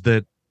things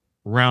that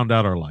round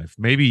out our life.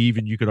 Maybe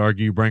even you could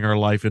argue bring our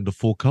life into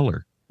full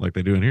color like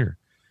they do in here.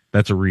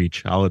 That's a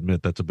reach. I'll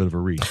admit that's a bit of a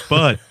reach,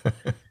 but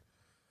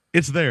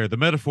it's there. The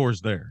metaphor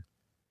is there.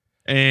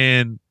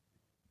 And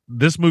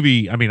this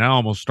movie, I mean, I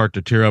almost start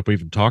to tear up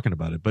even talking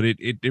about it, but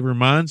it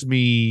reminds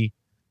me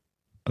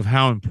of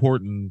how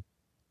important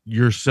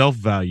your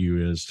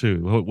self-value is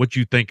too. What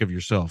you think of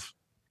yourself,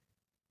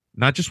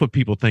 not just what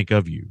people think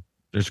of you.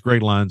 There's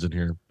great lines in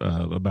here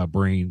about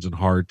brains and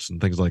hearts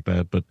and things like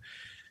that, but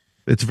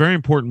it's a very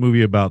important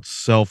movie about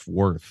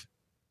self-worth,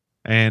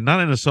 and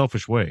not in a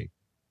selfish way.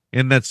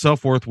 In that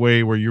self-worth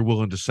way where you're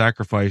willing to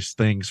sacrifice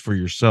things for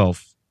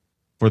yourself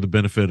for the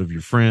benefit of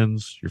your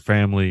friends, your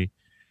family.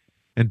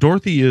 And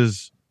Dorothy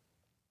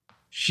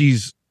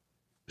she's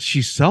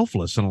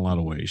selfless in a lot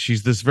of ways.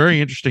 She's this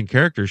very interesting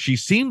character. She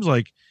seems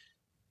like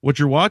what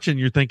you're watching,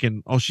 you're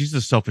thinking, oh, she's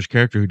this selfish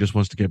character who just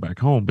wants to get back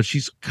home, but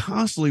she's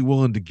constantly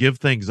willing to give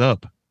things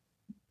up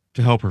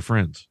to help her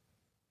friends.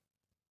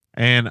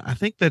 And I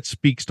think that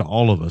speaks to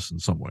all of us in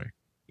some way,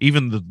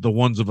 even the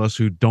ones of us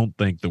who don't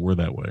think that we're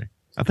that way.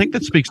 I think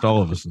that speaks to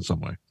all of us in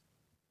some way.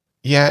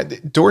 Yeah,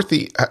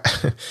 Dorothy,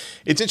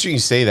 it's interesting you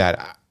say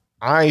that.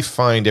 I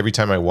find every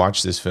time I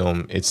watch this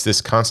film, it's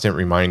this constant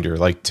reminder.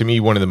 Like, to me,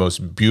 one of the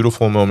most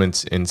beautiful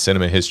moments in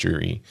cinema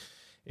history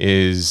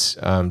is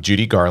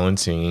Judy Garland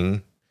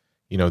singing,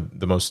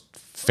 the most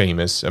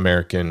famous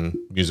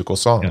American musical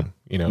song.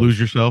 Yeah. Lose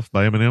Yourself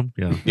by Eminem.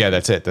 Yeah,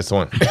 that's it. That's the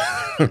one.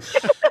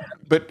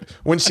 But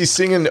when she's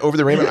singing Over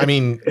the Rainbow, I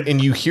mean,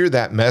 and you hear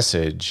that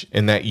message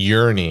and that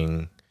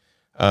yearning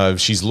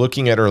of she's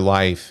looking at her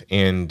life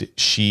and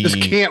she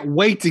just can't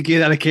wait to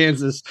get out of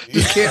Kansas.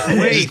 Just can't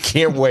wait.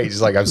 Can't wait.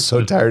 She's like, I'm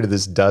so tired of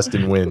this dust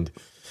and wind.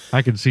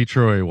 I can see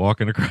Troy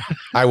walking across.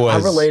 I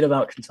relate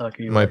about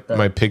Kentucky. My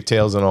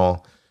pigtails and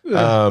all.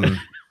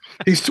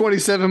 He's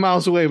 27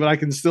 miles away, but I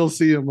can still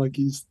see him like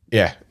he's.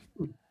 Yeah.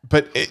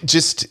 But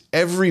just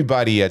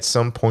everybody at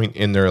some point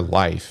in their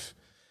life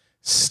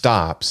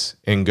stops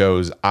and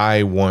goes,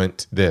 I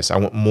want this. I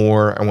want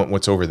more. I want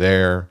what's over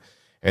there.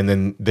 And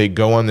then they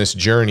go on this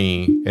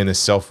journey and this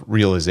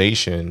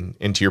self-realization.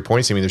 And to your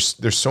point, Sammy,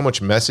 there's so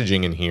much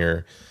messaging in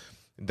here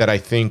that I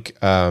think,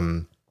 I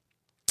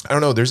don't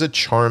know, there's a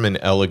charm and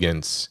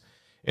elegance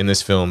in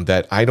this film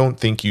that I don't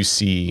think you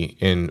see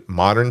in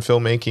modern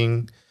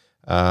filmmaking,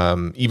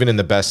 even in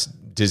the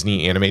best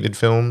Disney animated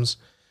films,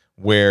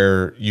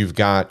 where you've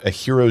got a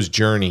hero's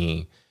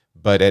journey,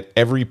 but at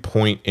every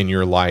point in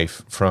your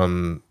life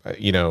from,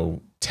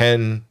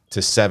 10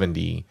 to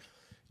 70,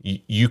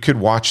 you could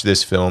watch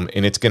this film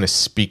and it's going to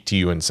speak to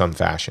you in some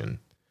fashion.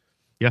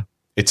 Yeah.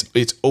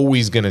 It's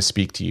always going to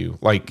speak to you.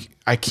 Like,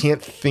 I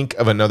can't think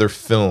of another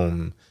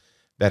film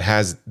that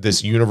has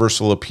this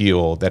universal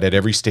appeal that at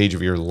every stage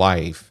of your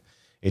life,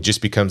 it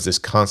just becomes this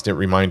constant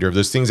reminder of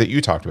those things that you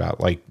talked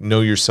about, like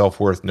know your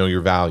self-worth, know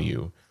your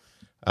value.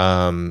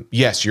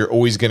 Yes, you're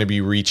always going to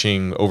be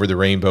reaching over the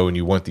rainbow and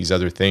you want these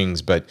other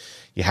things, but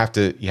you have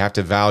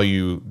to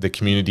value the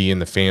community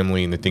and the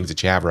family and the things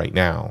that you have right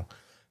now.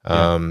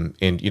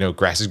 And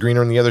grass is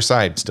greener on the other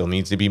side, still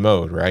needs to be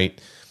mowed, right?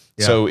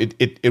 Yeah. So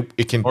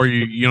it can, or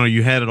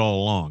you had it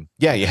all along.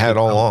 Yeah, you had it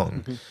all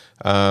along.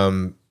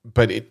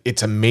 But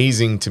it's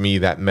amazing to me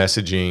that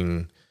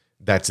messaging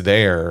that's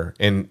there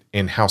and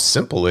how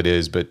simple it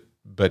is,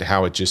 but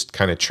how it just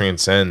kind of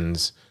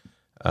transcends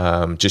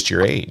just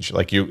your age.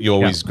 Like you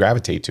always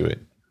gravitate to it.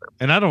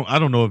 And I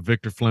don't know if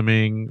Victor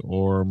Fleming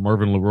or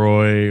Mervyn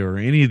LeRoy or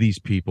any of these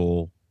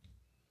people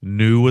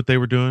knew what they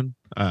were doing.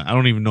 I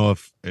don't even know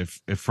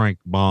if Frank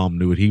Baum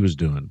knew what he was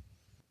doing.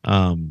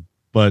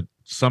 But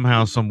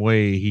somehow, some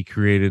way, he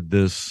created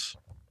this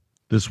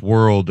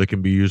world that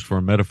can be used for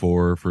a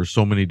metaphor for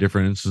so many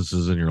different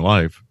instances in your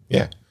life.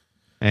 Yeah.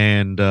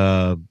 And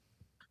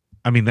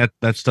I mean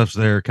that stuff's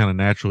there kind of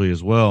naturally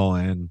as well.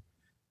 And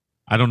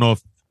I don't know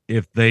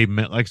if they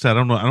meant, like I said, I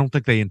don't know. I don't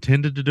think they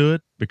intended to do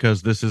it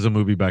because this is a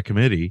movie by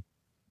committee.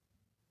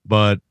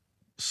 But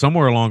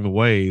somewhere along the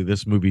way,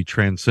 this movie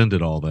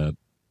transcended all that.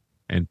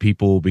 And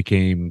people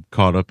became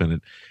caught up in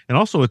it. And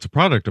also, it's a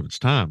product of its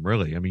time,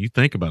 really. I mean, you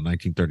think about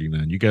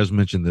 1939. You guys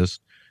mentioned this.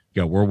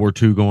 You got World War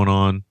II going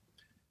on.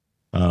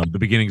 The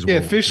beginnings. Yeah,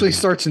 officially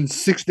starts in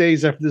 6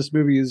 days after this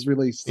movie is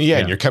released. Yeah,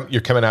 and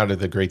you're coming out of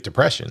the Great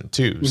Depression,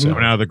 too. So.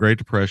 Coming out of the Great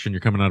Depression.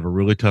 You're coming out of a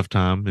really tough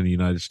time in the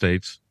United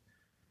States.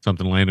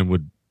 something Landon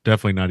would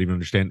definitely not even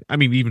understand. I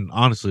mean, even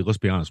honestly, let's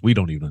be honest, we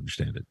don't even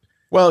understand it.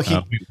 Well,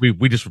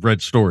 we just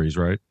read stories,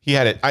 right? He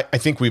had it. I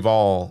think we've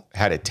all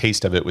had a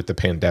taste of it with the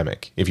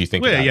pandemic. If you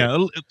think, well,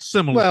 about it. It's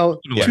similar.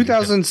 Well,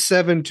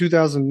 2007,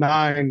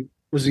 2009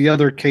 was the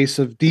other case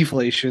of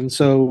deflation.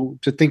 So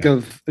to think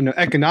of,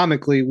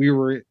 economically, we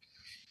were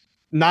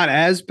not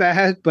as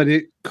bad, but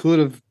it could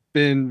have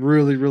been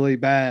really, really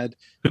bad.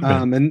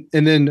 And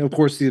then of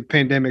course the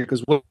pandemic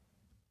as well.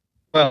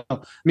 Well, I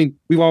mean,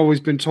 we've always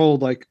been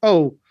told like,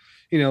 oh,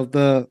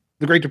 the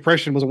Great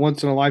Depression was a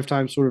once in a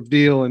lifetime sort of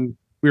deal, and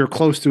we were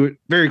close to it,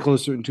 very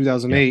close to it in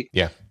 2008.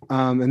 Yeah.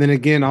 And then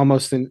again,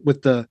 almost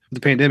with the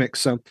pandemic.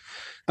 So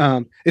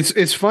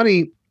it's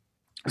funny.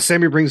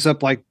 Sammy brings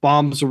up like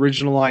Baum's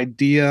original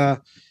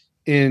idea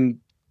in,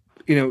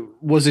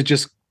 was it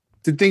just,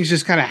 did things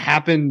just kind of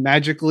happen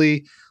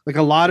magically? Like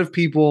a lot of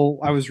people,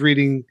 I was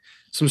reading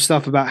some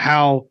stuff about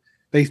how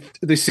they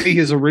see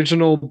his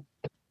original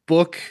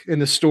book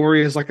and the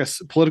story as like a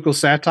political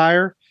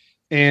satire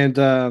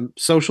and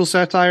social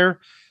satire.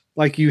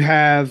 Like you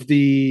have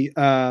the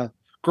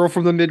Girl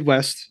from the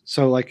Midwest.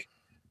 So like,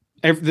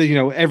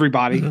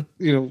 everybody,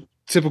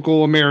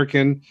 typical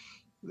American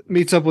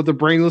meets up with the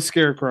brainless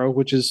scarecrow,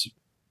 which is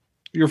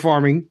your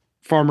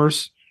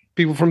farmers,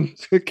 people from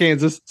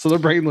Kansas. So they're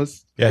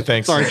brainless. Yeah.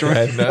 Thanks. Sorry, Troy.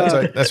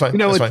 No, that's fine.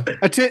 That's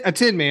fine. A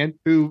tin man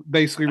who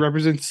basically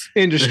represents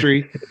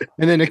industry,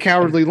 and then a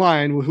cowardly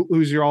lion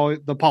who's all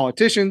the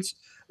politicians.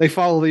 They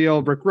follow the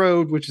yellow brick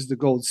road, which is the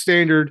gold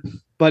standard.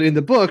 But in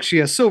the book, she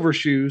has silver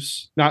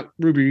shoes, not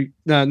ruby,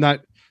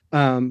 not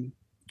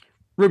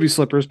ruby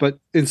slippers.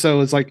 And so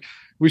it's like,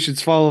 we should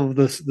follow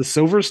the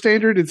silver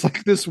standard. It's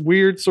like this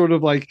weird sort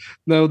of like,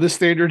 no, this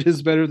standard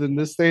is better than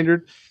this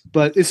standard.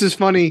 But it's just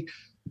funny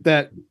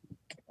that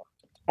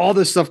all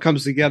this stuff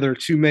comes together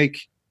to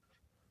make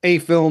a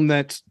film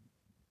that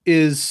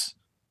is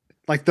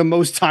like the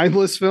most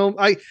timeless film.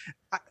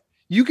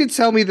 You could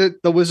tell me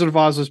that The Wizard of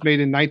Oz was made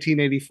in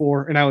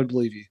 1984 and I would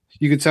believe you.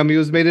 You could tell me it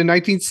was made in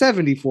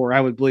 1974.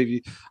 I would believe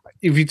you.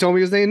 If you told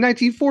me it was made in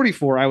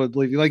 1944, I would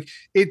believe you. Like,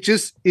 it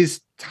just is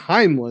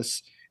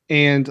timeless.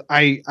 And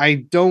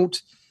I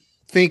don't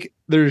think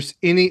there's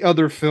any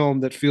other film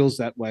that feels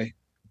that way.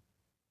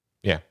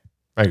 Yeah,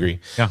 I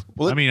agree. Yeah.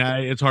 Well, I mean,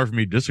 it's hard for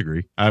me to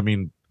disagree. I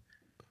mean,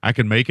 I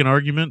can make an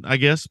argument, I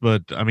guess,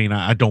 but I mean,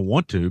 I don't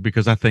want to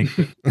because I think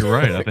you're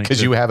right. I think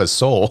because you have a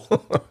soul.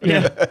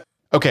 Yeah.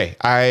 Okay.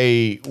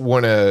 I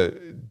want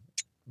to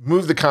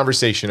move the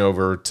conversation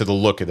over to the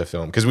look of the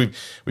film because we've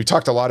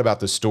talked a lot about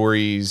the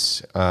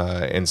stories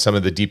and some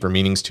of the deeper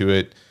meanings to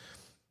it.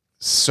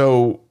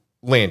 So,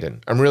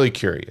 Landon, I'm really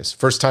curious.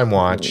 First time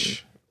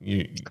watch,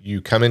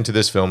 you come into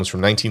this film, it's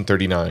from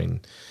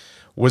 1939.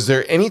 Was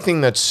there anything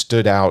that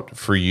stood out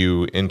for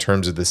you in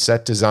terms of the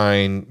set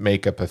design,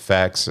 makeup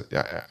effects?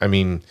 I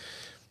mean,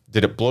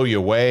 did it blow you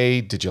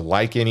away? Did you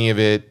like any of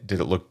it? Did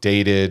it look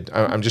dated?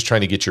 I'm just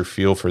trying to get your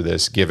feel for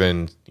this,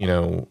 given,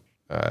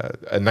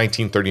 a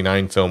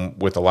 1939 film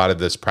with a lot of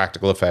this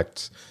practical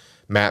effects,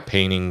 matte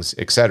paintings,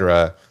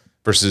 etc.,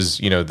 versus,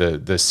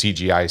 the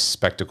CGI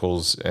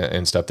spectacles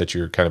and stuff that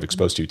you're kind of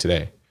exposed to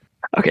today.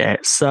 Okay,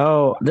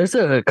 so there's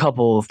a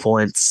couple of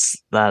points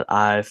that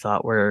I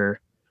thought were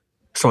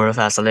sort of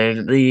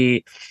fascinating.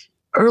 The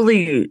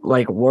early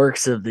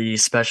works of the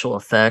special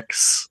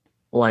effects,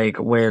 like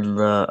when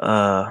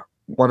the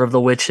one of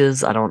the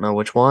witches, I don't know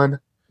which one,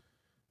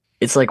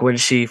 it's like when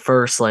she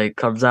first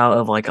comes out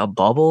of a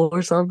bubble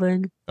or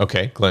something.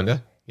 Okay,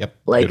 Glenda. Yep.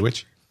 Good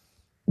witch.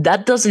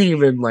 That doesn't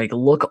even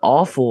look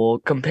awful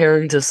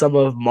comparing to some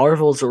of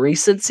Marvel's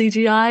recent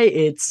CGI.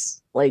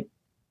 It's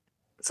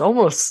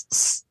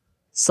almost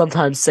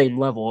sometimes same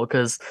level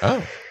because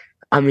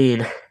I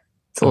mean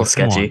it's a little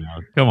sketchy.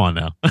 Come on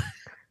now.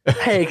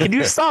 Hey, can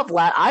you stop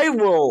I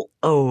will.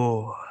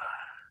 Oh.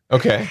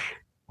 Okay.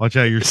 Watch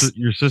out, your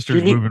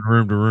sister's moving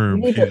room to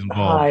room. She's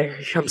involved.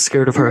 I'm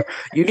scared of her.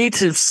 You need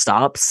to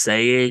stop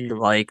saying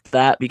like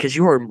that because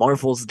you are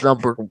Marvel's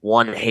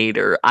 #1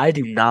 hater. I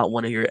do not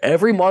want to hear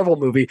every Marvel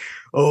movie.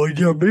 Oh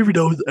yeah, maybe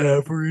that was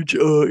average.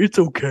 It's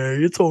okay.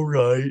 It's all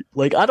right.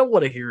 I don't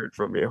want to hear it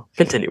from you.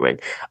 Continuing.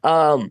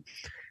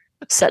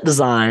 Set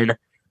design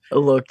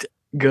looked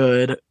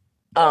good.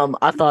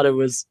 I thought it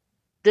was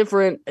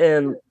different,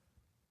 and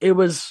it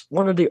was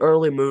one of the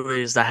early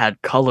movies that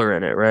had color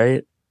in it,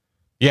 right?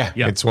 Yeah,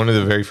 it's one of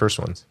the very first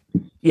ones.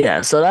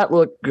 Yeah, so that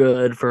looked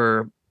good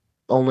for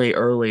only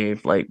early,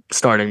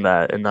 starting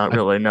that and not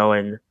really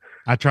knowing.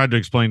 I tried to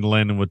explain to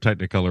Landon what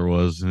Technicolor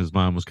was, and his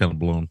mind was kind of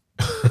blown.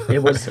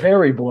 It was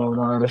very blown,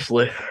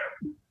 honestly.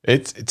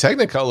 It's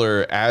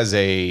Technicolor as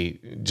a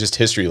just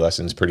history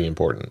lesson is pretty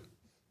important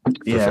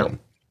for film.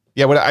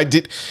 Yeah, what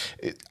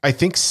I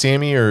think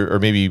Sammy or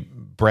maybe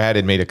Brad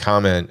had made a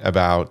comment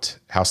about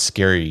how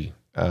scary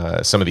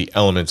some of the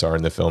elements are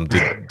in the film.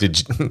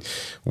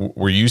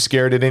 Were you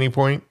scared at any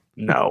point?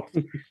 No.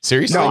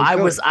 Seriously? No, I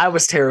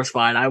was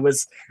terrified. I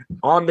was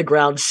on the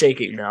ground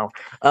shaking now.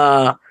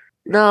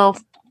 No,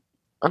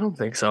 I don't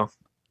think so.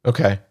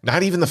 Okay.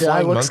 Not even the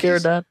flying monkeys?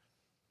 Scared that?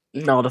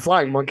 No, the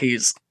flying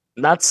monkeys,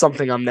 that's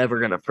something I'm never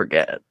going to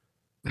forget.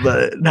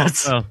 but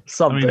that's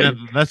something. I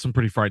mean, that's some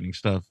pretty frightening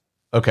stuff.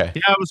 Okay.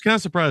 Yeah, I was kind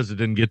of surprised it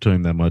didn't get to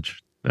him that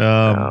much.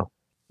 Not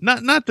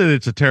that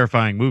it's a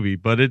terrifying movie,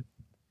 but it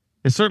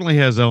certainly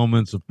has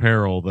elements of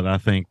peril that I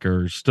think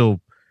are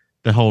still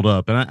to hold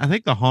up. And I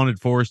think the haunted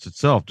forest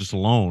itself, just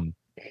alone,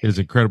 is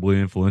incredibly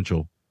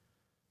influential.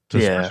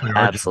 Yeah,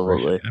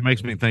 absolutely. It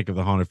makes me think of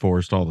the haunted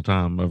forest all the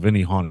time, of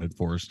any haunted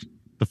forest.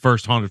 The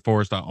first haunted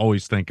forest I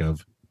always think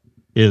of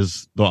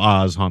is the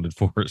Oz haunted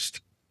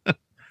forest.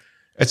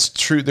 It's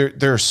true.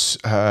 There's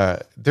a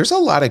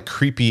lot of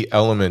creepy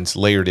elements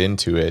layered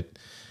into it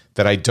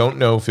that I don't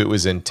know if it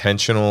was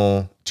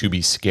intentional to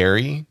be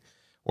scary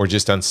or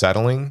just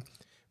unsettling.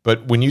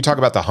 But when you talk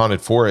about the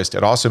haunted forest,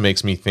 it also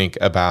makes me think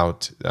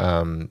about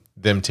them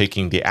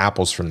taking the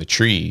apples from the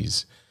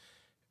trees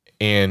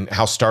and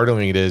how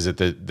startling it is that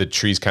the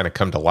trees kind of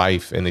come to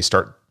life and they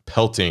start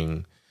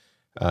pelting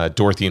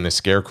Dorothy and the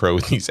Scarecrow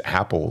with these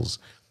apples.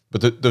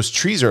 But those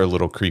trees are a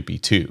little creepy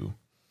too.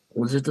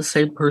 Was it the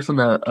same person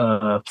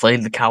that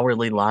played the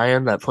Cowardly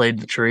Lion that played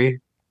the tree?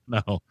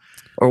 No.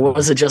 Or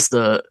was it just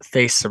the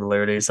face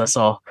similarities? That's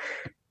all.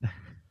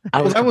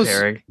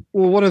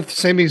 One of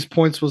Sammy's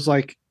points was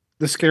like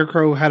the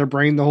Scarecrow had a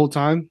brain the whole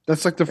time.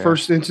 That's like the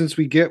first instance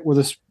we get where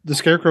the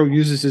Scarecrow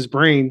uses his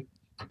brain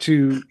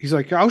he's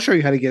like, I'll show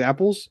you how to get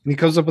apples. And he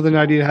comes up with an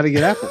idea how to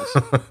get apples.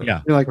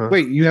 Yeah. You're like,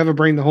 wait, you have a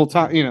brain the whole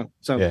time,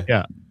 so.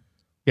 Yeah.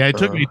 It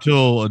took me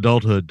till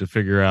adulthood to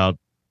figure out.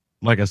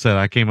 Like I said,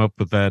 I came up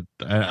with that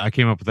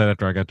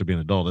after I got to be an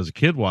adult. As a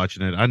kid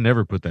watching it, I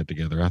never put that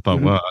together. I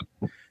thought,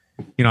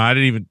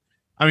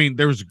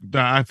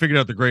 I figured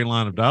out the great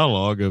line of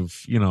dialogue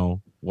of,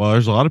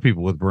 there's a lot of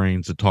people with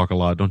brains that talk a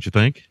lot, don't you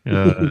think?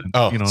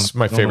 It's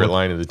my favorite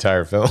line of the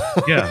entire film.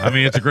 Yeah, I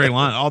mean, it's a great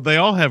line. They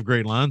all have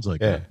great lines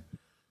like that.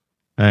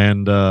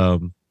 And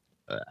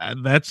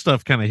that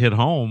stuff kind of hit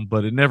home,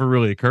 but it never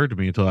really occurred to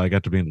me until I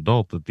got to be an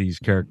adult that these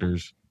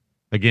characters,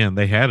 again,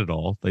 they had it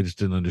all. They just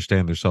didn't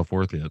understand their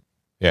self-worth yet.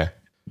 Yeah.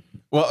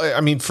 Well, I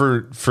mean,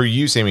 for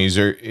you, Sammy, is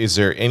there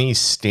any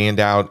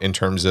standout in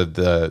terms of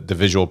the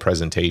visual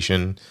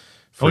presentation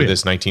for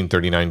this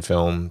 1939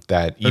 film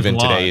that even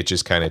today it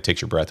just kind of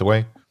takes your breath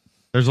away?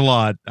 There's a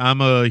lot.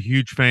 I'm a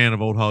huge fan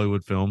of old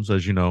Hollywood films,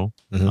 as you know.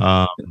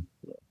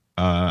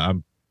 Mm-hmm.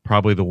 I'm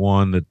probably the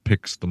one that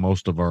picks the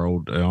most of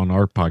on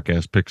our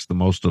podcast, picks the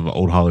most of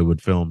old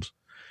Hollywood films.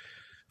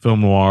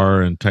 Film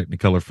noir and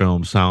Technicolor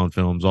films, sound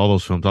films, all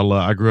those films.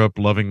 I grew up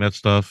loving that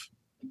stuff.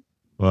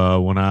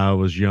 When I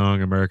was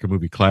young, American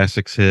Movie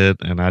Classics hit,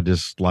 and I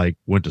just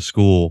went to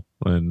school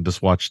and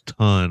just watched a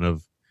ton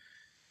of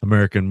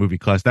American Movie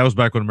Classics. That was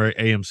back when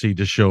AMC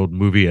just showed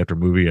movie after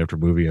movie after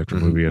movie after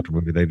movie after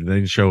movie. They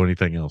didn't show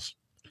anything else.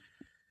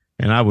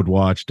 And I would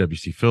watch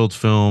W.C. Fields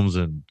films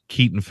and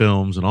Keaton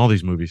films and all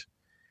these movies.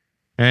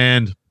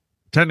 And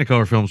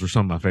Technicolor films were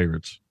some of my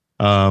favorites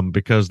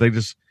because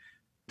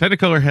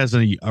Technicolor has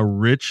a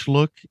rich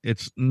look.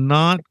 It's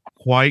not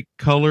quite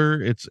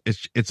color. It's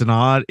an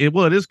odd. It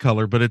is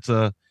color, but it's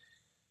a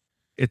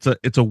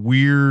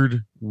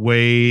weird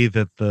way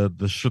that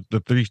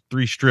the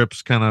three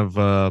strips kind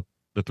of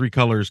the three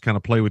colors kind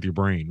of play with your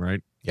brain,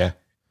 right? Yeah.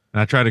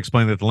 And I try to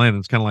explain that to Landon.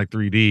 It's kind of like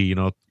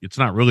 3D. It's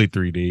not really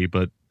 3D,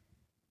 but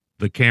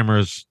the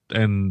cameras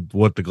and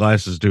what the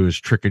glasses do is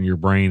tricking your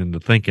brain into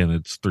thinking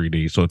it's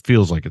 3D, so it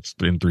feels like it's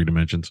in 3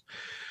 dimensions.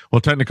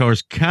 Well, Technicolor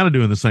is kind of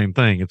doing the same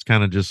thing. It's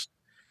kind of just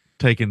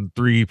taking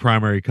 3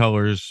 primary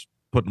colors,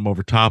 putting them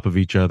over top of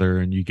each other,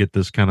 and you get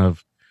this kind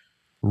of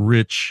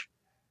rich,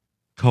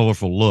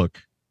 colorful look.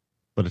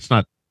 But it's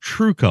not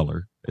true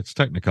color. It's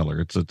Technicolor.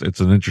 It's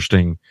an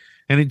interesting,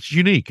 and it's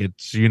unique.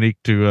 It's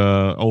unique to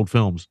old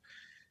films,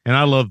 and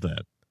I love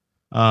that.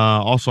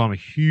 Also, I'm a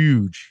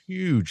huge,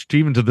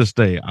 even to this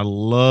day, I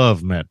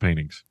love matte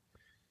paintings.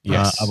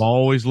 Yes. I've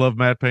always loved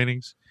matte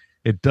paintings.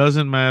 It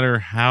doesn't matter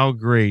how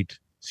great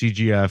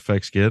CGI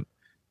effects get.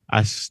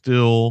 I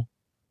still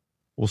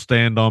will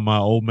stand on my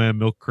old man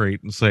milk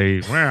crate and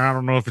say, well, I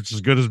don't know if it's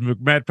as good as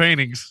matte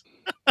paintings.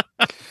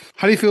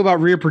 How do you feel about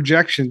rear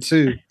projection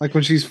too? Like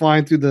when she's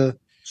flying through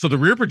So the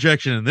rear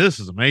projection in this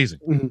is amazing.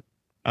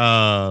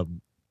 Mm-hmm.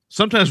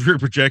 Sometimes rear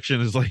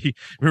projection is like,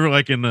 remember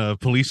like in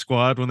Police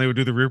Squad when they would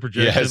do the rear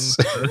projection? Yes.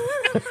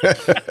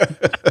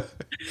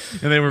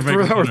 And they were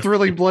making or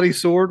Thrilling Bloody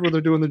Sword where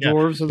they're doing the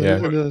dwarves in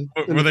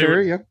the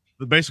ferry.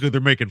 Basically, they're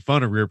making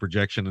fun of rear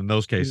projection in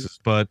those cases,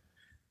 but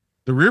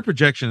the rear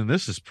projection in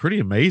this is pretty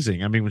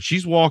amazing. I mean, when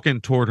she's walking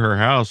toward her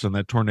house and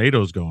that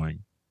tornado's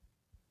going,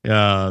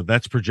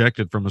 that's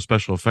projected from a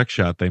special effects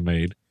shot they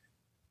made,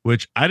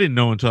 which I didn't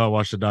know until I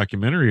watched a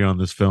documentary on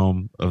this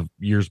film of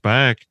years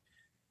back,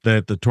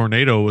 that the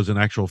tornado was an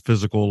actual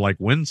physical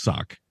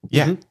windsock.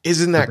 Yeah.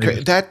 Isn't that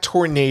crazy? That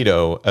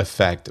tornado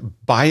effect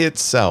by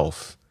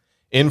itself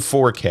in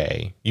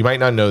 4K. You might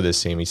not know this,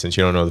 Sammy, since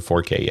you don't know the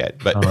 4K yet.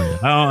 But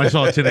I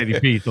saw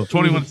 1080p, so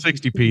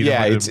 2160p.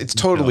 Yeah, it's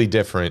totally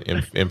different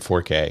in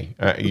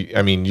 4K.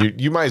 I mean,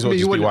 you might as well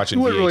just be watching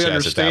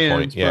VHS at that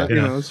point. Yeah,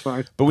 it's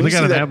fine. But when you you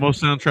got see an Atmos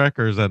soundtrack,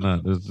 or is that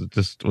not? Was it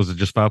just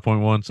 5.1,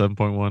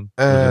 7.1?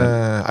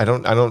 I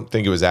don't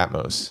think it was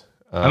Atmos.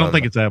 I don't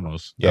think it's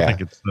Atmos. Yeah. I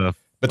think it's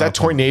But that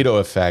tornado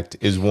effect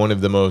is one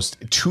of the most,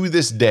 to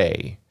this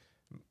day,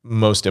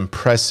 most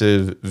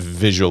impressive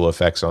visual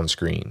effects on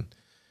screen.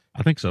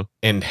 I think so.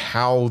 And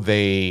how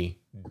they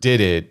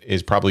did it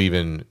is probably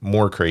even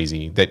more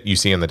crazy that you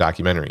see in the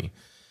documentary.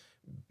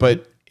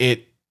 But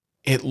it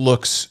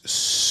looks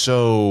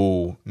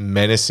so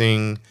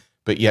menacing,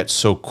 but yet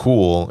so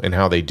cool in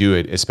how they do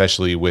it,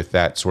 especially with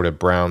that sort of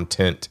brown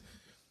tint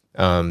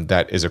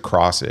that is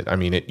across it. I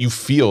mean, you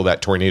feel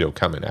that tornado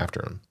coming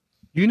after him.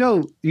 You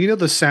know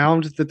the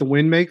sound that the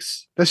wind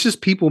makes? That's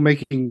just people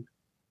making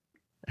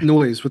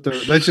noise with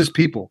that's just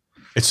people.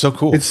 It's so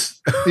cool. It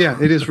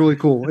is really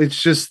cool.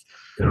 It's just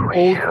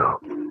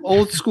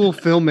old school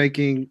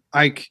filmmaking.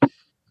 Like,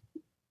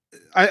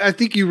 I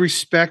think you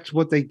respect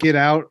what they get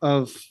out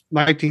of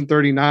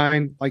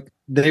 1939. Like,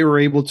 they were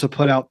able to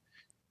put out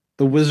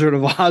The Wizard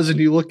of Oz, and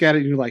you look at it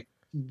and you're like,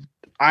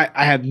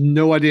 I have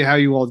no idea how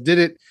you all did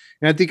it.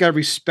 And I think I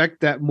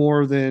respect that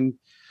more than,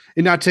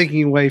 and not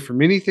taking away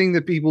from anything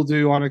that people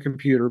do on a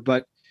computer,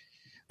 but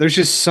there's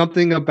just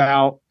something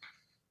about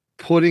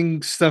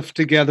putting stuff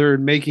together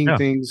and making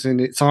things, and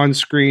it's on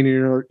screen,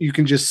 and you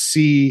can just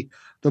see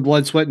the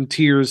blood, sweat, and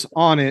tears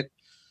on it,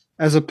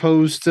 as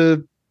opposed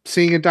to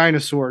seeing a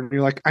dinosaur. And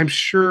you're like,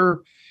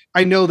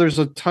 I know there's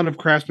a ton of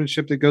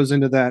craftsmanship that goes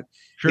into that.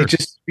 Sure. It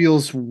just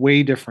feels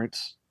way different.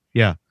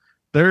 Yeah.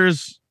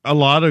 There's a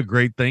lot of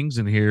great things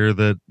in here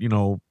that,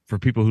 for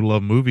people who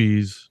love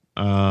movies,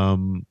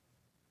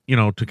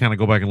 to kind of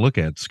go back and look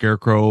at.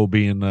 Scarecrow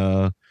being,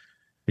 Ray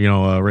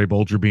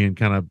Bolger being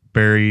kind of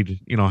buried,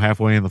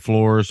 halfway in the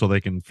floor so they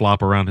can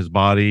flop around his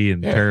body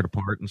and tear it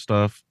apart and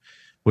stuff,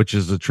 which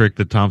is a trick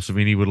that Tom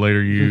Savini would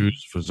later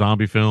use for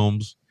zombie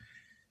films.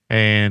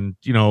 And,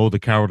 the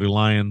Cowardly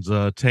Lion's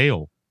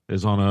tail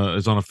is on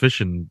a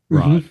fishing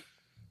rod,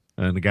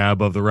 and the guy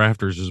above the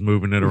rafters is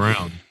moving it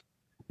around,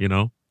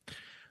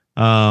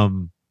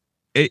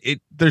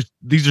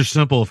 these are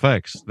simple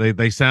effects.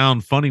 They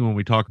sound funny when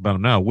we talk about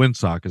them now.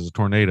 Windsock is a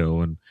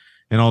tornado and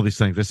all these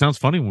things. It sounds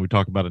funny when we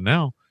talk about it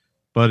now,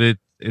 but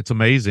it's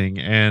amazing.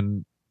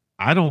 And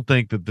I don't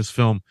think that this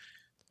film,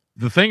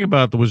 the thing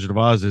about The Wizard of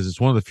Oz is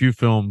it's one of the few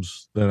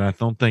films that I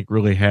don't think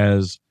really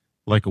has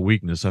like a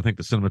weakness. I think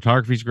the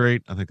cinematography is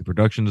great. I think the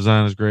production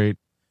design is great.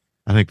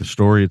 I think the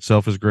story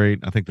itself is great.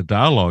 I think the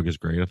dialogue is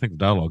great. I think the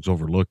dialogue's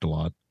overlooked a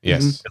lot.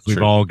 Yes.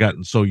 We've all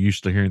gotten so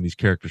used to hearing these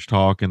characters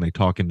talk, and they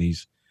talk in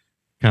these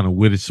kind of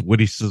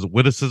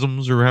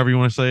witticisms, or however you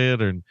want to say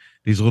it, and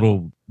these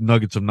little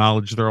nuggets of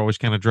knowledge they're always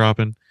kind of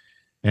dropping.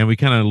 And we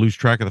kind of lose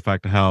track of the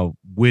fact of how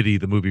witty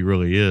the movie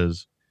really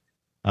is.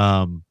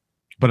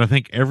 But I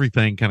think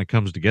everything kind of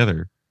comes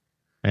together,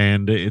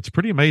 and it's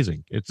pretty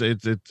amazing.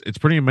 It's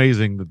pretty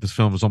amazing that this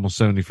film is almost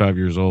 75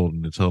 years old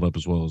and it's held up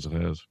as well as it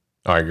has.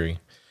 I agree.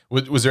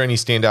 Was there any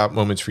standout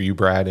moments for you,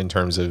 Brad, in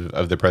terms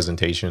of the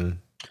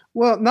presentation?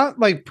 Well, not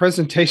like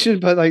presentation,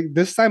 but like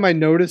this time I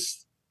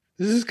noticed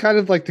this is kind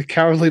of like the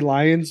Cowardly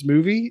Lions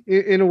movie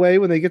in a way.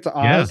 When they get to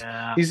Oz,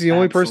 he's the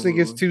only person that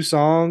gets 2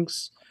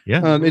 songs.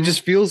 Yeah. It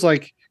just feels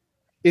like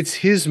it's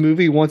his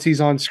movie once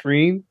he's on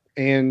screen.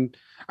 And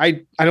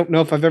I don't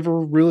know if I've ever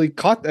really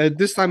caught that.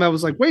 This time I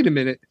was like, wait a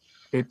minute.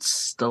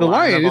 It's the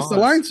Lion. It's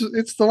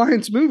the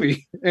Lions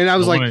movie. And I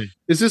was like,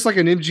 is this like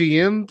an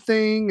MGM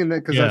thing? And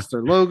that because that's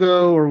their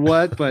logo or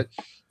what? But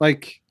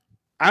like,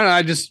 I don't know.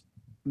 I just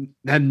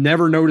had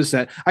never noticed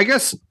that. I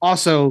guess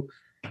also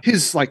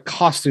his like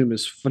costume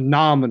is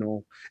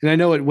phenomenal. And I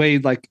know it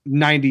weighed like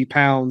 90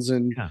 pounds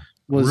and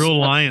was real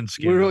lion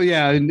skin.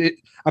 And it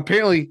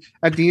apparently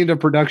at the end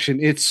of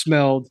production, it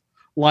smelled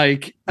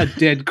like a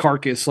dead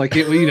carcass, like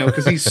it,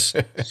 because he's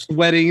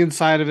sweating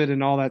inside of it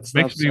and all that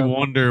stuff. Makes me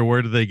wonder,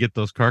 where did they get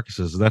those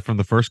carcasses? Is that from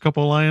the first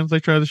couple of lions they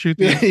tried to shoot?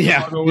 Yep.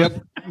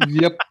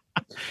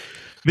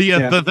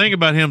 The thing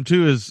about him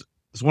too is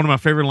one of my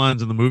favorite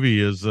lines in the movie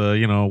is,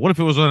 what if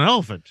it was an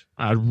elephant?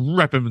 I'd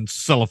wrap him in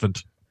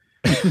cellophant.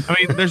 I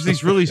mean, there's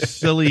these really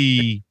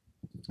silly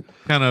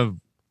kind of,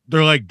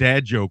 they're like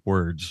dad joke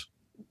words.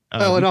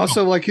 And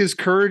also like his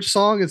courage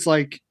song, it's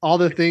like all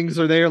the things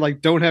are there,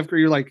 like don't have,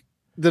 you're like,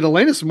 did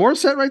Alanis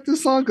Morissette write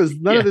this song? Because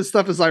none of this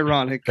stuff is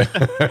ironic.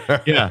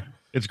 Yeah,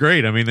 it's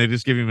great. I mean, they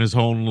just give him his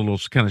own little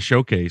kind of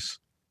showcase.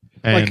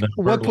 And like,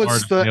 what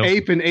puts the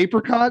ape in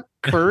apricot?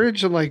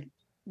 Courage? I'm like,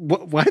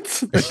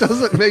 what? It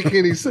doesn't make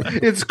any sense.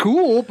 It's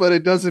cool, but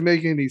it doesn't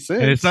make any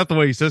sense. And it's not the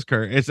way he says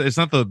courage. It's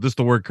not just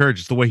the word courage.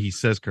 It's the way he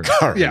says courage.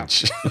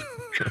 Courage.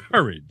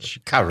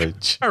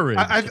 Courage.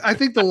 I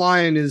think the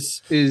lion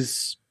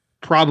is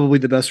probably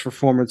the best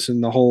performance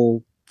in the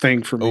whole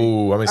thing for me.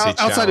 Oh, I'm gonna say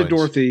outside of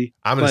Dorothy.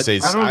 I'm gonna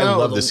say I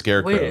love the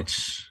Scarecrow.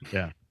 Witch.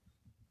 Yeah,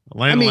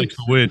 Landon likes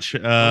the witch.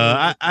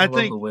 I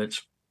think the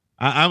witch.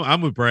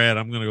 I'm with Brad.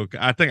 I'm gonna go.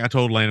 I think I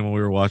told Landon when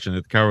we were watching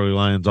it, the Cowardly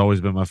Lion's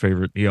always been my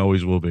favorite. He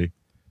always will be.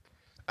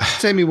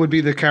 Sammy would be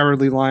the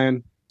Cowardly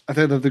Lion, I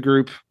think, of the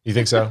group. You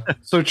think so?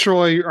 So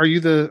Troy, are you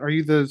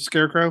the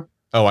Scarecrow?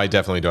 Oh, I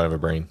definitely don't have a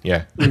brain.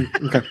 Yeah.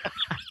 Okay.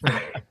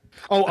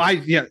 Oh, I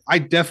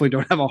definitely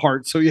don't have a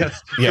heart. So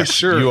yes, yes, for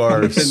sure. You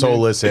are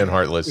soulless and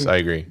heartless. I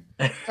agree.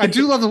 I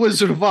do love the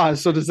Wizard of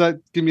Oz. So does that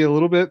give me a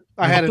little bit?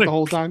 I had it the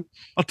whole time.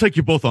 I'll take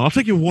you both on. I'll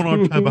take you one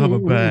on time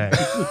behind my back.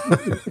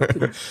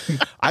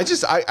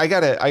 I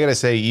gotta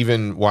say,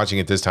 even watching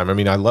it this time, I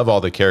mean, I love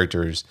all the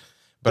characters.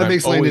 But that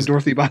makes Landon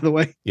Dorothy, by the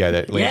way. Yeah,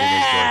 that Landon is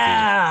Dorothy.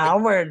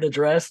 I'm wearing the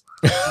dress.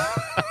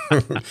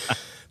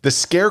 The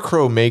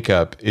Scarecrow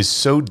makeup is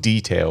so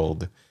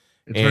detailed.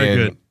 It's very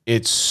good.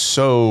 It's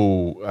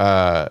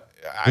so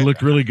it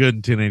looked really good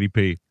in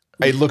 1080p.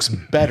 It looks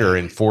better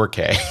in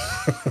 4K.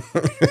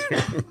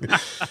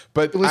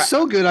 But it was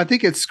so good, I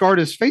think it scarred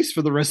his face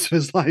for the rest of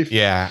his life.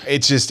 Yeah,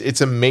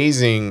 it's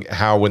amazing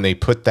how when they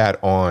put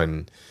that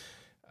on,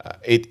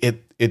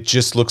 it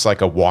just looks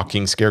like a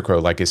walking scarecrow,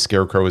 like a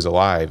scarecrow is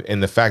alive.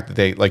 And the fact that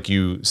they, like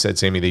you said,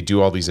 Sammy, they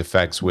do all these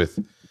effects with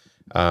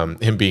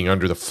him being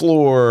under the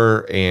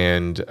floor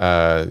and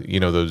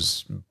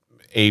those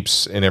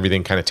apes and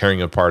everything kind of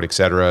tearing apart,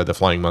 etc. The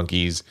flying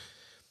monkeys.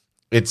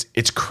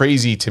 It's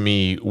crazy to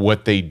me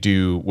what they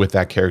do with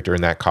that character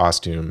in that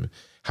costume,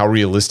 how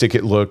realistic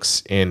it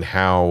looks, and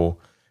how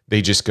they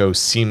just go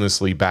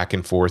seamlessly back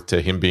and forth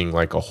to him being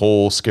like a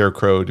whole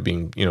scarecrow to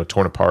being,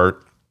 torn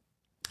apart.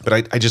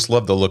 But I just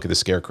love the look of the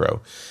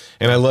scarecrow.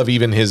 And I love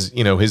even his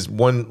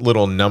one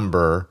little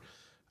number.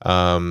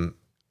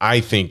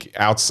 I think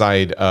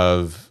outside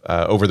of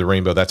Over the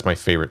Rainbow, that's my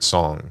favorite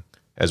song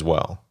as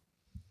well.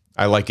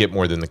 I like it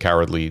more than the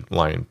Cowardly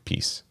Lion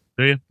piece.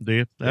 Do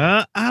you?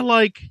 I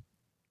like,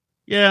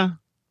 yeah.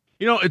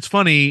 It's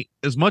funny.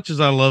 As much as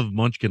I love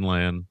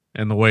Munchkinland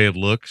and the way it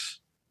looks,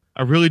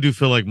 I really do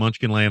feel like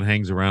Munchkinland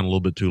hangs around a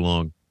little bit too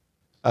long.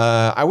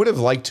 I would have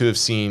liked to have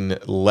seen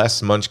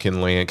less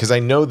Munchkinland because I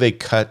know they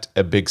cut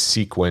a big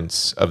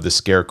sequence of the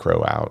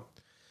Scarecrow out.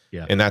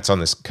 Yeah. And that's on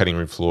this cutting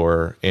room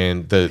floor.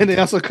 And they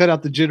also cut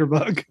out the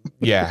jitterbug.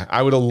 Yeah.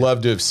 I would have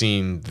loved to have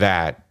seen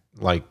that,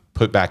 like,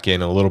 put back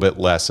in a little bit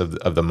less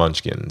of the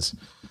Munchkins.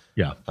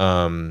 Yeah.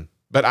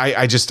 But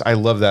I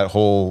love that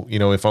whole,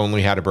 If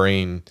Only Had a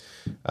Brain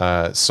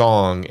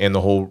song and the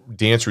whole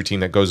dance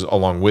routine that goes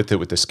along with it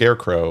with the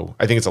Scarecrow.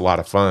 I think it's a lot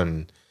of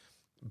fun.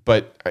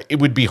 But it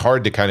would be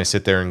hard to kind of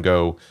sit there and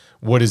go,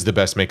 what is the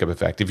best makeup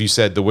effect? If you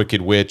said the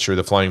Wicked Witch or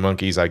the Flying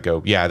Monkeys, I'd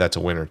go, yeah, that's a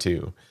winner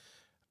too.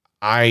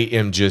 I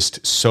am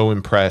just so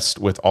impressed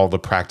with all the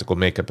practical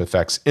makeup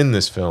effects in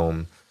this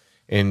film.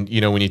 And,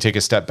 when you take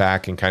a step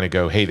back and kind of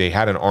go, hey, they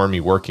had an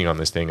army working on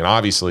this thing. And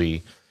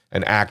obviously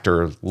an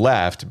actor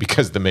left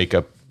because the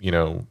makeup,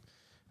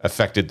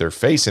 affected their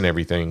face and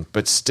everything.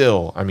 But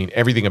still, I mean,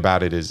 everything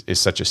about it is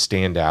such a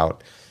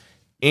standout.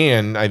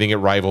 And I think it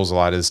rivals a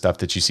lot of the stuff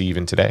that you see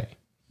even today.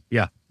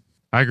 Yeah,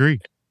 I agree.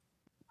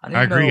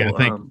 I agree. I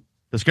think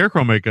the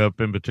Scarecrow makeup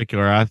in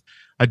particular,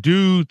 I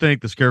do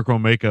think the Scarecrow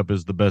makeup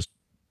is the best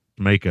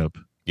makeup.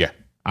 Yeah.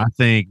 I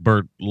think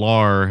Burt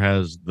Lahr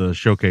has the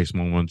showcase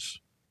moments,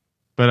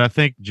 but I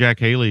think Jack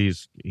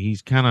Haley's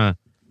he's kind of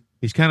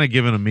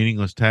given a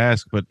meaningless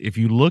task. But if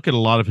you look at a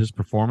lot of his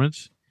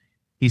performance,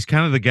 he's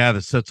kind of the guy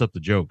that sets up the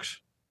jokes.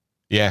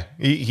 Yeah,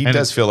 he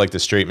does feel like the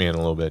straight man a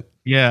little bit.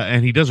 Yeah,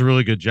 and he does a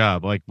really good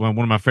job. Like one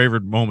of my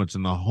favorite moments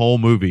in the whole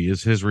movie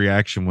is his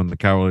reaction when the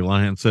Cowardly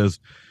Lion says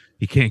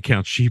he can't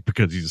count sheep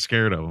because he's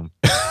scared of them.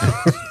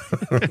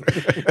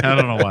 I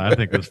don't know why I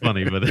think that's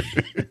funny, but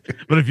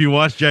if you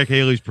watch Jack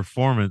Haley's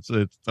performance,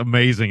 it's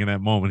amazing in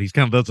that moment. He's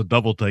kind of does a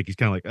double take. He's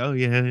kind of like, oh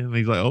yeah, and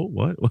he's like, oh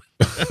what?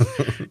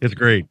 It's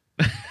great.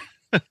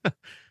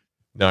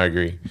 No, I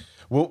agree.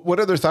 Well,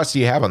 what other thoughts do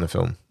you have on the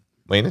film,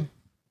 Landon?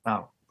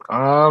 Oh,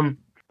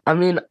 I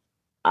mean,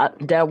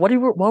 Dad, what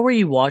were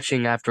you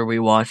watching after we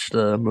watched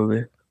the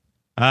movie?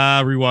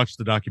 I rewatched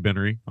the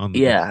documentary on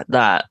the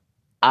that.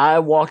 I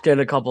walked in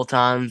a couple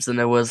times and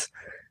there was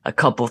a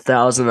couple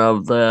thousand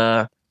of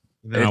the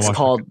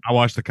I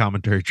watched the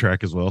commentary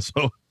track as well,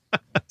 so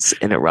it's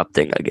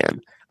interrupting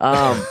again.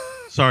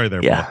 Sorry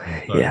there,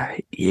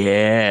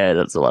 yeah,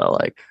 that's what I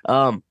like.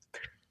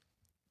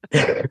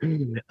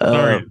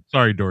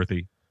 Sorry,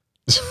 Dorothy.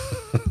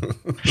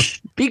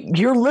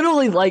 You're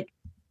literally like,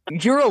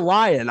 you're a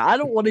lion. I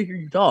don't want to hear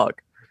you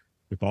talk.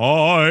 If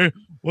I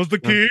was the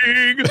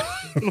king.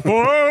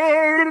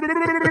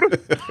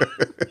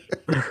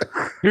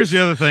 Here's the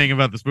other thing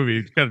about this movie.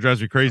 It kind of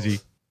drives me crazy.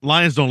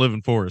 Lions don't live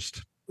in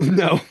forest.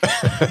 No.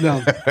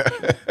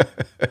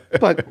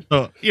 But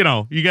so, you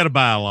got to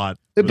buy a lot.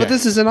 But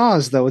this is in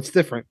Oz, though. It's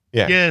different.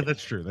 Yeah,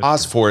 that's true.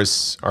 Oz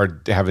forests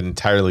have an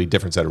entirely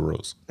different set of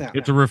rules. Yeah.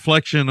 It's a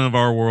reflection of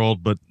our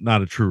world, but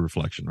not a true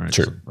reflection, right?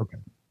 True. So,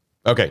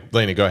 okay,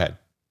 Blaney, go ahead.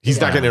 He's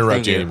not going to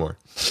interrupt you anymore.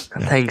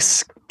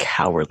 Thanks,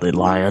 Cowardly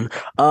Lion.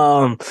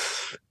 I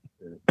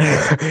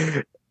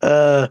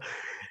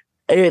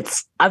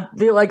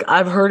feel like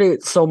I've heard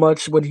it so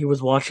much when he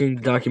was watching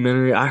the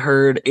documentary. I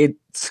heard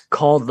it's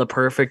called The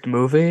Perfect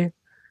Movie.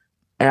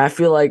 And I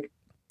feel like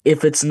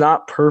if it's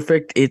not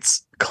perfect,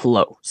 it's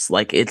close.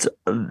 Like, it's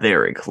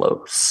very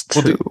close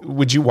to. Well,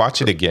 would you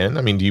watch it again?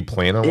 I mean, do you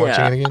plan on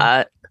watching it again?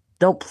 I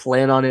don't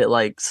plan on it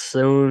like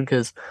soon,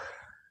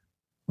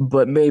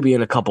 but maybe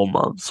in a couple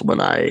months when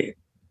I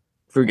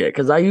forget.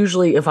 Because I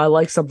usually, if I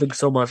like something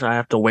so much, I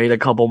have to wait a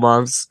couple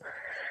months.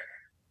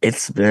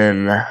 It's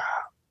been.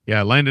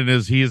 Yeah, Landon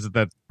he is at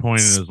that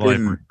point in his life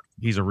where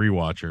he's a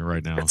rewatcher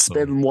right now. It's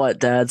been what,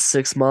 Dad,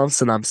 6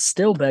 months, and I'm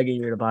still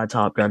begging you to buy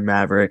Top Gun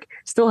Maverick.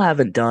 Still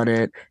haven't done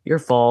it. Your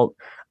fault.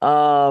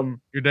 Your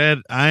dad,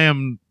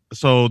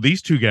 so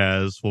these two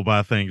guys will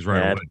buy things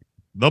right away.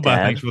 They'll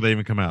buy things before they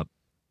even come out.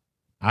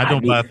 I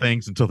don't buy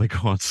things until they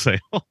go on sale.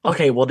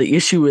 Okay, well, the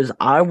issue is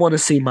I want to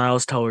see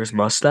Miles Teller's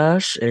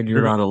mustache, and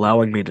you're not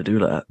allowing me to do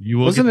that. You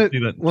will wasn't get to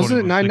see that.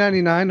 Wasn't it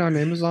 $9.99 on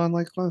Amazon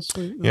like last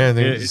week? Yeah,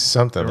 there's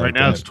something right like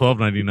now. that. It's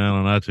 $12.99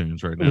 on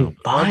iTunes right now.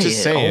 I'm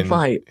just saying,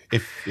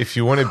 if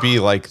you want to be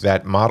like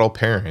that model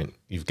parent,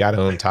 you've got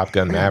to own Top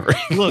Gun Maverick.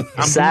 Look,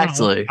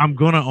 I'm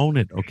gonna own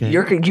it. Okay,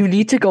 you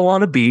need to go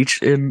on a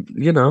beach and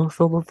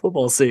film a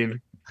football scene.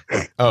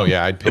 Oh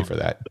yeah, I'd pay for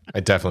that. I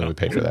definitely would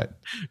pay for that.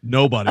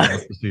 Nobody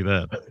wants to see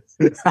that.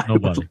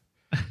 Nobody.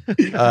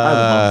 I'd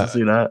love to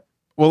see that.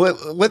 Well,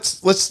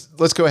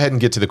 let's go ahead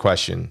and get to the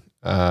question.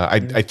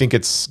 I think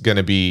it's going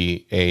to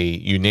be a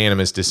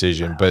unanimous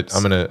decision, but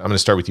I'm gonna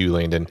start with you,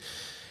 Landon.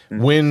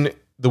 When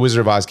The Wizard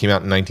of Oz came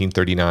out in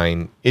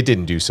 1939, it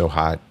didn't do so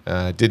hot.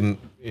 It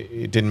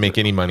didn't make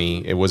any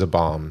money. It was a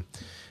bomb.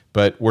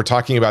 But we're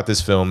talking about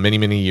this film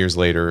many years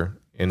later,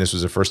 and this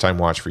was a first time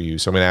watch for you.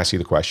 So I'm going to ask you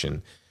the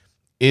question.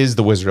 Is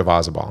The Wizard of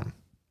Oz a bomb?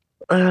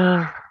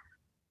 Can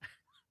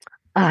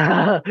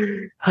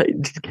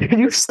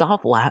you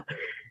stop laughing?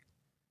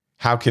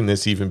 How can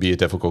this even be a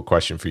difficult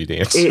question for you to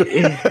answer?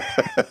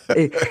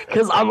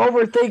 Because I'm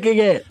overthinking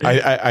it.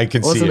 I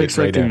can see it. Wasn't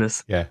expecting right now.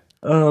 this. Yeah.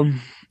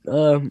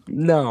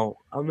 No.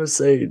 I'm gonna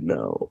say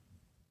no.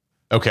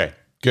 Okay.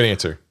 Good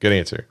answer. Good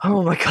answer.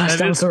 Oh my gosh,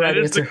 that was the right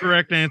answer. The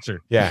correct answer.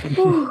 Yeah.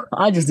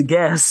 I just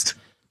guessed.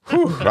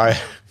 Right.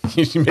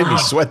 You made me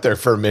sweat there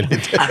for a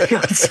minute. I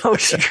got so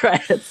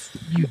stressed.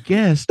 You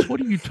guessed?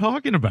 What are you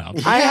talking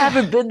about? I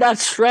haven't been that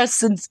stressed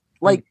since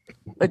anyway.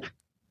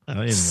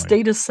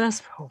 State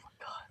assessment. Oh my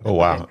god. Oh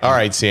wow. All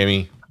right,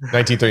 Sammy.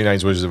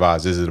 1939's Wizards of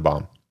Oz. Is it a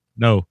bomb?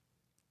 No.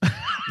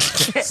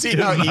 See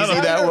how easy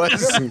that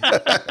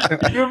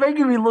was? You're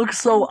making me look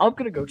so. I'm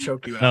gonna go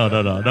choke you out.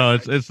 No.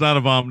 It's not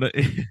a bomb.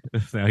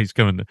 Now he's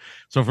coming.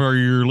 So for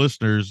your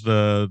listeners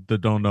that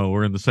don't know,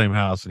 we're in the same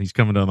house, and he's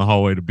coming down the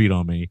hallway to beat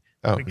on me.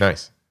 Oh,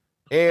 nice.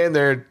 And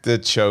the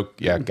choke.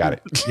 Yeah, got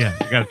it. Yeah,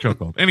 you got a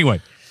choke on. Anyway,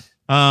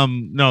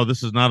 no,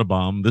 this is not a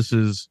bomb. This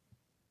is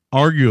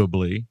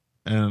arguably,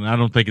 and I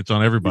don't think it's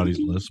on everybody's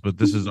list, but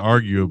this is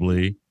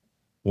arguably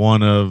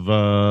one of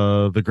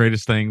the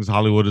greatest things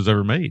Hollywood has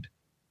ever made.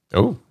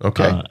 Oh,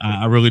 okay.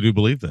 I really do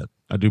believe that.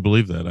 I do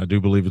believe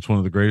it's one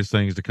of the greatest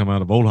things to come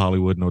out of old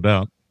Hollywood, no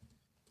doubt.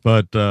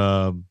 But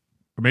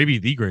maybe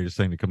the greatest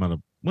thing to come out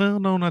of. Well,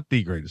 no, not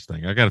the greatest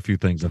thing. I got a few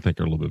things I think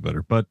are a little bit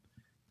better. But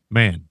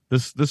man,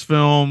 this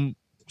film,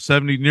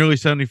 nearly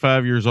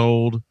 75 years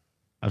old.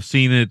 I've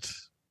seen it.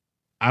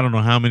 I don't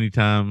know how many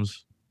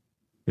times.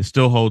 It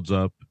still holds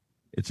up.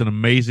 It's an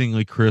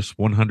amazingly crisp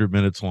 100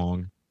 minutes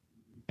long,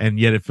 and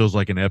yet it feels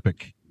like an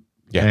epic.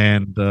 Yeah.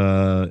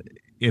 And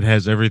it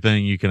has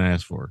everything you can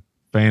ask for.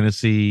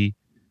 Fantasy.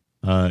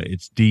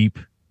 It's deep.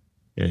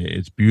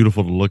 It's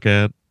beautiful to look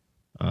at.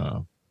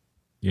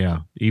 Yeah.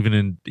 Even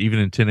in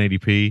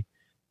 1080p,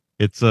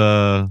 it's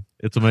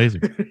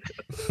amazing.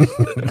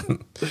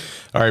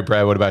 All right,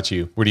 Brad, what about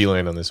you? Where do you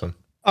land on this one?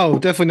 Oh,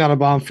 definitely not a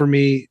bomb for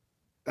me.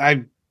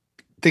 I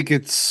think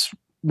it's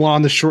one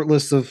on the short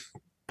list of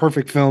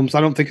perfect films.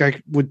 I don't think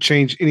I would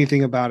change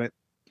anything about it.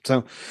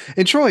 So,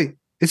 and Troy,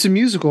 it's a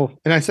musical,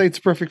 and I say it's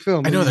a perfect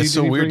film. I know, that's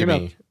so weird to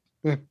me.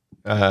 Yeah.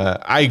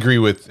 I agree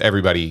with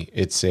everybody.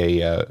 It's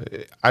I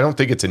don't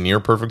think it's a near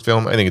perfect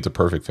film. I think it's a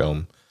perfect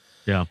film.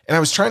 Yeah. And I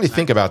was trying to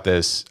think about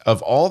this.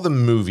 Of all the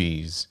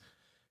movies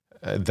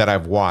that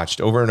I've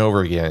watched over and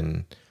over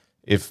again,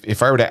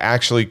 if I were to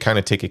actually kind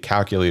of take a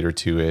calculator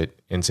to it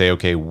and say,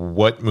 okay,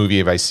 what movie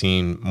have I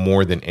seen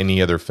more than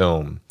any other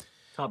film?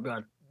 Top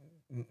Gun.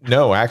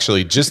 No,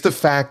 actually, just the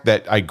fact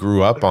that I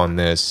grew up on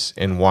this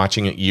and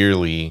watching it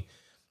yearly.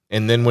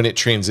 And then when it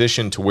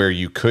transitioned to where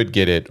you could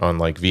get it on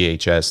like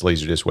VHS,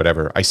 Laserdisc,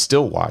 whatever, I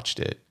still watched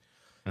it.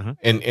 Uh-huh.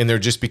 And there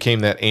just became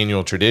that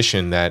annual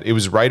tradition that it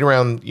was right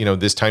around,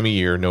 this time of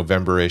year,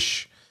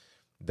 November-ish,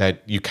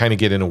 that you kind of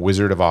get in a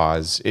Wizard of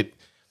Oz.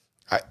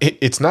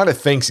 It's not a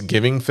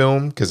Thanksgiving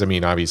film because,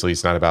 obviously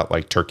it's not about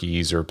like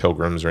turkeys or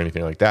pilgrims or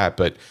anything like that.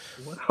 But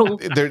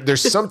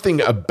there's something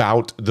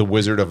about the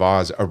Wizard of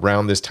Oz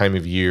around this time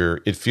of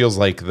year. It feels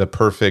like the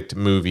perfect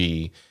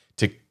movie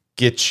to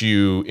get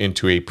you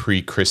into a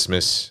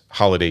pre-Christmas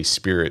holiday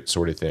spirit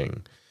sort of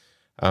thing.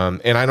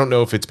 And I don't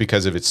know if it's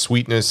because of its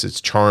sweetness,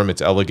 its charm,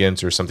 its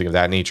elegance, or something of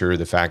that nature.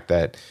 The fact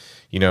that,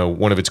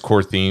 one of its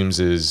core themes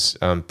is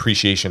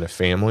appreciation of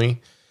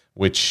family,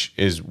 which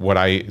is what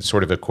I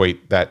sort of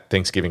equate that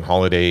Thanksgiving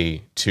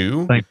holiday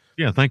to.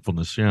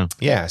 Thankfulness. Yeah.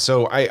 Yeah.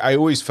 So I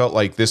always felt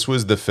like this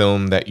was the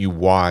film that you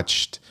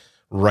watched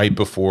right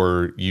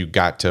before you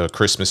got to A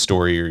Christmas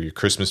Story or your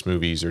Christmas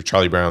movies or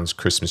Charlie Brown's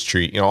Christmas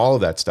Tree, all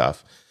of that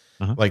stuff.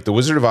 Uh-huh. Like The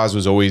Wizard of Oz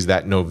was always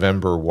that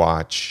November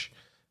watch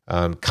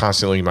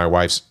constantly in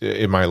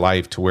my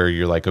life to where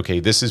you're like, okay,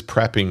 this is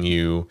prepping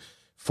you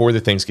for the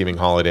Thanksgiving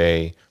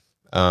holiday.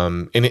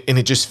 And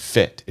it just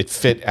fit. It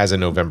fit as a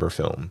November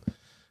film.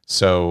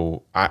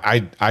 So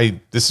I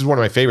this is one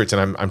of my favorites,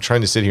 and I'm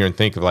trying to sit here and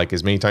think of like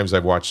as many times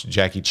I've watched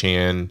Jackie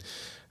Chan,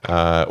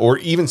 or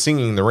even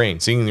Singing in the Rain.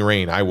 Singing in the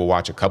Rain, I will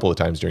watch a couple of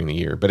times during the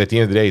year. But at the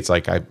end of the day, it's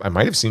like I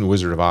might have seen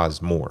Wizard of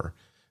Oz more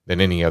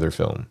than any other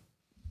film.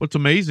 What's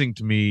amazing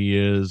to me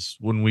is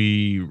when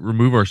we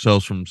remove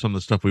ourselves from some of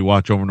the stuff we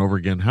watch over and over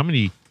again, how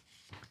many,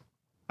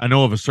 I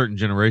know of a certain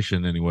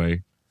generation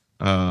anyway,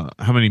 how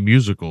many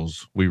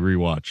musicals we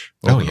rewatch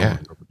over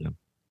and over again.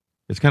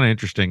 It's kind of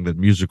interesting that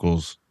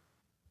musicals,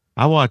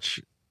 I watch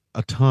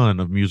a ton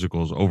of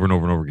musicals over and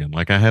over and over again.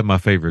 Like I have my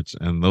favorites,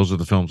 and those are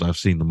the films I've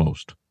seen the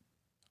most.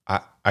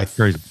 I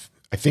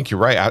think you're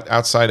right.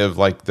 Outside of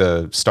like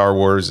the Star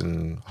Wars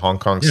and Hong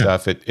Kong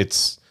stuff,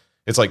 it's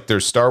like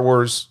there's Star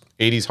Wars,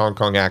 80s Hong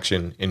Kong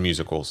action, and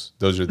musicals.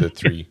 Those are the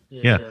three.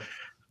 Yeah.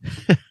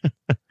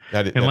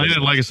 And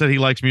Landon, like I said, he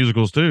likes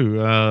musicals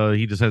too.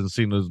 He just hasn't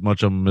seen as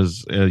much of them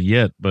as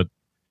yet, but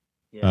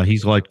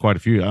he's liked quite a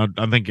few.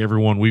 I think every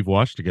one we've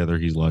watched together,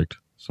 he's liked.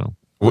 So,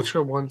 which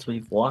are ones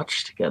we've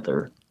watched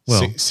together?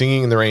 Well,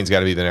 Singing in the Rain's got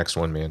to be the next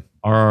one, man.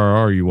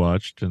 RRR you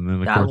watched, and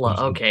then of course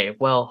okay.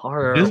 Well,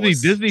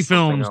 RRR Disney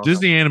films,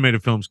 Disney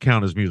animated films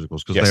count as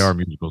musicals because they are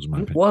musicals in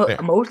my opinion. Well,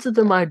 most of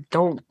them I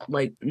don't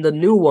like. The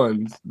new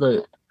ones,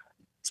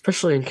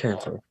 especially in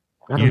Cancer.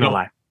 I don't know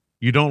why.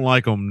 You don't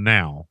like them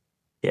now,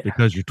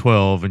 because you're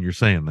 12 and you're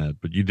saying that,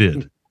 but you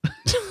did.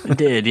 I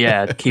did,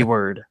 yeah.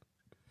 Keyword.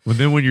 But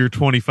then when you're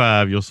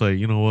 25, you'll say,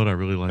 you know what? I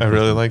really like. I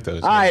really like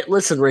those. All right,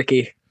 listen,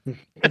 Ricky.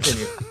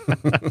 Continue.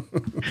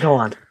 Go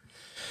on.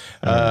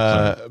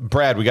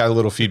 Brad, we got a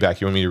little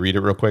feedback. You want me to read it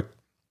real quick?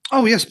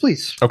 Oh, yes,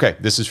 please. Okay,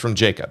 this is from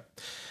Jacob.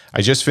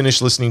 I just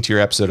finished listening to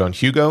your episode on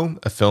Hugo,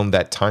 a film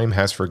that time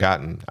has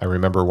forgotten. I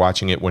remember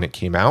watching it when it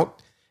came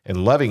out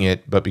and loving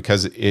it, but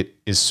because it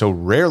is so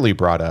rarely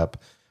brought up,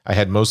 I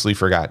had mostly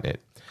forgotten it.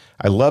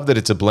 I love that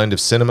it's a blend of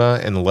cinema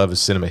and the love of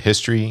cinema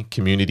history,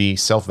 community,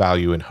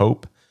 self-value, and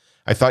hope.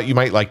 I thought you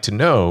might like to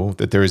know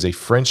that there is a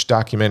French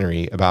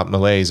documentary about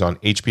Malaise on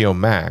HBO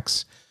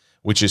Max,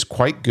 which is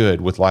quite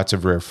good with lots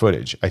of rare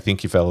footage. I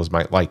think you fellas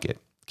might like it.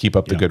 Keep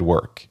up the good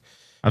work.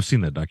 I've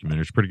seen that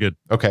documentary. It's pretty good.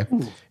 Okay.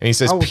 And he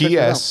says,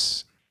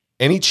 P.S.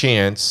 Any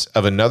chance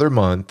of another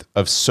month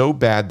of So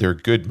Bad They're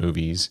Good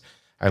movies?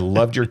 I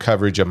loved your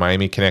coverage of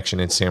Miami Connection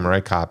and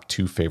Samurai Cop,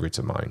 two favorites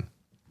of mine.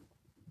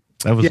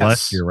 That was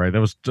last year, right? That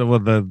was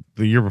the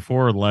year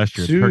before or last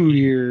year? 2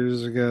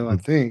 years ago, I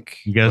think.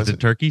 You guys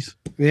did turkeys?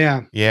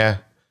 Yeah. Yeah.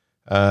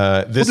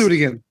 We'll do it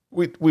again.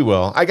 We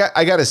will. I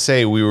got to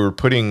say, we were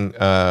putting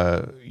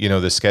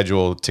the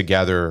schedule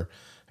together,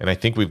 and I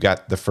think we've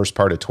got the first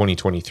part of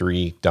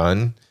 2023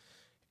 done,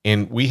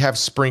 and we have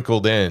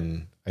sprinkled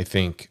in, I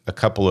think, a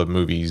couple of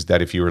movies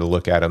that if you were to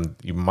look at them,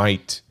 you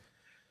might.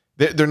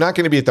 They're not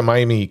going to be at the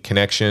Miami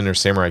Connection or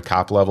Samurai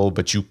Cop level,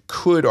 but you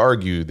could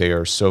argue they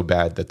are so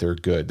bad that they're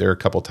good. There are a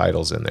couple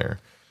titles in there.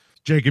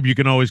 Jacob, you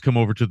can always come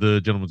over to the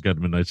Gentleman's Guide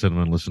to Midnight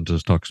Cinema and listen to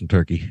us talk some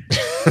turkey.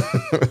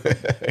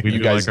 You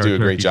guys do a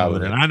great job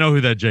with it. And I know who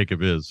that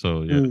Jacob is,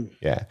 so yeah.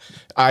 Yeah.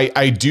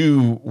 I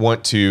do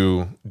want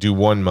to do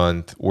 1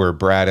 month where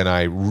Brad and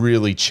I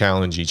really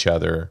challenge each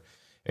other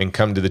and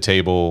come to the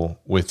table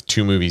with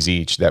 2 movies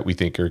each that we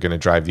think are going to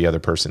drive the other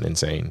person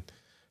insane.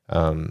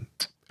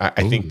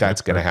 I think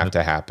that's going to have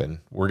to happen.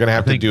 We're going to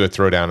have to do a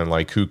throwdown and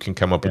like who can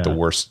come up with the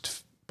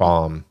worst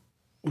bomb.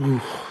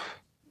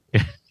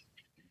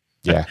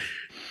 Yeah.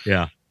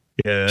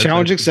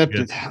 Challenge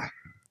accepted.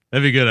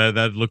 That'd be good.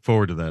 I'd look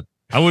forward to that.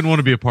 I wouldn't want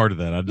to be a part of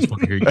that. I just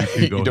want to hear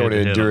you go. You don't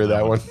endure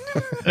that one.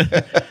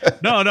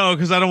 No,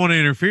 because I don't want to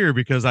interfere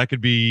because I could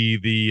be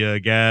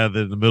the guy that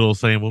in the middle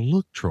saying, well,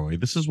 look, Troy,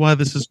 this is why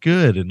this is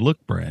good. And look,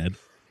 Brad.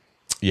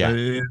 Yeah.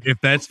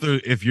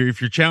 If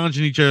you're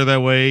challenging each other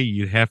that way,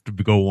 you have to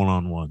go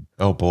one-on-one.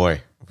 Oh boy.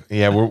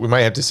 Yeah. We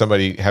might have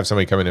to have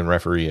somebody come in and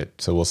referee it.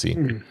 So we'll see.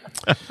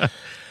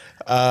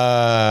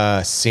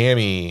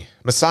 Sammy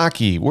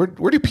Masaki, where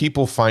do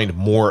people find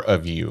more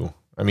of you?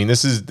 I mean,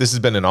 this has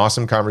been an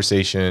awesome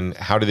conversation.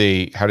 How do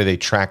they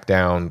track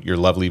down your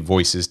lovely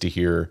voices to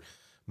hear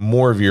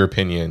more of your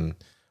opinion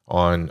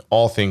on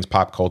all things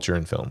pop culture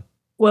and film?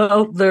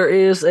 Well, there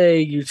is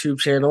a YouTube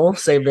channel,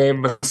 same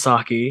name,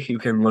 Masaki, you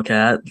can look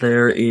at.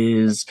 There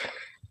is,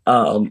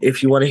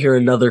 if you want to hear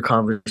another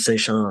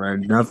conversation on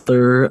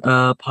another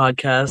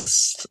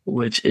podcast,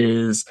 which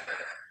is,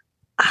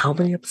 how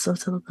many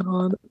episodes have I been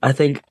on? I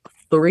think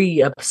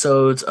 3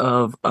 episodes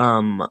of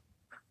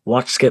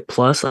Watch Skip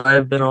Plus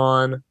I've been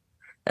on.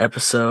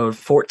 Episode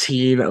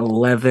 14,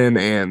 11,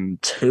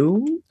 and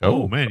 2.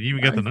 Oh, man, you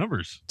even got the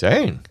numbers.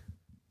 Dang.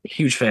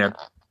 Huge fan.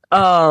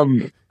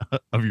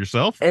 Of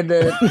yourself? And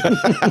then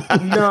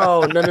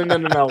no.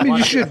 I mean,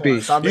 you should be.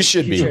 You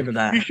should be.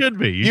 You should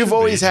be. You've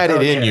always had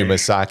it in you,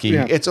 Masaki.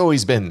 Yeah. It's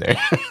always been there.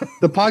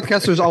 The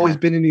podcaster's always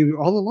been in you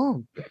all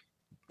along.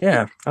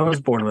 Yeah, I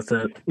was born with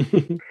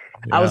it.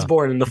 I was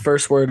born, and the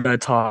first word I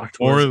talked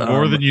was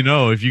more than you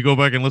know. If you go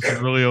back and listen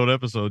to really old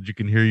episodes, you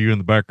can hear you in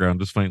the background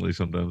just faintly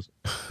sometimes.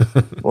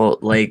 Well,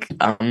 like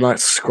I'm not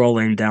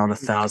scrolling down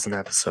 1,000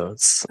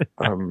 episodes.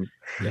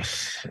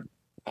 Yes.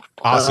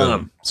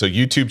 Awesome. So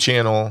YouTube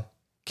channel,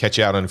 catch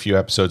you out on a few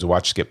episodes of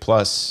Watch Skip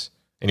Plus.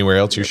 Anywhere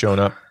else you're showing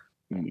up?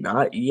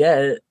 Not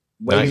yet.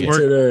 Waiting to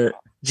the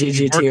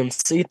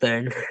GGTMC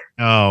thing.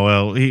 Oh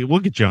well, we'll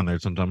get you on there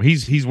sometime.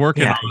 He's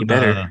working. Yeah, on,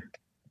 better.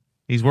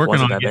 He's working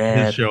Wasn't on that getting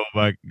bad. his show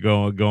back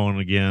going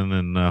again,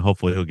 and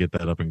hopefully he'll get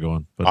that up and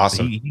going. But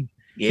Awesome.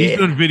 He's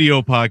doing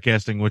video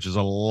podcasting, which is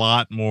a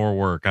lot more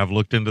work. I've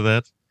looked into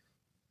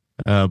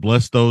that.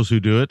 Bless those who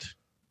do it.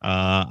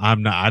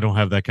 I'm not. I don't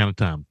have that kind of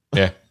time.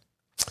 Yeah,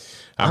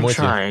 I'm with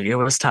trying. It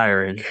was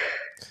tiring.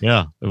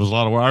 Yeah, it was a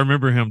lot of work. I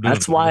remember him doing.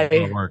 That's why.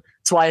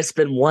 That's why it's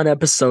been one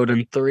episode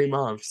in 3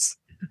 months.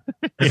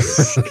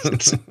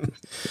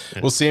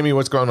 Well, Sammy,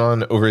 what's going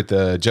on over at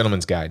the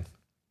Gentleman's Guide?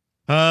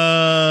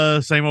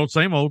 Same old.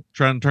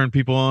 Trying to turn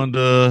people on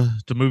to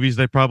movies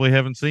they probably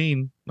haven't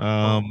seen.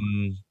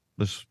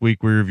 This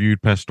week we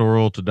reviewed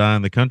Pastoral to Die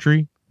in the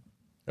Country.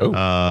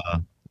 Oh.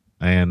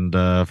 And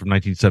from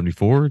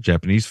 1974,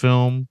 Japanese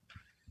film.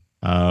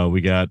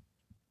 We got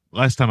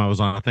last time I was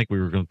on, I think we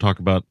were going to talk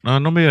about. No,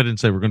 maybe I didn't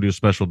say we're going to do a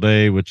Special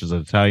Day, which is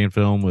an Italian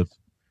film with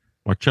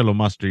Marcello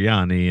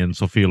Mastroianni and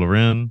Sophia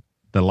Loren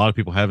that a lot of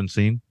people haven't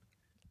seen.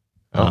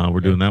 We're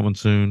doing that one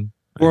soon.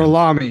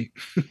 Gorlami.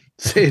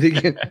 Say it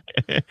again.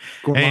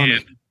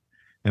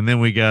 And then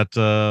we got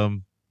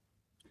Jose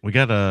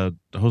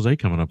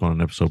coming up on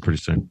an episode pretty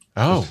soon.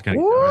 Oh,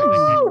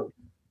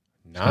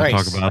 nice.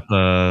 Talk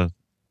about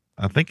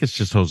I think it's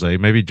just Jose.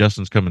 Maybe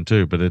Justin's coming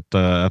too, but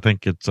I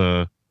think it's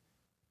well,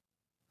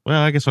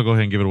 I guess I'll go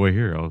ahead and give it away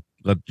here. I'll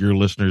let your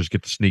listeners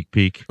get the sneak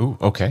peek. Ooh,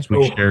 okay. So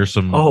we can share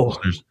some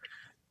listeners.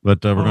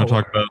 But we're going to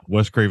talk about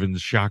Wes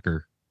Craven's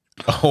Shocker.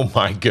 Oh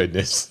my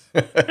goodness.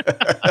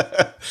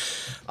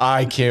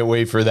 I can't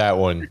wait for that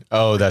one.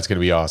 Oh, that's going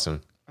to be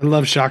awesome. I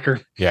love Shocker.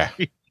 Yeah.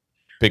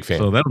 Big fan.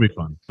 So that'll be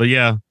fun. But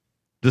yeah,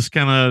 just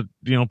kind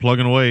of,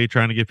 plugging away,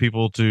 trying to get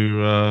people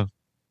to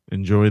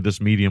enjoy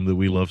this medium that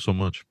we love so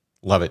much.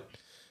 Love it.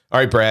 All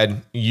right,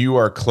 Brad, you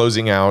are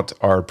closing out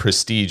our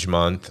prestige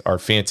month, our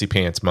fancy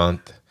pants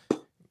month.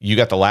 You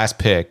got the last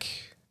pick.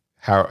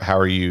 How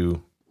are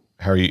you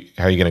going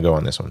to go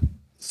on this one?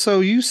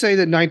 So you say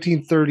that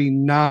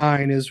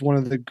 1939 is one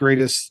of the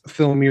greatest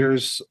film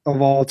years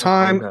of all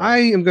time. I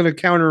am going to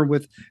counter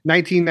with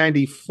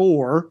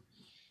 1994.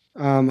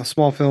 A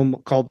small film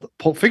called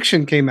Pulp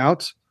Fiction came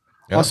out.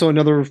 Yeah. Also,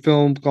 another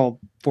film called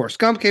Forrest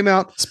Gump came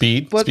out.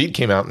 Speed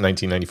came out in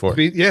 1994.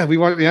 We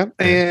watched. Yeah,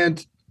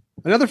 and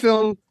another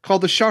film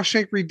called The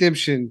Shawshank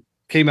Redemption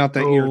came out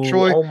that year.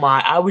 Troy. Oh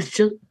my! I was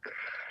just.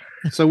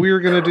 So we were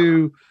going to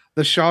do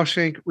The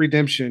Shawshank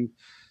Redemption.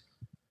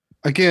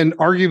 Again,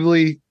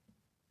 arguably,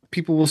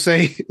 people will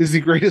say is the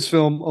greatest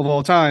film of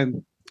all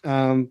time.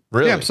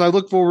 Really? Yeah. So I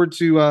look forward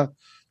to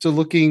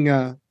looking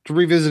to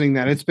revisiting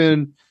that. It's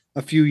been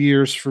a few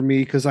years for me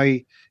because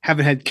I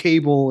haven't had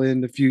cable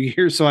in a few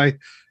years, so I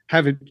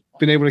haven't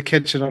been able to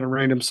catch it on a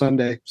random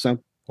Sunday. So,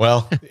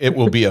 well, it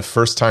will be a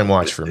first time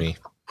watch for me.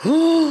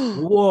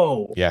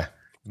 Whoa! Yeah,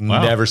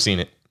 wow. Never seen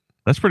it.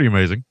 That's pretty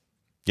amazing.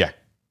 Yeah,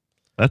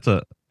 that's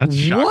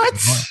shocking. What?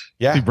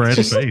 Yeah, see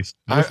Brad's face.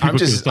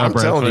 I'm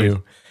telling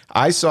you.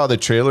 I saw the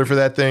trailer for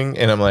that thing,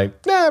 and I'm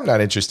like, nah, I'm not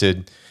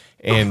interested.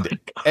 And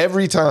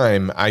every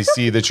time I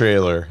see the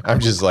trailer, I'm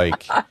just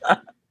like,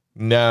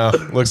 no,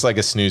 looks like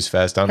a snooze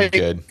fest. I'm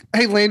good.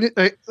 Hey, Landon,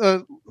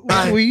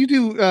 will you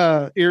do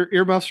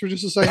earmuffs for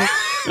just a second?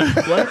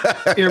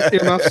 What?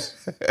 Earmuffs?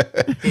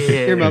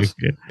 Earmuffs.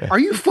 Are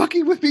you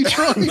fucking with me,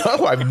 Troy?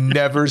 No, I've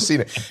never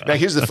seen it. Now,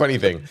 here's the funny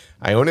thing.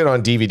 I own it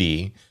on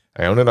DVD.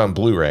 I own it on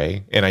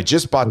Blu-ray. And I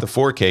just bought the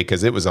 4K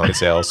because it was on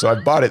sale. So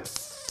I bought it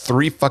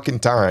 3 fucking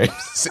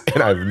times.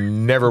 And I've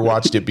never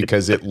watched it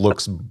because it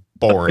looks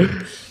boring.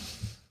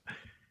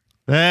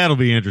 That'll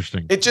be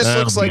interesting. It just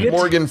looks like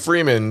Morgan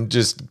Freeman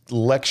just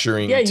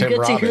lecturing. Yeah, you Tim get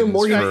Robbins to hear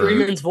Morgan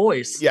Freeman's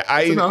voice. Yeah,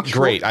 I don't want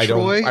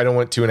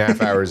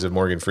 2.5 hours of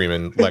Morgan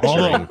Freeman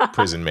lecturing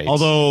prison mates.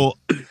 Although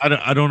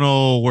I don't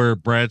know where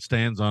Brad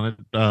stands on it,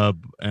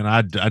 and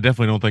I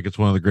definitely don't think it's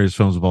one of the greatest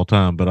films of all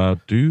time. But I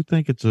do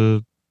think it's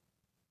a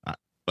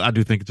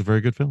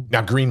very good film.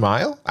 Now, Green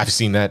Mile, I've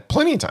seen that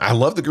plenty of times. I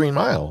love the Green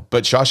Mile,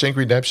 but Shawshank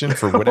Redemption,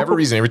 for whatever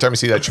reason, every time I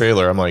see that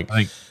trailer, I'm like,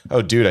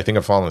 oh, dude, I think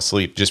I'm falling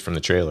asleep just from the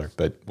trailer.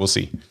 But we'll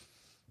see.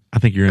 I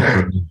think you're in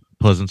for a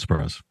pleasant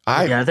surprise.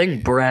 I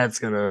think Brad's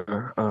gonna.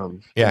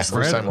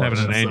 First time having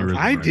an aneurysm.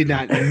 I did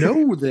not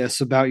know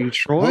this about you,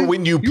 Troy. Well,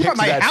 when you were at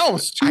my that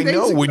house, 2 I days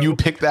know ago. when you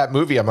picked that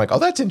movie, I'm like, oh,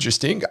 that's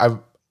interesting.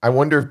 I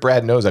wonder if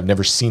Brad knows. I've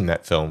never seen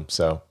that film,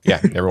 so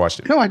yeah, never watched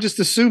it. No, I just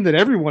assumed that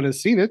everyone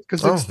has seen it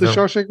because it's the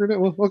Shawshank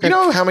Redemption. Well, okay. You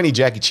know how many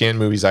Jackie Chan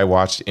movies I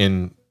watched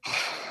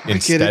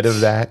instead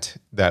of that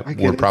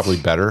were probably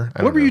better?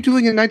 What were you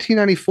doing in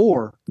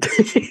 1994?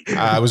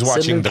 I was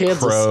watching The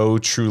Crow,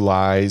 True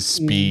Lies,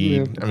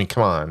 Speed. Yeah. I mean,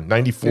 come on.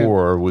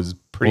 94 was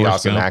pretty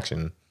awesome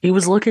action. He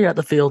was looking at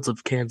the fields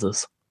of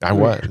Kansas. I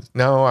was.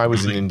 No, I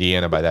was in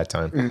Indiana by that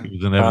time. He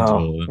was in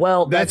Evansville.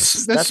 Well,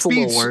 that's a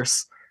speed, little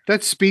worse.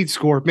 That speed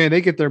score, man,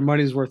 they get their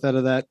money's worth out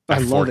of that. I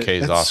love it.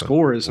 Is that awesome.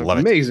 Score is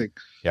amazing.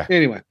 Yeah.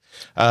 Anyway.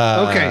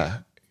 Okay.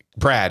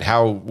 Brad,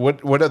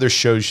 what other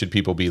shows should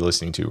people be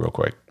listening to real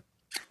quick?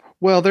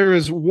 Well, there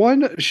is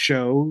one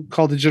show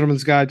called The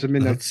Gentleman's Guide to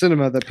Midnight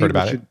Cinema that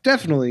people should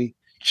definitely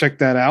check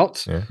that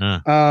out.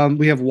 Yeah.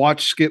 We have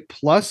Watch Skip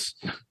Plus.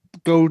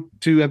 Go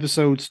to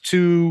episodes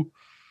 2,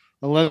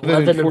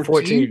 11 and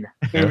 14.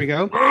 There we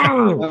go.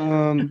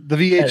 The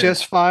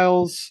VHS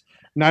Files,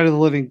 Night of the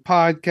Living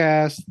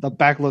Podcast, the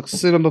Backlook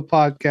Cinema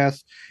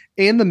Podcast,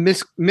 and the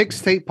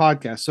Mixtape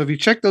Podcast. So if you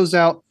check those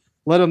out,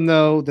 let them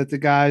know that the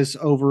guys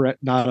over at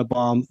Not a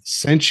Bomb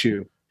sent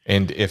you.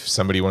 And if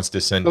somebody wants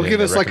to send, they'll give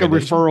us like a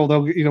referral.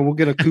 We'll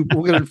get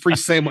we'll get a free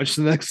sandwich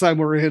the next time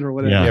we're in or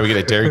whatever. Yeah, we get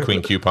a Dairy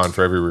Queen coupon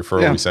for every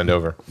referral we send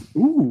over.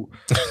 Ooh,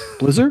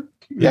 Blizzard.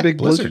 Yeah, big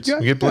Blizzards.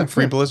 Blizzard. We get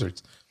free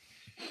Blizzards.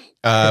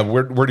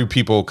 Where do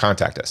people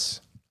contact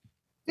us?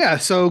 Yeah,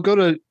 so go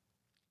to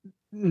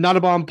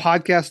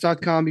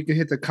notabombpodcast.com. You can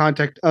hit the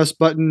contact us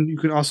button. You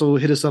can also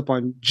hit us up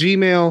on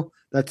Gmail.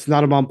 That's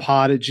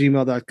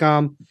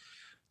notabombpod@gmail.com.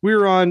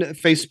 We're on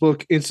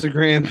Facebook,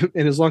 Instagram,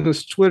 and as long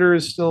as Twitter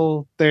is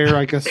still there,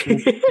 I guess we'll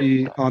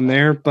be on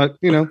there. But,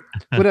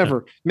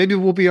 whatever. Maybe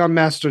we'll be on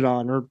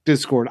Mastodon or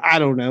Discord. I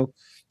don't know.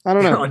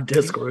 On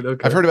Discord,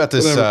 okay. I've heard about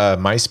this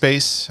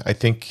MySpace. I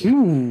think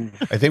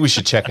we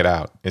should check it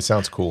out. It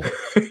sounds cool.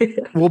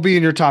 We'll be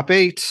in your top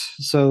 8.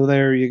 So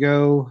there you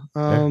go.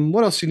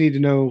 What else you need to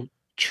know,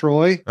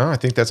 Troy? Oh, I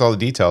think that's all the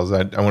details.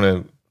 I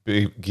want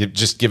to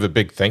give a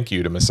big thank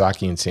you to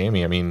Masaki and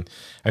Sammy. I mean,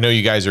 I know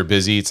you guys are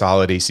busy. It's the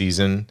holiday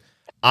season.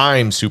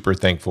 I'm super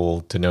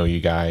thankful to know you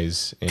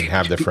guys and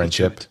have the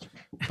friendship.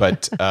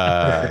 But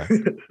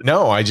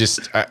no, I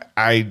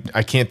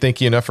can't thank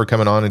you enough for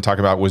coming on and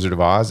talking about Wizard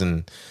of Oz,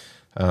 and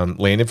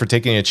Landon for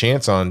taking a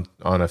chance on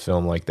a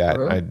film like that.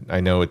 Right. I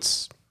know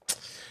it's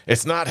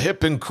not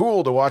hip and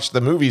cool to watch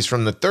the movies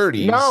from the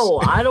 30s. No,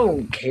 I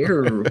don't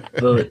care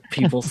what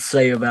people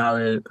say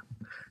about it.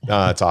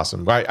 It's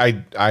awesome.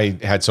 I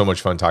had so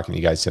much fun talking to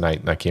you guys tonight,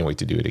 and I can't wait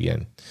to do it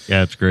again.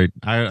 Yeah, it's great.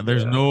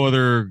 There's no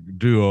other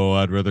duo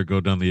I'd rather go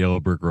down the yellow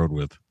brick road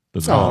with.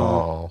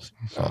 Duo?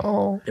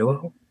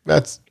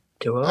 That's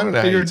duo. I don't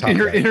know.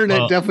 Your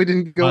internet definitely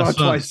didn't go out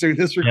twice during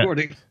this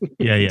recording.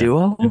 Yeah.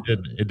 Duo?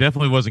 It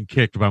definitely wasn't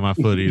kicked by my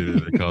foot either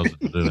that caused it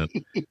to do that.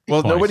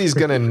 Well, nobody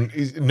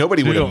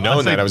would have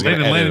known that I was going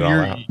to edit it all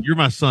out. You're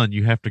my son.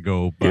 You have to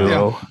go.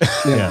 Duo.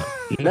 Yeah.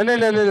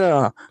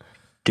 No.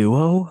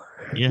 Duo?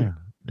 Yeah.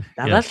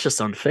 Now that's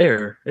just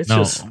unfair. It's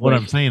just what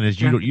I'm saying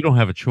is you don't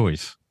have a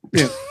choice.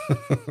 Yeah.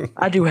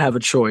 I do have a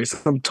choice.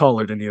 I'm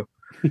taller than you.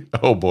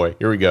 Oh boy,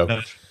 here we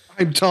go.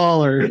 I'm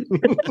taller.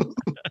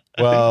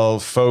 Well,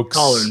 folks,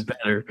 taller and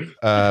better.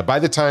 By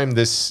the time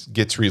this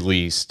gets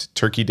released,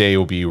 Turkey Day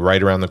will be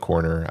right around the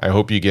corner. I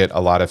hope you get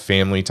a lot of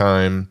family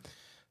time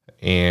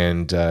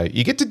and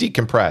you get to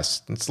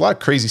decompress. It's a lot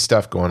of crazy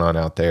stuff going on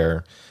out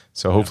there.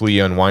 So hopefully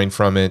you unwind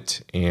from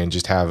it and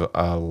just have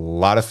a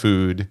lot of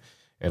food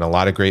and a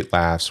lot of great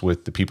laughs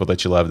with the people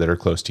that you love that are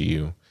close to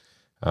you.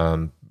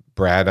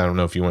 Brad, I don't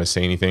know if you want to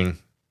say anything.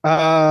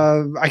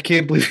 I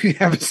can't believe you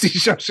haven't seen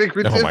Shawshank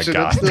Redemption.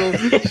 I'm still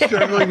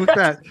struggling with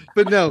that.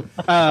 But no,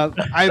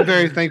 I'm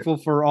very thankful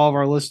for all of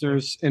our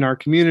listeners in our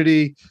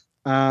community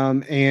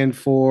and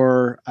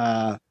for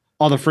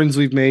all the friends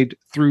we've made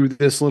through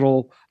this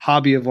little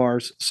hobby of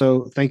ours.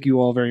 So thank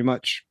you all very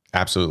much.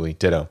 Absolutely.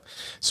 Ditto.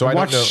 So I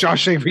watch don't know.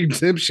 Shawshank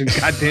Redemption.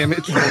 God damn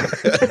it.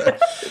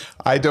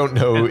 I don't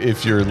know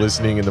if you're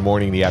listening in the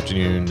morning, the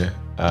afternoon,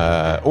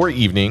 or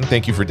evening.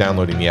 Thank you for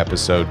downloading the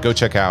episode. Go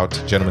check out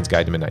Gentleman's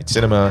Guide to Midnight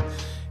Cinema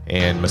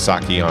and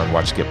Masaki on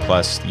Watch Skip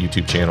Plus, the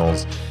YouTube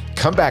channels.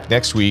 Come back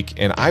next week,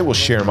 and I will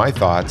share my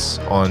thoughts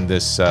on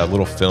this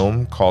little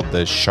film called The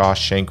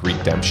Shawshank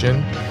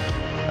Redemption.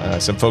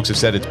 Some folks have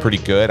said it's pretty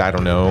good. I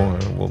don't know.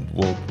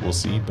 We'll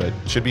see, but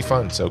it should be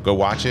fun. So go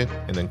watch it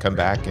and then come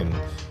back and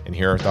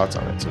hear our thoughts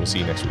on it. So we'll see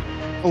you next week.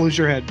 Don't lose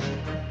your head.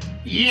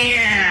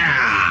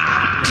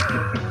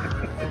 Yeah!